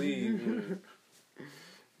as you leave. Man.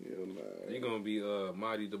 Yeah, nah. You gonna be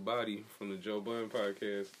Marty the Body from the Joe Budden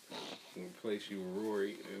podcast. We'll replace you with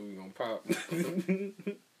Rory and we gonna pop.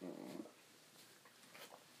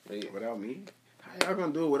 Hey, Without me? How y'all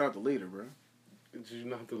gonna do it without the leader, bro? you're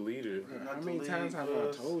not the leader. How Not many the times have leader, I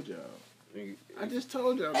cuz. told y'all? Nigga, I just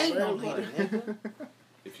told y'all. Ain't no man. leader, nigga.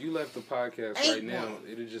 if you left the podcast Ain't right now, one.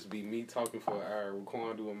 it'd just be me talking for an hour with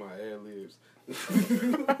Quan doing my ad-libs.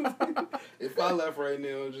 If I left right now,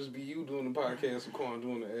 it'd just be you doing the podcast with Quan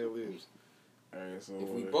doing the ad-libs. Alright, so If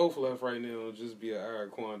we both left right now, it'd just be an hour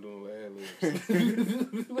of Quan doing the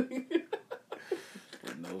ad-libs.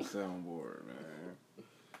 no soundboard, man.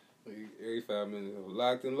 Like, every 5 minutes,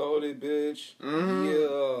 locked and loaded, bitch. Mhm.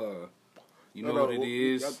 Yeah. You know what it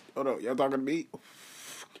is. Hold on, y'all talking to me?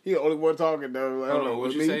 He the only one talking though. Like, Hold on, what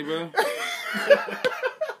with you me? say, bro?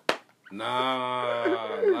 Nah,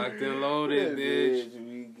 locked and loaded, bitch.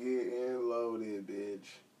 We getting loaded, bitch.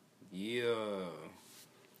 Yeah.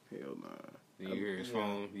 Hell nah. Then you hear his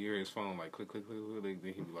phone. You hear his phone like click, click, click, click.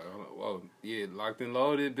 Then he be like, hold on, whoa, yeah, locked and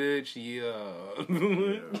loaded, bitch. Yeah.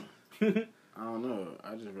 Yeah. I don't know.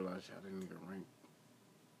 I just realized y'all didn't even rank.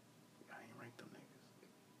 I ain't ranked them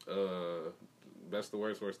niggas. Best to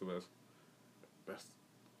worst, worst to best. Best,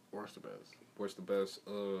 worst to best. Worst to best.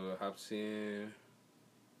 Hobson,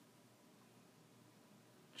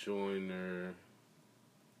 Joyner.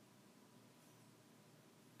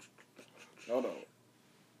 Hold on.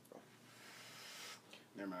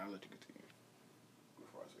 Never mind. I'll let you continue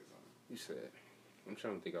before I say something. You said. I'm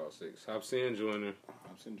trying to think all 6. Hobson, Joyner.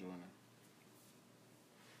 Hobson Joyner.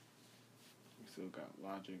 We still got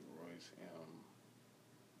Logic, Royce,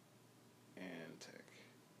 and Tech.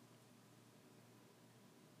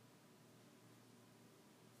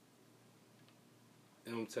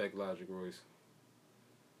 Tech, Logic, Royce.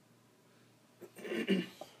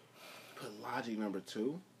 Put Logic number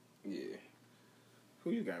 2. Yeah.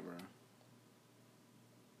 Who you got, bro?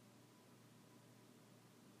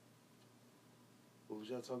 What was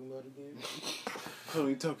y'all talking about again? Who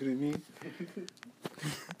you talking to me?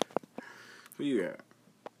 Who you got?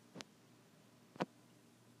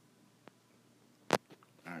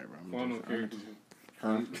 Alright, bro. Quan don't care.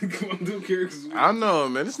 Huh? Quan don't care because I know,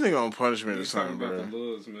 man. This nigga on punishment or he's talking something, about bro. the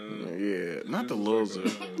Lils, man. Yeah, not the This is loser.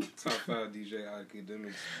 like a, top 5 DJ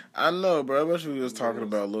academics. I know, bro. I bet we was talking Lils.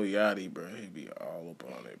 about Lil Yachty, bro. He'd be all up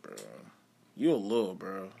on it, bro. You a Lil,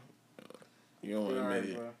 bro. You don't admit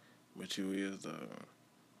it, but you is,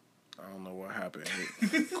 I don't know what happened.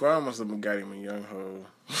 Quan must have got him a young hoe.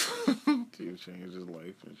 He changed his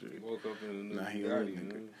life and He shit. woke up in a new Nah, he a little Gotti,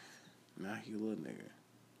 nigga. man. Now he a little nigga.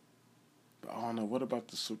 But I don't know. What about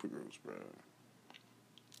the supergroups, bro?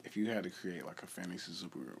 If you had to create like a fantasy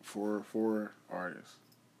supergroup, four artists,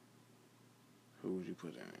 who would you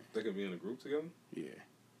put in it? They could be in a group together? Yeah.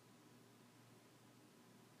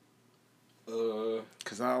 Uh,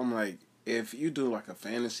 Cause I'm like, if you do like a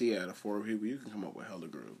fantasy out of 4 people, you can come up with hella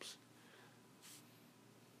groups.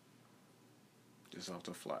 Just off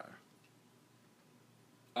the fly.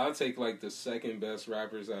 I'll take like the second best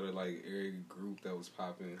rappers out of like every group that was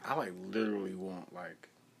popping. I like literally want like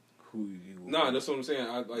who you. Nah, that's what I'm saying.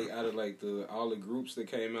 I like out of like all the groups that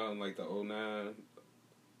came out in like the 09,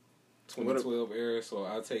 2012 era. So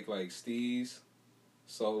I take like Steez,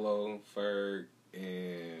 Solo, Ferg,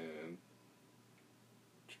 and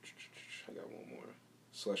I got one more.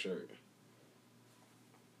 Sweatshirt.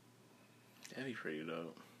 That'd be pretty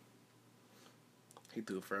dope. He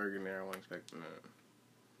threw Ferg in there. I wasn't expecting that.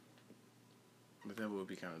 But that would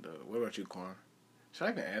be kind of dope. What about you, Quan? Should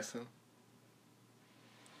I even ask him?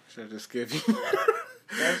 Should I just skip you?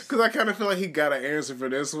 Because I kind of feel like he got an answer for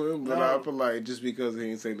this one, but I feel like just because he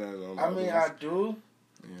ain't say nothing on the other I ones. do.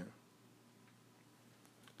 Yeah.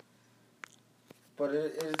 But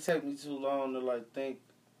it'll take me too long to like think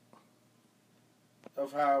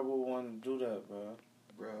of how I would want to do that, bro.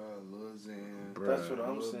 Bruh, Lil Xan. That's what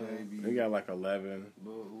I'm saying. Baby. We got like 11.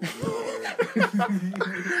 Lil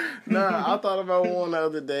Nah, I thought about one the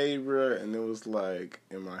other day, bro, and it was like,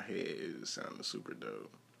 in my head, it sounded super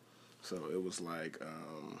dope. So it was like,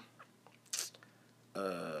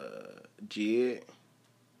 Jid,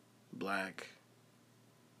 Black,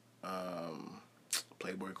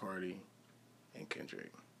 Playboy Cardi, and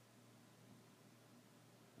Kendrick.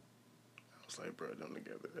 I was like, bro, them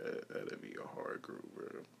together, that'd be a hard group,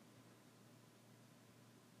 bro.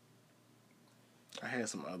 I had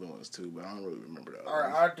some other ones too, but I don't really remember the other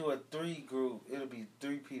Alright, ones. I'll do a 3 group. It'll be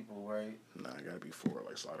 3 people, right? Nah, it gotta be 4,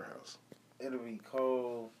 like Slaughterhouse. It'll be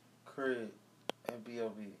Cole, Crit, and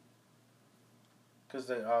B.O.B. Because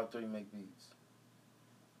they all 3 make beats.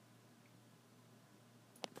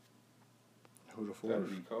 Who the 4th? That'd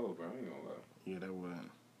be cold, bro. I ain't gonna lie. Yeah, that would.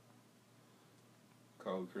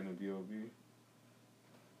 Cold, Crit, and B.O.B.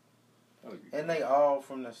 And they all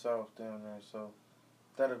from the South down there, so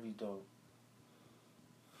that'll be dope.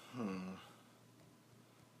 I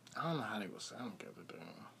don't know how they would sound together,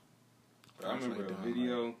 though. I remember a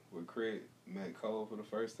video where Crit met Cole for the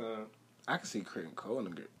first time. I can see Crit and Cole in a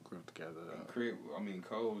group together, though.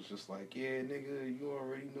 Cole was just like, yeah, nigga, you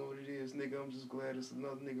already know what it is, nigga. I'm just glad it's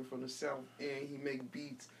another nigga from the South and he make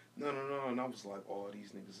beats. No. And I was like, oh,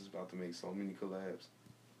 these niggas is about to make so many collabs.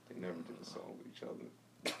 They never did a song with each other.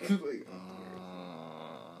 Like,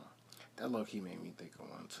 that low-key made me think of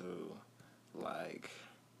one, too. Like,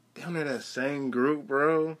 down there, that same group,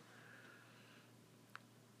 bro.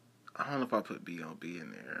 I don't know if I put B.O.B.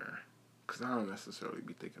 in there. Because I don't necessarily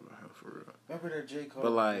be thinking about him for real. Remember that J. Cole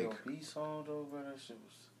But, like, B song, though, bro? That shit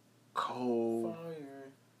was Cole,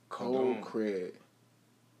 fire. Crit.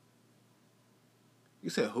 You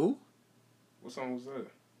said who? what song was that?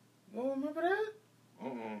 You don't remember that?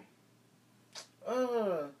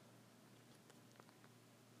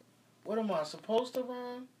 What am I supposed to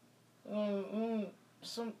run?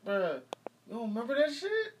 Bruh. You don't remember that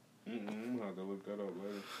shit? I'm gonna have to look that up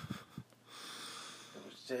later. It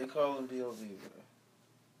was J. Cole and B.O.B., bro.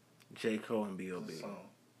 J. Cole and B.O.B. The song.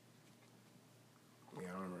 Yeah,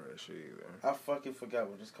 I don't remember that shit either. I fucking forgot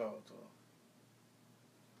what it's called, though.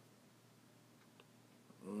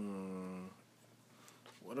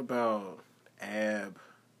 What about Ab?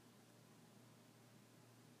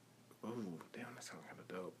 Ooh, damn, that sounds kind of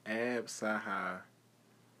dope. Ab, Saha,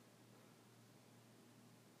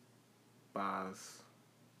 Baz,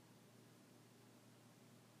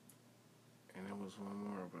 and there was one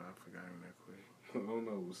more, but I forgot him that quick. I don't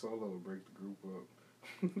know. Solo would break the group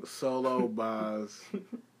up. Solo, Baz.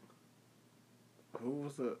 Who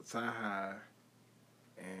was the Saha?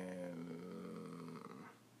 And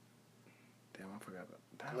damn, I forgot that.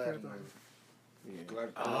 Gladiators. Yeah.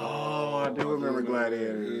 Oh, I do remember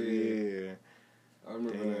Gladiators. Yeah. I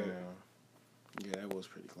remember that. Yeah, that was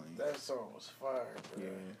pretty clean. That song was fire, bro.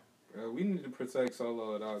 Yeah. We need to protect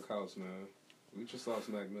Solo at all costs, man. We just lost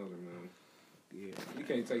Mac Miller, man. Yeah. You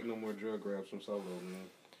can't take no more drug grabs from Solo, man.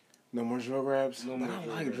 No more drug raps? No But more I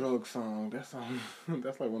drug like raps. Drug Song. That song,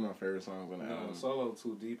 that's like one of my favorite songs on the album. Solo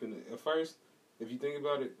too deep in it. At first, if you think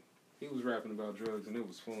about it, he was rapping about drugs and it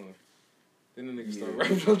was fun. Then the nigga started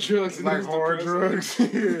rapping about drugs and it Like was hard depressing.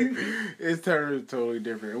 drugs. It's turned totally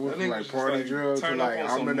different. It went That from nigga like was just party like, drugs to turn like up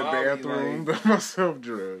on I'm some in the Molly, bathroom like- by myself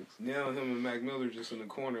drugs. Now him and Mac Miller just in the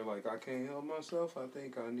corner like, I can't help myself. I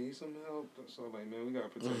think I need some help. So like, man, we gotta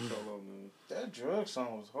protect Solo, man. That drug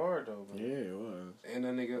song was hard, though, bro. Yeah, it was. And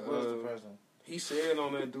that nigga, What was the president? he said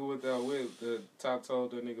on that Do Without Whip, the top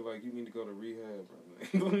told that nigga like, you need to go to rehab,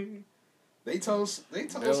 bro. They told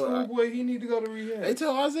Schoolboy he need to go to rehab. They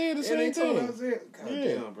told Isaiah the and same they told thing. Isaiah, God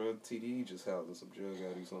Yeah. damn, bro, TDE just housing some drug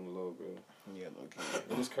addicts on the low, bro. Yeah, look.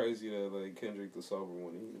 And it's crazy that like Kendrick the sober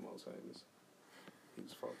one, he the most famous. He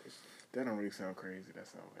was focused. That don't really sound crazy. That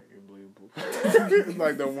sounds like it's believable. It's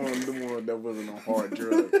like the one that wasn't on hard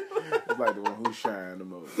drugs. It's like the one who shined the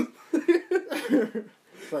most.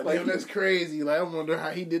 Like, damn, that's crazy. Like, I wonder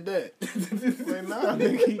how he did that. Like, nah,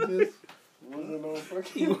 nigga, he just wasn't on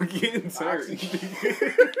fucking. He was getting tired.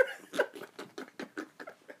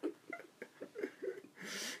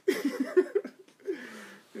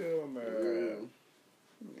 Hell no.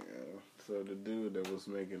 Yeah. So the dude that was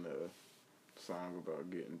making a song about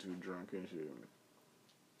getting too drunk and shit.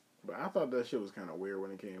 But I thought that shit was kind of weird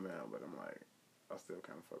when it came out. But I'm like, I still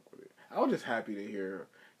kind of fuck with it. I was just happy to hear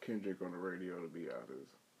Kendrick on the radio, to be honest.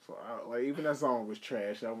 So like, even that song was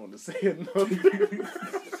trash. I wanted to say it.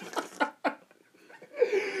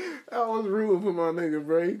 I was rooting for my nigga,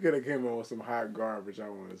 bro. He could have came on with some hot garbage. I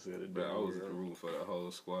want to say it. Bro, I was rooting for the whole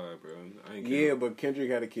squad, bro. I ain't care. Yeah, but Kendrick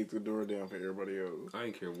had to kick the door down for everybody else. I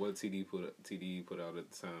ain't care what TDE put out at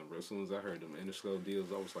the time, bro. As soon as I heard them Interscope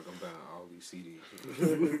deals, I was like, I'm buying all these CDs.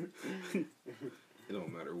 It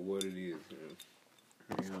don't matter what it is, man.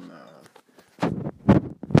 Hell nah.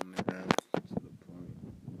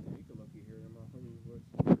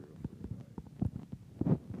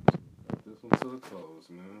 This one to the close,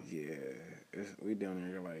 man. Yeah, we down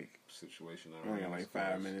here like Situation. we only got like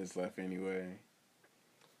 5 minutes left anyway.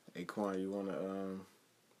 Hey, Quan, you wanna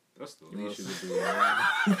That's the least you could do,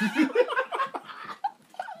 man.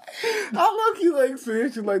 I look you like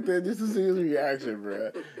saying shit like that just to see his reaction,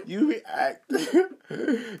 bro. You react.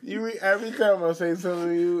 Every time I say something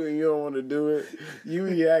to you and you don't want to do it, you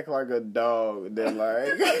react like a dog that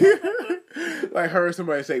like heard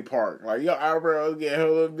somebody say park. Like your eyebrows get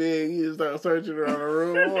hella big. You start searching around the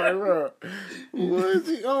room. I'm like, bro, what is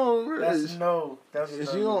he on, bro? Is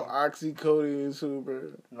she on oxycodone too,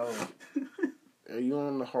 bro? No. Are you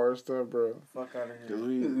on the hard stuff, bro? Fuck out of here.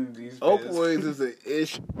 Opioids is an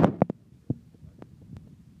issue.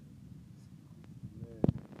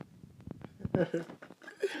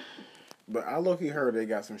 But I low-key heard they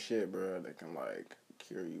got some shit, bro, that can like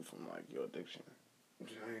cure you from like your addiction.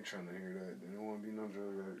 I ain't trying to hear that. There don't want to be no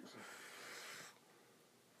drug addicts.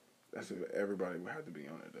 That's if everybody would have to be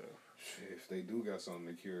on it though. Shit, if they do got something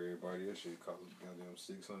to cure everybody, that shit costs goddamn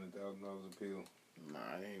 $600,000 a pill.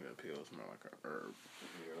 Nah, it ain't a pill. It smell like a herb.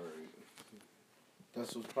 Yeah, alright.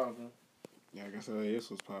 That's what's popping. Yeah, I guess this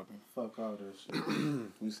was popping. Fuck all that shit.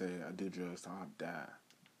 We say I do drugs till I die.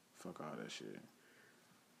 Fuck all that shit.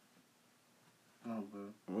 No,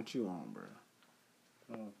 bro. What you on, bro?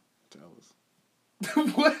 No. Tell us.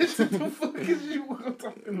 What the fuck is you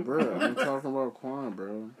talking about? Bro, I'm talking about Quan,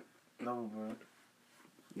 bro. No, bro.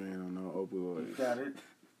 You ain't on no opioids. You got it.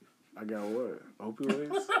 I got what?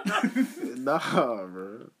 Opioids? Nah,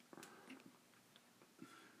 bro.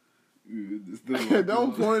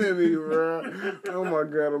 Don't point at me, bro. Oh my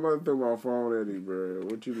god, I'm about to throw my phone at you, bro.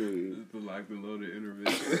 What you mean? The locked and loaded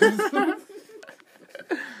intervention.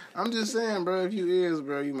 I'm just saying, bro, if you is,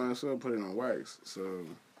 bro, you might as well put it on wax. So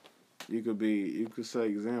you could set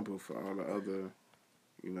example for all the other,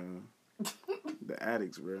 you know, the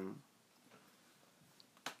addicts, bro.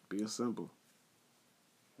 Be simple.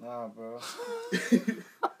 Nah, bro.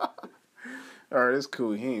 Alright, it's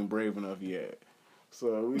cool. He ain't brave enough yet.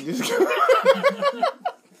 So we just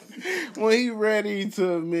when he ready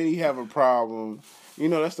to admit he have a problem, you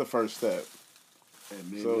know, that's the first step.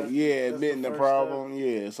 So yeah, admitting the problem. Step.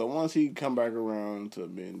 Yeah. So once he come back around to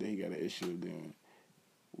admitting that he got an issue, then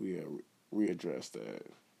we readdress that.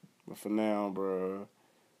 But for now, bro,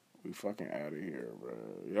 we fucking out of here, bro.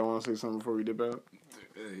 Y'all want to say something before we dip out?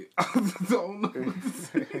 Hey, I don't know.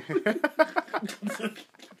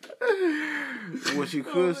 What you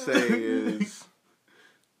could say is,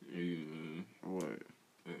 what?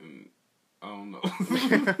 I don't know.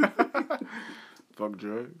 Fuck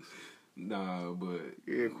drugs. Nah, but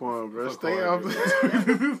yeah, Quan, bro, fuck stay hard, off.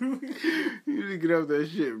 You need to get off that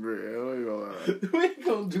shit, bro. I ain't gonna lie. We ain't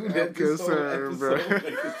gonna do that. I'm concerned, bro.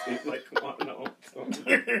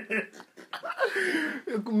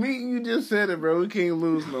 Me, you just said it, bro. We can't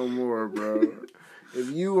lose no more, bro.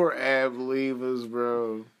 If you or Ab leave us,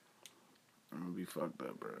 bro, I'm gonna be fucked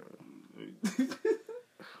up, bro.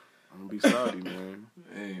 I'm gonna be salty, man.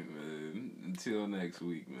 Hey, man. Until next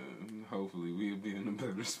week, man. Hopefully, we'll be in a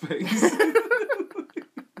better space.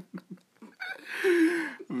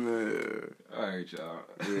 Man. All right, y'all.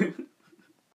 Yeah.